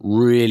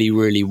really,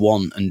 really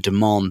want and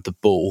demand the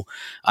ball.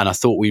 And I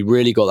thought we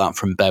really got that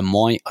from Ben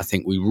White. I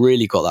think we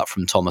really got that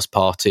from Thomas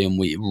Partey, and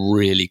we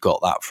really got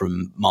that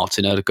from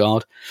Martin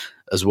Ødegaard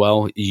as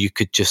well. You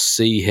could just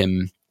see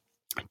him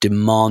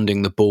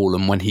demanding the ball,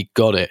 and when he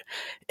got it,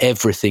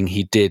 everything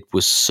he did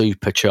was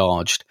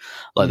supercharged.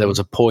 Like there was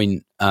a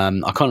point, I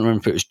can't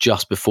remember if it was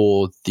just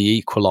before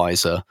the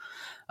equaliser,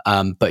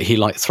 but he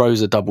like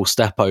throws a double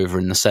step over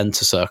in the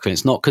centre circle. And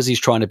it's not because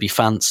he's trying to be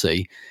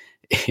fancy.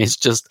 It's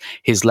just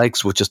his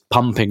legs were just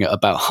pumping at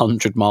about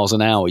 100 miles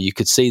an hour. You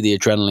could see the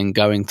adrenaline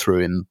going through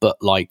him, but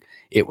like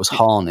it was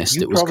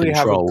harnessed. It was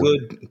controlled. You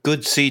probably have a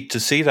good seat to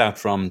see that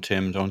from,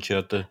 Tim, don't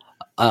you?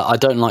 I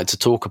don't like to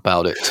talk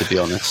about it, to be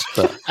honest.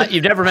 But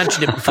you've never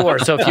mentioned it before,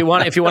 so if you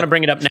want to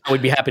bring it up now,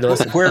 we'd be happy to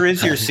listen. Where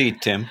is your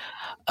seat, Tim?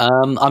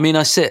 I mean,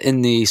 I sit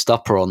in the East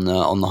Upper on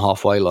the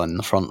halfway line in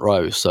the front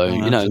row, so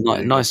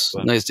nice.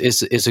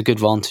 It's a good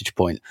vantage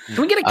point.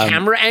 Can we get a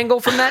camera angle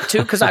from that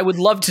too? Because I would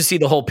love to see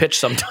the whole pitch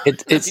sometime.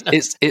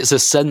 It's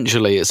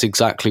essentially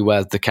exactly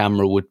where the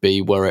camera would be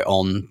were it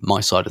on my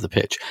side of the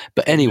pitch.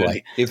 But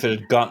anyway, if it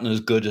had gotten as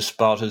good a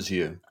spot as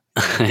you.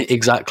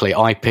 Exactly,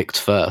 I picked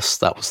first.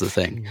 That was the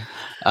thing.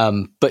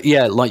 But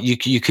yeah, like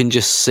you can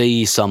just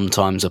see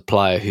sometimes a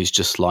player who's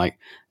just like,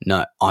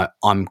 no,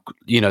 I'm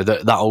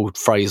that old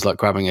phrase like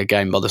grabbing a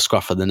game by the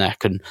scruff of the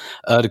neck. And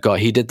Ødegaard,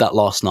 he did that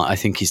last night. I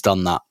think he's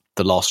done that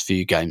the last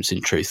few games,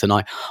 in truth. And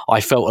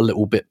I felt a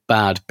little bit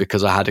bad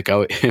because I had to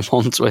go at him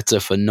on Twitter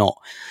for not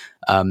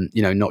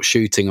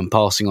shooting and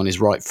passing on his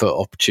right foot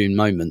opportune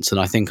moments.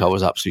 And I think I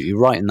was absolutely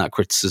right in that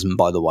criticism,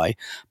 by the way.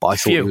 But I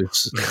thought it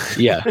was,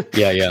 yeah.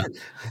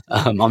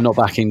 I'm not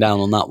backing down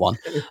on that one.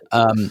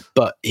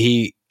 But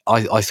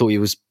I thought he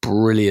was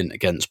brilliant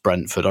against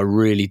Brentford. I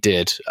really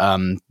did.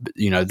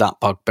 That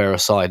bugbear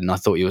aside, and I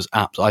thought he was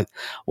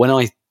when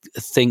I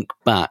think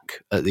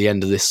back at the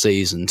end of this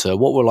season to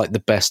what were like the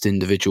best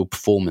individual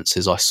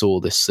performances I saw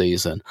this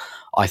season,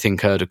 I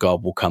think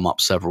Ødegaard will come up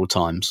several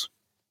times.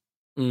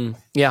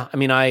 Yeah, I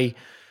mean, I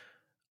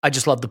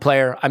just love the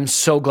player. I'm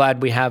so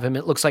glad we have him.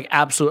 It looks like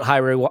absolute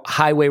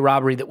highway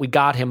robbery that we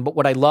got him. But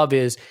what I love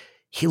is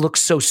he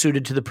looks so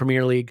suited to the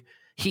Premier League.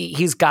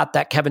 He's got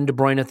that Kevin De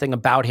Bruyne thing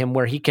about him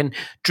where he can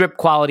drip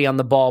quality on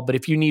the ball, but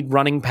if you need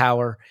running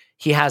power,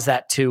 he has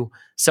that too.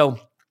 So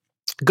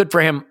good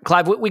for him.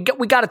 Clive, we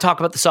got to talk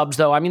about the subs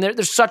though. I mean,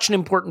 there's such an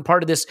important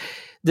part of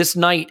this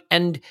night,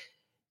 and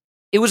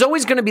it was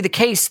always going to be the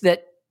case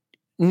that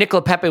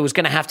Nicola Pepe was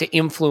going to have to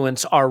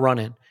influence our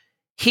run-in.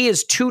 He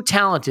is too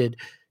talented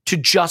to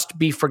just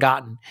be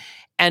forgotten.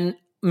 And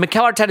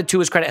Mikel Arteta, to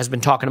his credit, has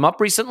been talking him up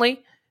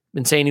recently.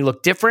 been saying he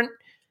looked different,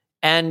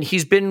 and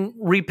he's been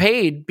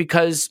repaid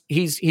because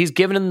he's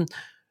given him,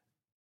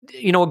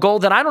 a goal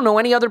that I don't know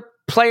any other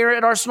player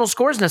at Arsenal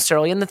scores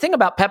necessarily. And the thing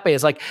about Pepe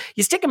is, like,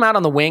 you stick him out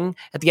on the wing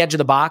at the edge of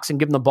the box and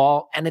give him the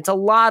ball, and it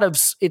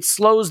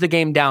slows the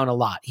game down a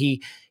lot.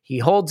 He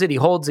holds it, he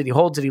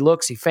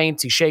looks, he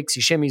feints, he shakes,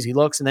 he shimmies, he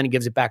looks, and then he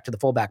gives it back to the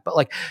fullback. But,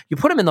 like, you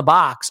put him in the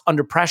box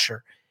under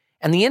pressure,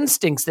 and the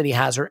instincts that he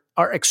has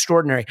are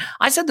extraordinary.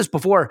 I said this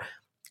before.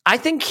 I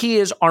think he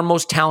is our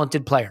most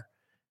talented player.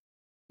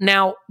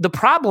 Now, the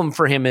problem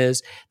for him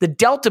is the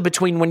delta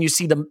between when you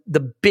see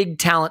the big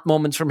talent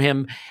moments from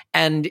him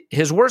and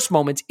his worst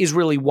moments is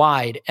really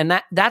wide. And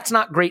that's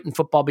not great in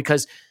football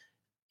because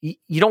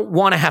you don't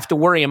want to have to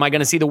worry, am I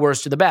going to see the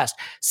worst or the best?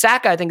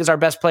 Saka, I think, is our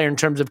best player in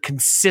terms of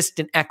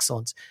consistent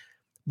excellence.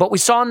 But we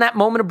saw in that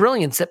moment of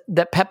brilliance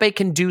that Pepe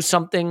can do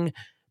something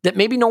that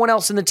maybe no one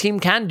else in the team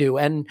can do.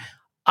 And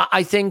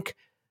I think,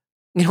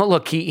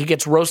 look, he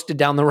gets roasted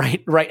down the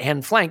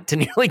right-hand flank to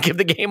nearly give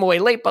the game away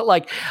late. But,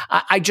 like,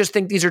 I just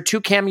think these are two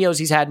cameos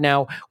he's had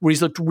now where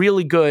he's looked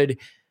really good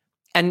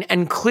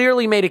and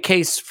clearly made a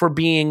case for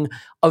being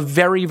a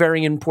very,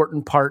 very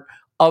important part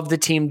of the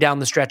team down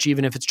the stretch,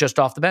 even if it's just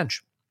off the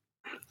bench.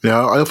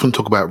 Yeah, I often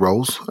talk about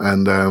roles,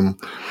 and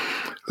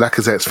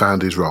Lacazette's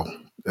found his role.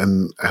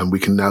 And we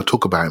can now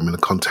talk about him in the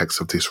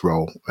context of this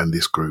role and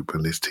this group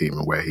and this team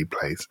and where he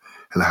plays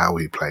and how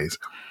he plays.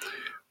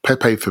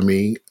 Pepe, for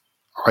me,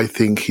 I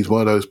think he's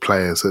one of those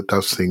players that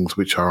does things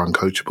which are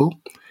uncoachable,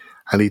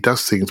 and he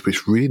does things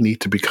which really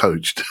need to be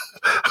coached,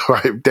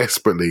 right,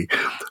 desperately.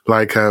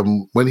 Like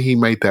when he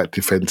made that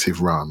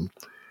defensive run,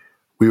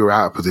 we were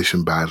out of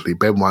position badly.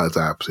 Ben White was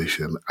out of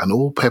position, and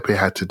all Pepe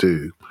had to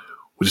do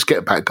was just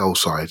get back goal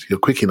side. You're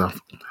quick enough,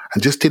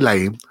 and just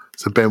delay him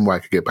so Ben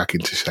White could get back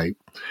into shape.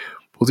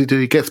 What does he do?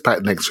 He gets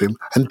back next to him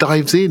and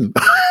dives in.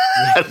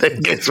 And then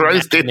gets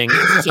roasted. And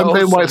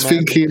Ben White's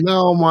thinking,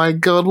 oh my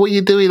God, what are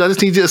you doing? I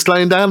just need you to slow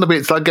him down a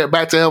bit so I get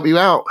back to help you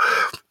out.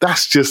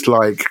 That's just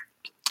like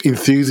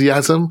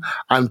enthusiasm.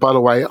 And by the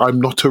way, I'm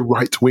not a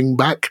right wing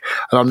back,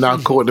 and I'm now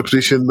caught in a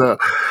position that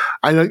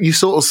I know you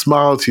sort of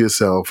smile to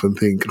yourself and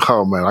think,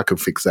 oh man, I can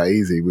fix that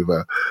easy with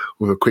a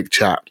quick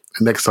chat.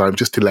 And next time,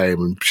 just delay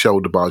him and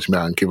shoulder barge him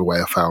out and give away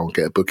a foul and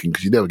get a booking,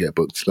 because you never get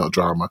booked. It's not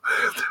drama.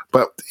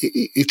 But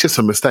it's just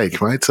a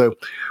mistake, right? So,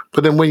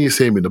 but then when you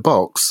see him in the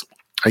box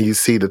and you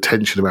see the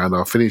tension around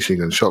our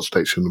finishing and shot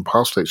selection and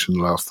pass selection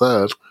in the last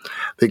third,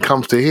 it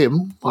comes to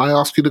him. I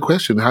ask you the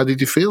question, how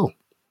did you feel?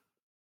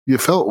 You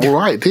felt all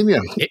right, didn't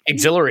you?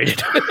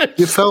 Exhilarated.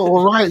 You felt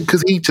all right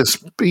because he just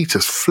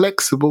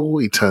flexible.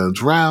 He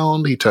turns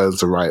round. He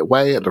turns the right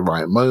way at the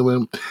right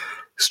moment.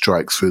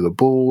 Strikes through the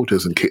ball.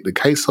 Doesn't kick the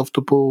case off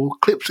the ball.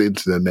 Clips it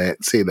into the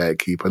net. See you later,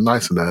 keeper.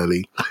 Nice and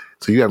early.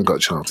 So you haven't got a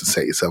chance to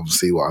set yourself and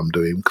see what I'm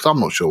doing, because I'm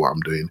not sure what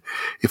I'm doing.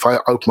 If I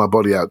open my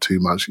body out too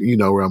much, you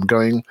know where I'm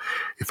going.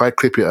 If I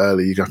clip it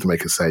early, you have to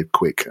make a save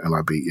quick, and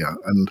I beat you.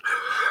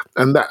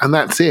 And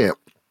that's it.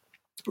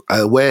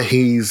 Where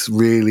he's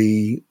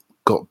really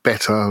got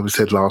better, we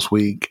said last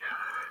week,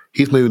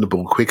 he's moving the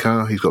ball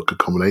quicker. He's got good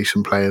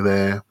combination player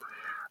there.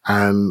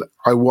 And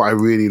what I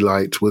really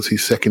liked was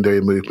his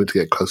secondary movement to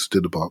get closer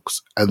to the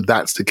box. And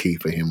that's the key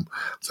for him.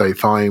 So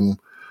if I'm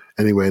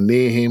anywhere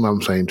near him,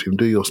 I'm saying to him,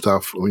 do your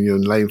stuff. When you're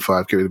in lane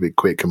 5, get rid of it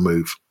quick and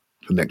move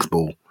the next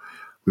ball.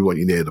 We want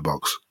you near the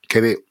box.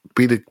 Get it.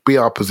 Be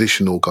our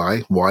positional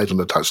guy, wide on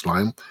the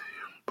touchline.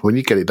 But when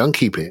you get it done,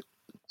 keep it.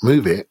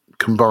 Move it,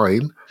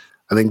 combine,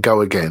 and then go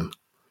again.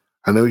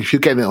 And then if you're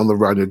getting it on the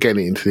run, you're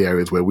getting it into the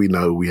areas where we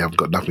know we haven't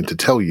got nothing to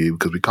tell you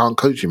because we can't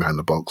coach you around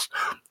the box,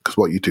 because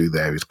what you do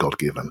there is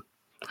God-given.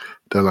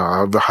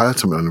 I've heard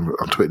something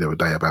on Twitter the other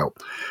day about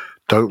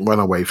don't run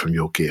away from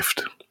your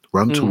gift.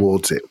 Run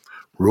towards it.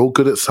 We're all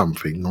good at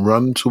something.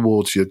 Run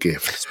towards your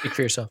gift. Speak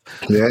for yourself.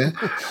 Yeah?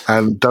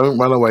 And don't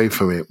run away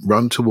from it.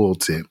 Run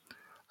towards it.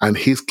 And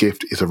his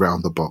gift is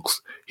around the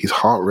box. His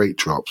heart rate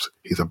drops.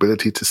 His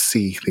ability to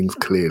see things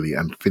clearly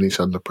and finish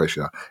under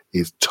pressure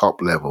is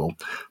top level.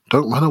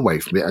 Don't run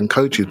away from it. And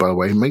coaches, by the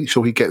way, make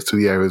sure he gets to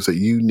the areas that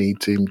you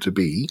need him to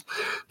be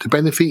to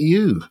benefit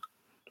you.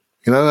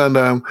 You know,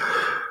 and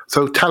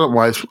so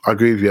talent-wise, I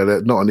agree with you.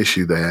 There's not an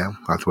issue there.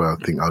 That's where I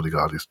think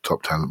Odegaard is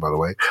top talent, by the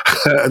way.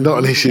 Not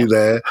an issue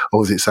there.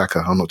 Or was it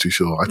Saka? I'm not too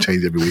sure. I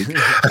change every week.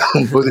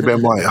 Was it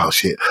Ben White? Oh,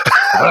 shit.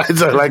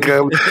 So, like,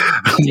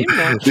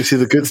 this is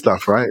the good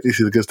stuff, right? This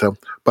is the good stuff.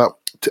 But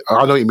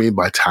I know what you mean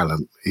by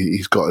talent.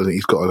 He's got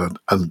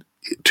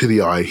to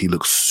the eye, he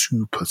looks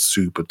super,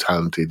 super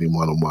talented in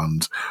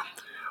one-on-ones.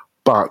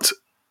 But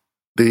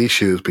the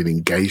issue has been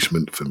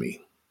engagement for me.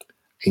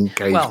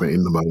 Engagement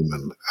in the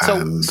moment.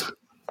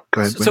 Go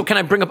ahead, so can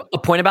I bring up a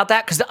point about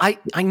that? Because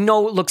I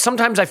know, look,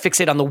 sometimes I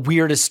fixate on the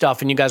weirdest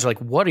stuff and you guys are like,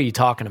 what are you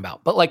talking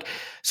about? But like,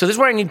 so this is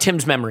where I need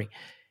Tim's memory.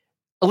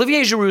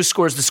 Olivier Giroud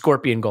scores the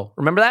Scorpion goal.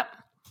 Remember that?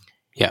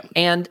 Yeah.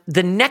 And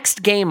the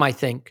next game, I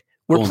think,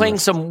 we're playing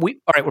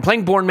we're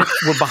playing Bournemouth.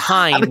 We're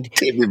behind. I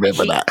didn't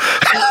remember that.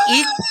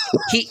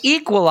 He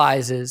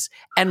equalizes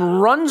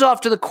and runs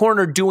off to the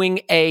corner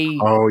doing an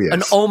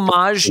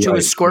homage to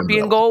a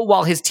Scorpion goal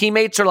while his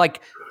teammates are like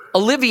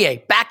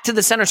Olivier back to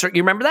the center circle.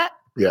 You remember that?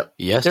 Yeah.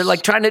 Yes. They're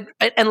like trying to,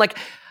 and like,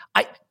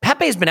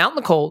 Pepe's been out in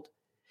the cold.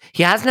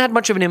 He hasn't had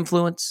much of an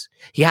influence.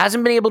 He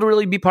hasn't been able to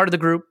really be part of the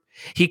group.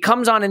 He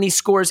comes on and he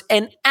scores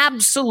an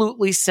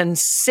absolutely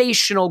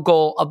sensational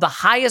goal of the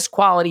highest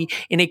quality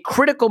in a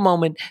critical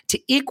moment to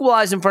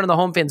equalize in front of the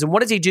home fans. And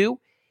what does he do?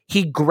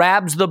 He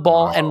grabs the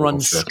ball and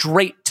runs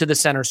straight to the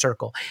center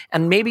circle.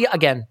 And maybe,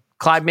 again,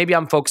 Clive, maybe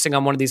I'm focusing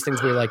on one of these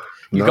things where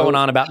you're going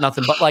on about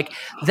nothing. But like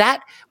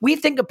that, we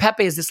think of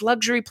Pepe as this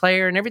luxury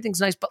player and everything's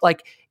nice. But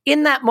like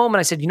in that moment,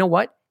 I said, you know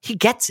what? He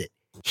gets it.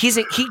 He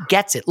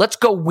gets it. Let's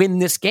go win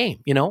this game,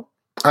 you know?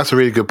 That's a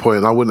really good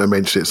point. I wouldn't have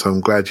mentioned it, so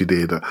I'm glad you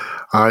did.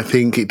 I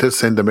think it does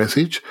send a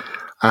message.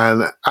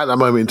 And at that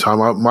moment in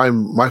time,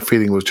 my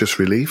feeling was just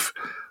relief.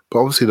 But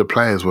obviously the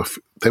players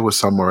were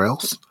somewhere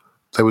else.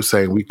 They were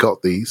saying, we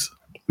got these.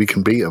 We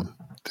can beat them.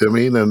 Do you know what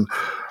I mean?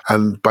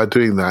 And by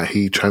doing that,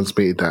 he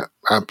transmitted that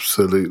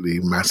absolutely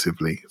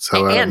massively.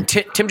 So, and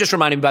Tim just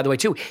reminded me, by the way,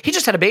 too, he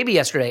just had a baby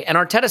yesterday. And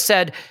Arteta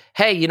said,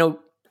 hey, you know,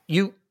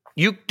 you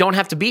don't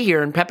have to be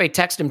here. And Pepe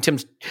texted him.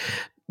 Tim's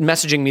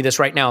messaging me this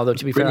right now, though,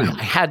 to be fair.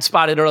 I had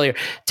spotted earlier.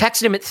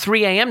 Texted him at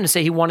 3 a.m. to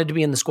say he wanted to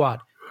be in the squad.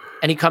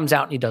 And he comes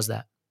out and he does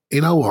that.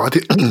 You know what?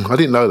 I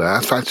didn't know that.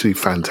 That's actually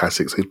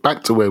fantastic. So it's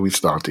back to where we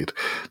started.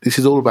 This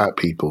is all about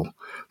people.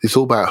 It's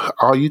all about,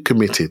 are you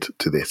committed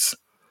to this?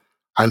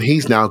 And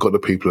he's now got the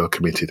people who are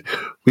committed.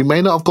 We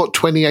may not have got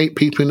 28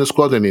 people in the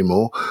squad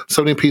anymore,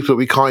 so many people that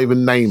we can't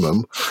even name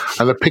them,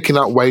 and they're picking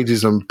up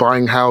wages and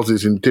buying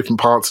houses in different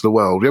parts of the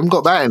world. We haven't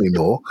got that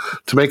anymore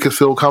to make us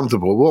feel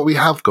comfortable. What we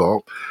have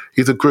got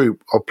is a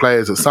group of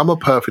players that some are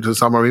perfect and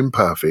some are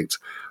imperfect,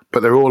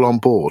 but they're all on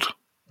board.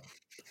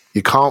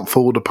 You can't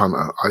fool the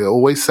punter. I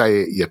always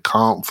say it, you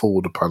can't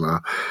fool the punter.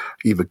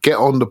 Either get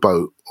on the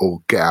boat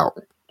or get out.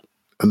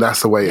 And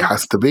that's the way it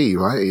has to be,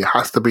 right? It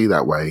has to be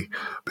that way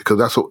because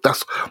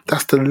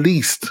that's the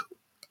least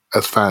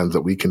as fans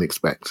that we can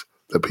expect,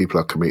 that people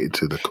are committed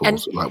to the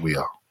cause like we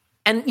are.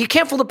 And you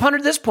can't fool the punter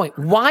at this point.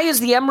 Why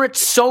is the Emirates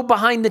so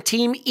behind the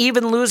team,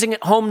 even losing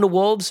at home to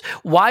Wolves?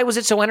 Why was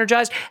it so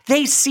energized?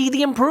 They see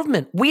the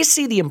improvement. We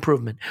see the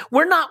improvement.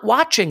 We're not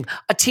watching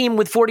a team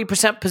with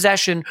 40%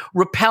 possession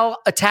repel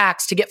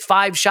attacks to get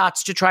 5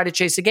 shots to try to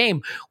chase a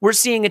game. We're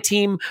seeing a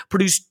team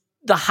produce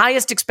the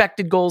highest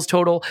expected goals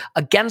total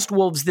against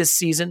Wolves this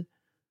season.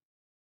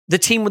 The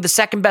team with the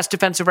second best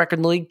defensive record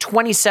in the league,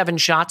 27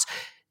 shots.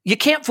 You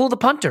can't fool the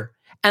punter.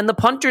 And the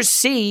punters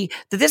see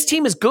that this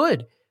team is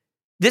good.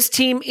 This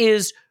team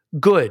is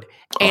good.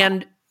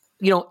 And,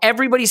 you know,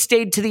 everybody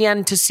stayed to the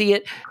end to see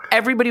it.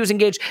 Everybody was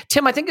engaged.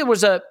 Tim, I think there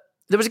was a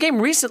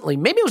game recently.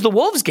 Maybe it was the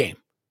Wolves game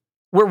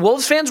where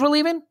Wolves fans were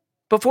leaving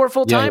before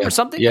full time or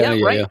something.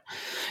 Right.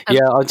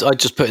 Yeah, I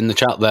just put in the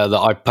chat there that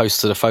I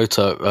posted a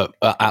photo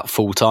at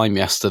full time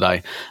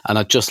yesterday, and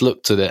I just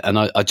looked at it, and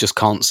I just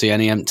can't see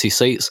any empty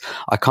seats.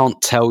 I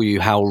can't tell you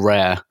how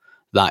rare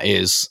that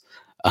is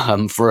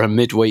for a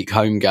midweek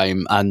home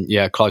game. And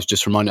yeah, Clive's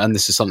just reminded, and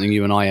this is something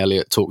you and I,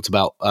 Elliot, talked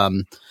about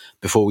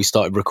before we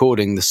started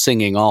recording, the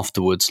singing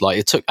afterwards. Like,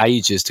 it took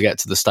ages to get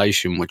to the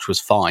station, which was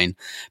fine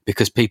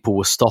because people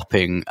were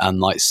stopping and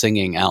like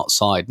singing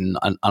outside, and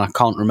I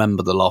can't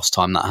remember the last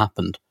time that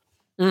happened.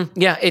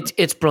 Yeah,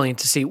 it's brilliant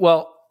to see.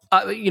 Well,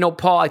 you know,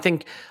 Paul, I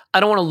think I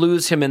don't want to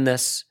lose him in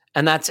this,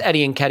 and that's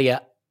Eddie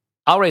Nketiah.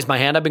 I'll raise my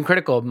hand. I've been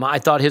critical of him. I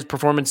thought his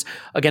performance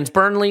against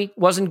Burnley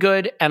wasn't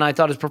good, and I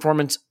thought his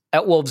performance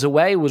at Wolves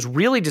away was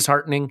really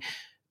disheartening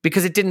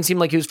because it didn't seem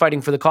like he was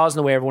fighting for the cause in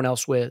the way everyone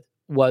else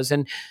was.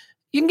 And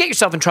you can get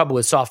yourself in trouble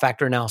with soft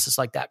factor analysis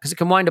like that because it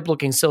can wind up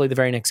looking silly the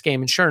very next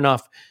game. And sure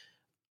enough,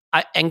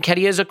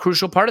 Nketiah is a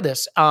crucial part of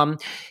this.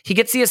 He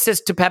gets the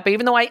assist to Pepe,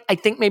 even though I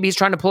think maybe he's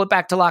trying to pull it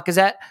back to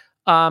Lacazette.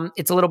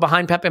 It's a little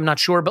behind Pepe. I'm not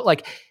sure, but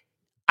like,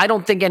 I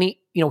don't think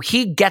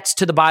he gets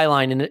to the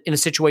byline in a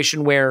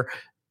situation where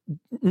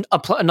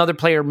another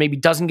player maybe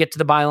doesn't get to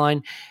the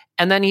byline,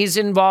 and then he's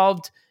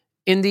involved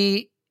in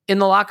the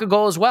Laka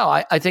goal as well.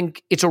 I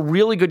think it's a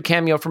really good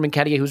cameo from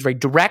Nketiah, who's very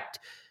direct,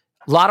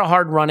 a lot of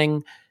hard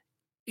running,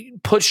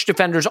 push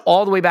defenders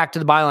all the way back to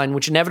the byline,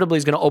 which inevitably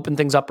is going to open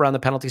things up around the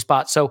penalty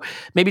spot. So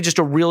maybe just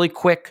a really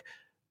quick,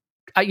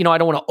 I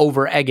don't want to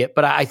over egg it,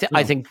 but I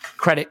think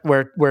credit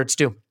where it's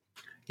due.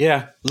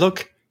 Yeah,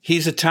 look,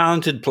 he's a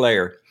talented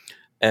player.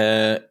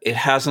 It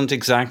hasn't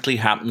exactly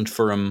happened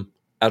for him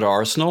at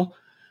Arsenal,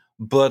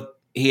 but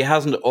he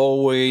hasn't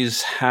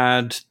always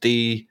had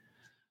the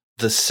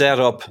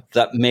setup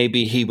that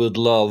maybe he would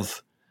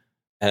love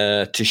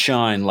to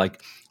shine.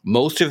 Like,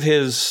 most of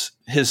his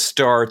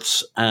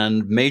starts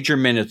and major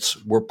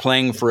minutes were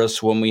playing for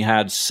us when we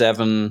had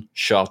 7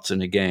 shots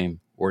in a game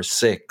or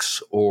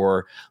 6,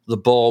 or the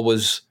ball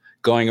was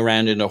going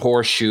around in a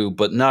horseshoe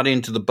but not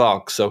into the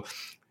box. So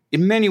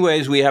in many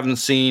ways, we haven't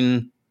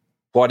seen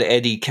what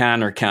Eddie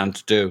can or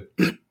can't do.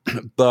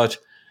 But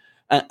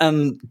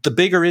and the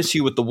bigger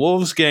issue with the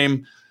Wolves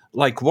game,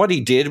 like, what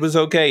he did was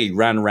okay. He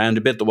ran around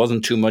a bit. There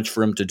wasn't too much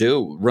for him to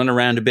do. Run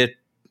around a bit,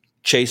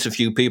 chase a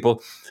few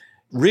people.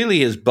 Really,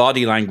 his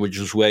body language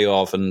was way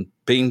off. And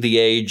being the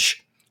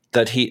age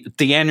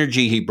the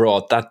energy he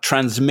brought, that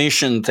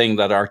transmission thing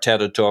that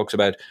Arteta talks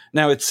about.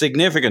 Now, it's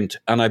significant,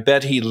 and I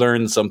bet he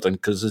learned something,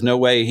 because there's no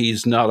way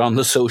he's not on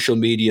the social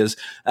medias,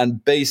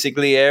 and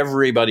basically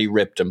everybody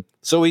ripped him.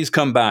 So he's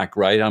come back,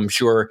 right? I'm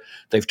sure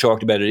they've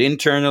talked about it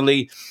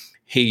internally.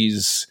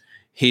 He's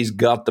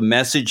got the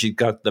message, he's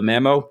got the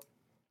memo.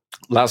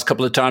 Last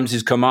couple of times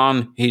he's come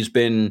on, he's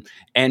been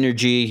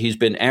energy, he's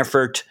been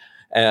effort.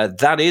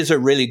 That is a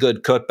really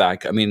good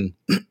cutback. I mean,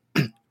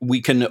 we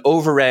can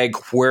over-egg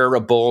where a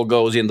ball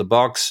goes in the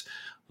box.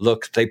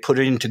 Look, they put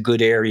it into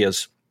good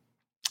areas.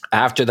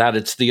 After that,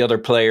 it's the other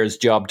player's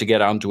job to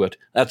get onto it.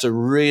 That's a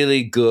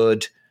really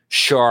good,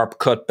 sharp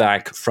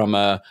cutback from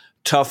a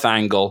tough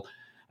angle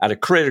at a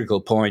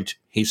critical point.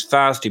 He's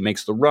fast, he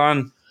makes the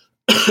run.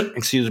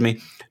 Excuse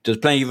me. There's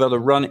plenty of other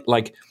running.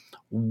 Like,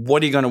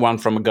 what are you going to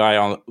want from a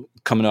guy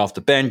coming off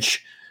the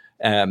bench?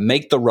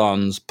 Make the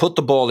runs, put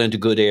the ball into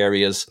good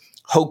areas,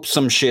 hope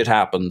some shit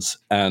happens,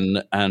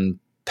 and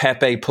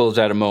Pepe pulls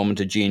out a moment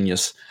of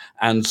genius.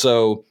 And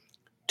so,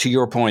 to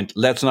your point,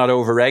 let's not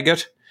over-egg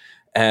it.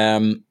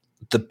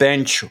 The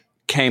bench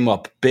came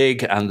up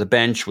big, and the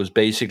bench was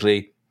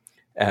basically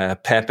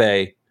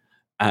Pepe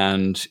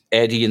and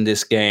Eddie in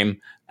this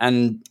game.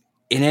 And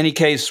in any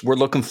case, we're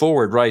looking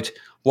forward, right?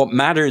 What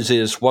matters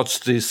is, what's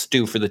this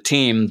do for the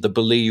team, the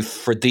belief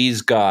for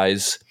these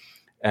guys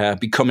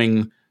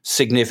becoming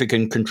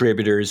significant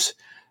contributors.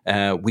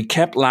 We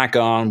kept Lack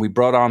on, we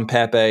brought on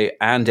Pepe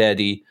and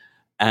Eddie,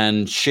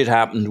 and shit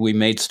happened. We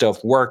made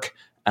stuff work,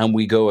 and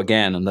we go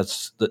again. And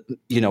that's,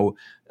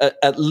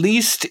 at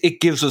least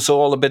it gives us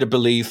all a bit of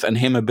belief, and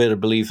him a bit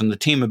of belief, and the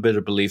team a bit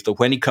of belief that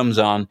when he comes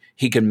on,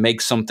 he can make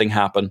something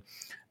happen.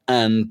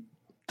 And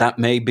that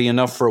may be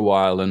enough for a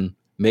while. And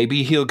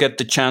maybe he'll get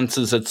the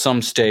chances at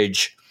some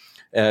stage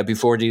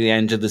before the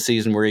end of the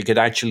season where he could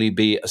actually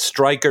be a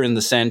striker in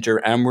the centre,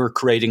 and we're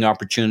creating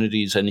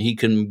opportunities, and he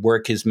can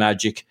work his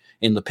magic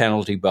in the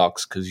penalty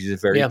box, because he's a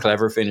very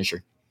clever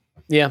finisher.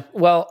 Yeah,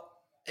 well,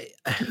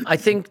 I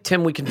think,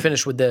 Tim, we can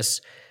finish with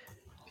this.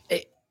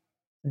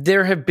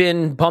 There have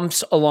been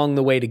bumps along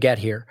the way to get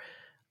here.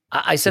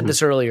 I said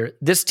this earlier.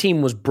 This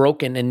team was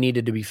broken and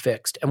needed to be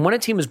fixed. And when a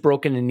team is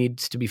broken and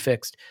needs to be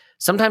fixed,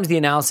 sometimes the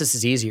analysis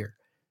is easier,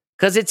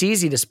 because it's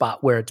easy to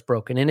spot where it's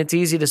broken, and it's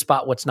easy to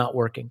spot what's not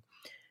working.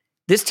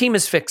 This team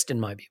is fixed, in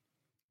my view.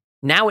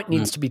 Now it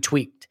needs to be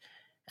tweaked.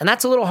 And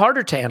that's a little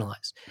harder to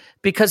analyze,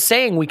 because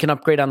saying we can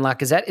upgrade on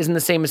Lacazette isn't the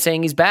same as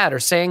saying he's bad, or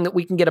saying that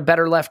we can get a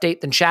better left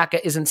eight than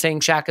Xhaka isn't saying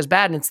Xhaka's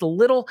bad. And it's the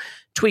little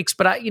tweaks.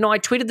 But I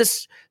tweeted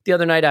this the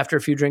other night after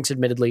a few drinks,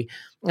 admittedly.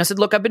 I said,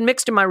 look, I've been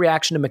mixed in my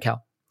reaction to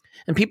Mikel,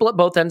 and people at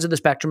both ends of the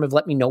spectrum have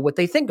let me know what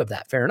they think of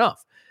that. Fair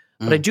enough.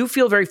 But I do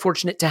feel very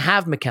fortunate to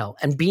have Mikel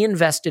and be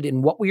invested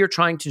in what we are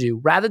trying to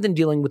do, rather than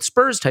dealing with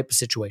Spurs type of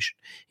situation.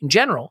 In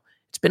general,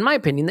 it's been my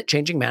opinion that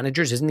changing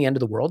managers isn't the end of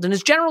the world, and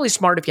is generally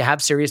smart if you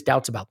have serious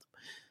doubts about them.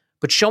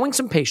 But showing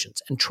some patience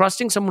and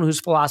trusting someone whose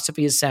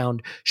philosophy is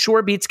sound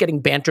sure beats getting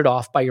bantered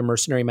off by your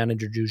mercenary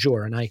manager du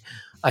jour. And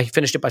I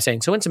finished it by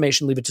saying, so in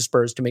summation, leave it to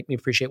Spurs to make me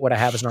appreciate what I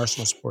have as an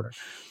Arsenal supporter.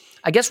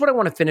 I guess what I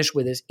want to finish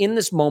with is, in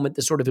this moment,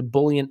 this sort of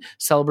ebullient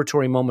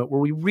celebratory moment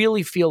where we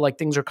really feel like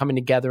things are coming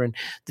together, and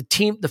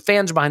the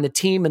fans are behind the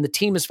team, and the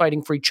team is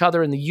fighting for each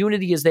other, and the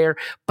unity is there,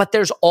 but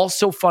there's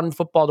also fun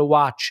football to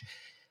watch.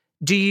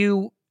 Do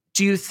you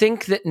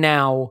think that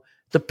now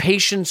the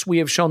patience we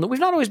have shown, that we've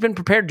not always been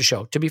prepared to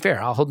show, to be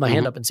fair, I'll hold my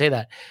hand up and say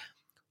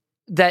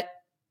that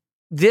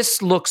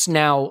this looks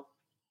now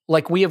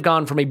like we have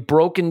gone from a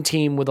broken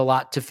team with a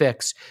lot to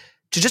fix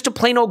to just a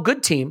plain old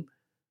good team,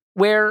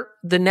 where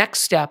the next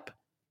step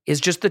is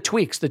just the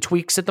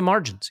tweaks at the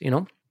margins,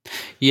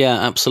 Yeah,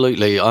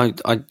 absolutely. I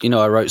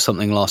wrote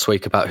something last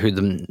week about who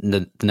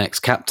the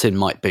next captain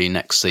might be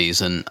next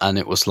season, and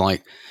it was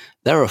like,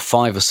 there are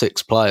 5 or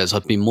 6 players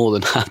I'd be more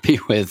than happy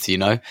with,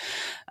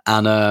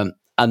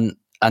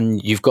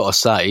 and you've got to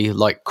say,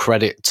 like,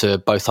 credit to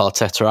both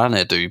Arteta and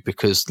Edu,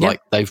 because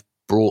they've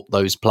brought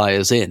those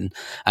players in,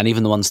 and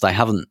even the ones they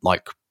haven't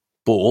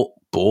bought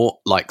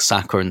like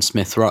Saka and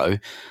Smith Rowe,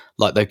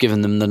 like, they've given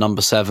them the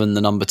number 7,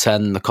 the number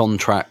 10, the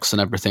contracts and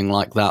everything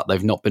like that.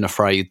 They've not been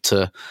afraid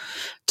to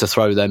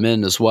throw them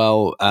in as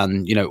well.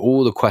 And,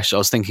 all the questions I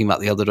was thinking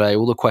about the other day,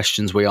 all the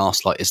questions we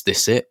asked, like, is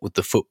this it with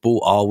the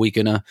football? Are we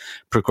going to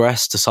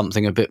progress to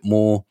something a bit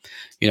more,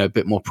 a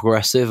bit more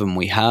progressive? And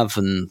we have,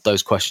 and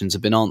those questions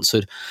have been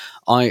answered.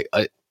 I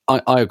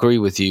agree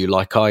with you.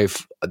 Like,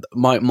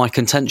 my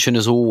contention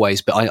is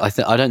always, but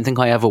I don't think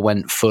I ever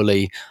went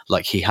fully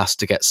like he has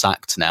to get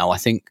sacked now. I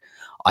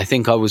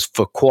think I was,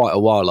 for quite a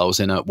while, I was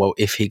in a, well,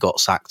 if he got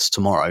sacked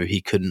tomorrow,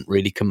 he couldn't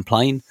really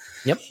complain.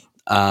 Yep.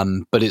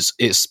 But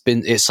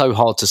it's so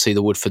hard to see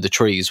the wood for the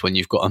trees when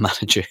you've got a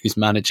manager who's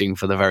managing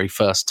for the very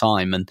first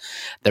time, and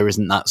there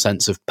isn't that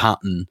sense of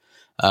pattern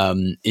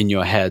in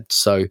your head.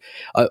 So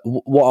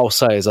what I'll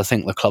say is, I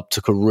think the club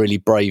took a really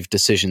brave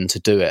decision to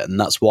do it, and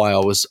that's why I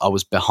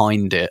was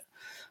behind it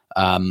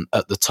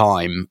at the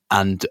time,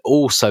 and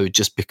also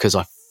just because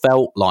I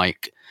felt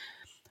like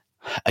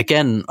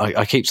again,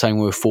 I keep saying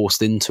we were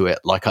forced into it.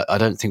 Like, I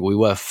don't think we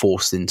were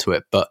forced into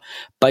it, but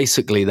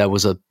basically there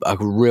was a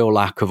real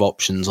lack of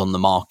options on the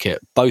market,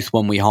 both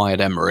when we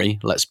hired Emery,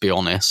 let's be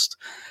honest,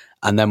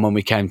 and then when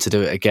we came to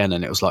do it again,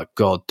 and it was like,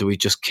 God, do we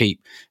just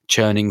keep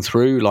churning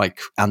through like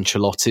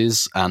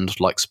Ancelotti's and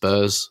like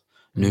Spurs,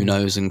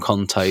 Nuno's and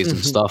Conte's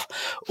and stuff,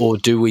 or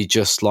do we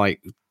just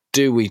like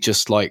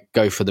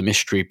go for the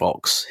mystery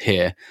box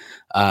here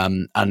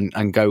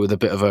and go with a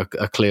bit of a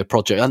clear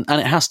project? And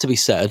it has to be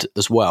said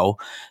as well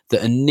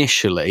that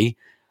initially,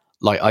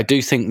 like, I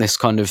do think this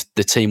kind of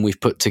the team we've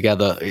put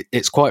together,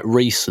 it's quite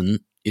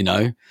recent, you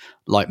know,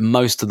 like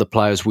most of the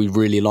players we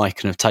really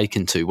like and have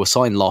taken to were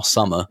signed last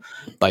summer,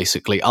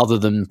 basically, other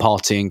than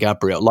Partey and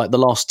Gabriel. Like the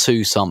last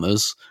 2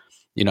 summers,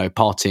 you know,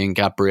 Partey and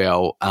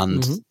Gabriel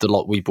and the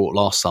lot we bought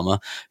last summer,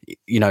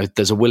 you know,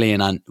 there's a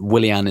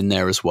Willian in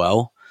there as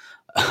well.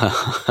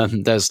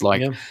 And there's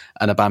like an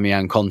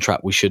Aubameyang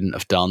contract we shouldn't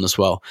have done as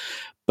well.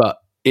 But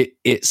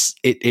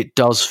it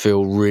does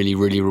feel really,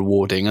 really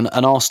rewarding. And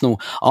Arsenal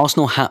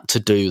had to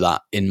do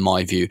that, in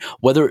my view.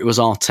 Whether it was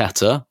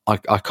Arteta, I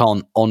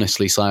can't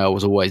honestly say I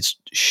was always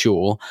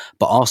sure,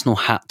 but Arsenal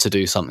had to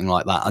do something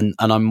like that. And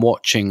I'm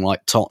watching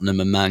like Tottenham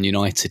and Man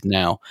United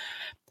now,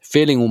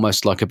 feeling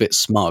almost like a bit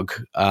smug,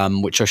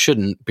 which I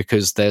shouldn't,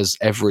 because there's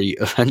every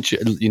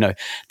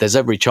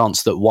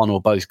chance that one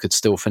or both could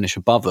still finish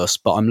above us.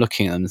 But I'm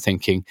looking at them and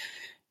thinking,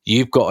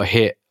 you've got to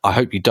hit, I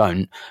hope you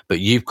don't, but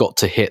you've got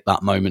to hit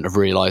that moment of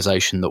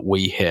realization that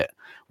we hit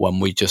when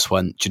we just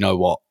went, do you know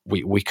what,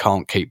 we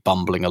can't keep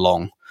bumbling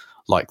along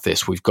like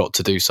this. We've got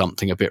to do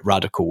something a bit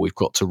radical. We've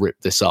got to rip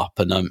this up.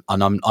 And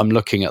I'm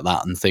looking at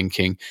that and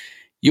thinking,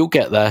 you'll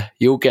get there,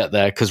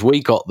 because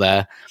we got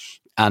there.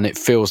 And it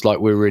feels like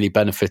we're really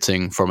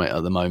benefiting from it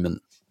at the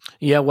moment.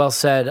 Yeah, well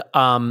said.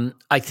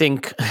 I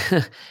think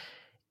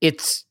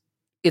it's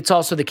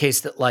also the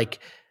case that, like,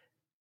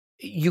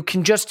 you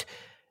can just,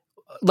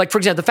 like, for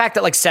example, the fact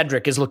that like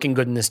Cedric is looking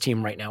good in this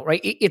team right now,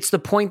 right? It's the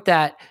point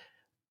that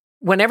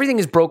when everything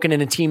is broken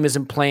and a team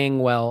isn't playing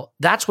well,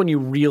 that's when you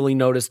really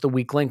notice the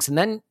weak links. And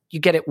then you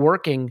get it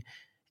working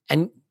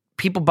and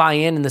people buy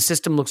in and the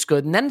system looks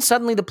good. And then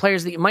suddenly the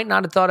players that you might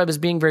not have thought of as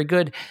being very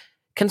good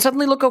can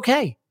suddenly look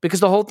okay because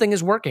the whole thing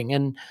is working.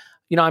 And,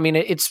 you know, I mean,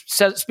 it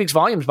speaks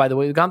volumes, by the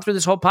way. We've gone through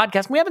this whole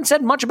podcast. We haven't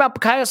said much about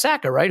Bukayo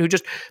Saka, right? Who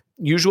just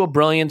usual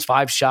brilliance,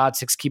 5 shots,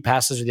 6 key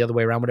passes, or the other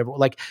way around, whatever.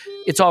 Like,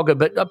 it's all good.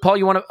 But Paul,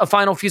 you want a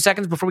final few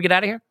seconds before we get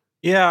out of here?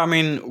 Yeah, I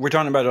mean, we're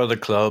talking about other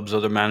clubs,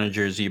 other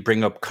managers. You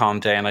bring up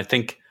Cant, and I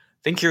think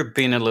you're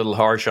being a little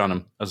harsh on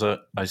him. As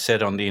I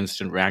said on the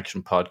Instant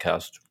Reaction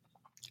podcast,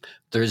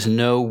 there's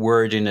no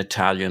word in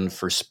Italian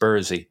for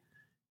Spursy.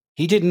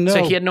 He didn't know.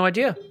 So he had no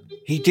idea.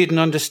 He didn't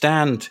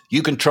understand.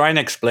 You can try and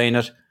explain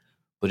it,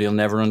 but he'll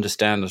never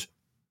understand it.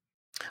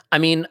 I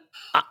mean,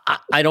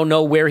 I don't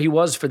know where he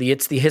was for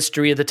it's the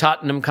history of the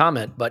Tottenham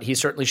comment, but he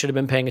certainly should have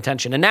been paying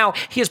attention. And now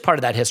he is part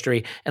of that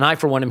history, and I,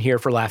 for one, am here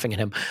for laughing at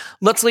him.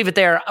 Let's leave it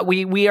there.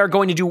 We are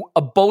going to do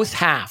a both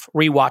half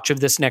rewatch of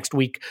this next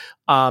week.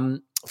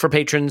 For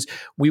patrons,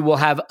 we will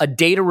have a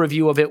data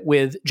review of it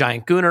with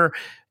Giant Gooner.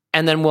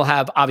 And then we'll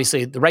have,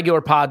 obviously, the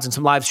regular pods and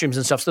some live streams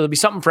and stuff. So there'll be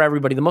something for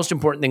everybody. The most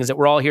important thing is that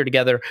we're all here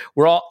together.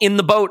 We're all in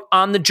the boat,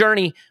 on the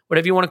journey,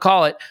 whatever you want to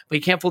call it. But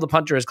you can't fool the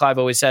punter, as Clive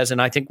always says.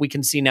 And I think we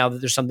can see now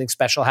that there's something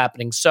special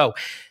happening. So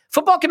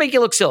football can make you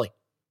look silly.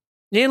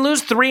 You can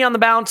lose 3 on the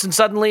bounce, and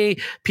suddenly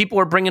people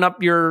are bringing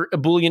up your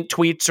ebullient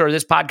tweets or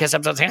this podcast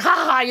episode saying,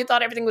 ha, you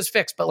thought everything was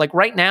fixed. But like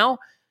right now,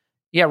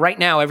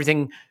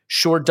 everything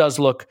sure does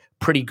look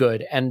pretty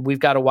good, and we've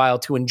got a while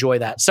to enjoy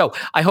that. So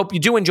I hope you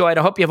do enjoy it.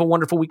 I hope you have a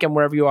wonderful weekend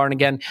wherever you are. And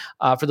again,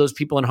 for those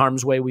people in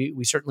harm's way,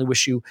 we certainly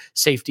wish you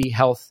safety,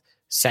 health,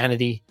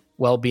 sanity,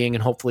 well-being,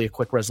 and hopefully a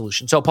quick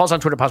resolution. So Paul's on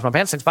Twitter, Pause My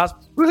Pants. Thanks, Pause.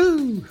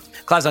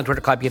 Woohoo! Clive's on Twitter,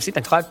 Clive PFC.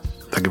 Thanks, Clive.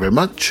 Thank you very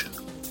much.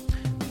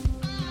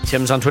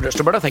 Tim's on Twitter,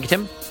 Roberto. Thank you,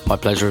 Tim. My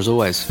pleasure as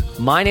always.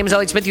 My name is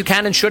Elliot Smith. You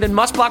can and should and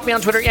must block me on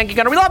Twitter, Yankee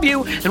Gunner. We love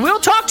you, and we'll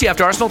talk to you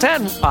after Arsenal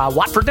 10,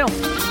 Watford 0.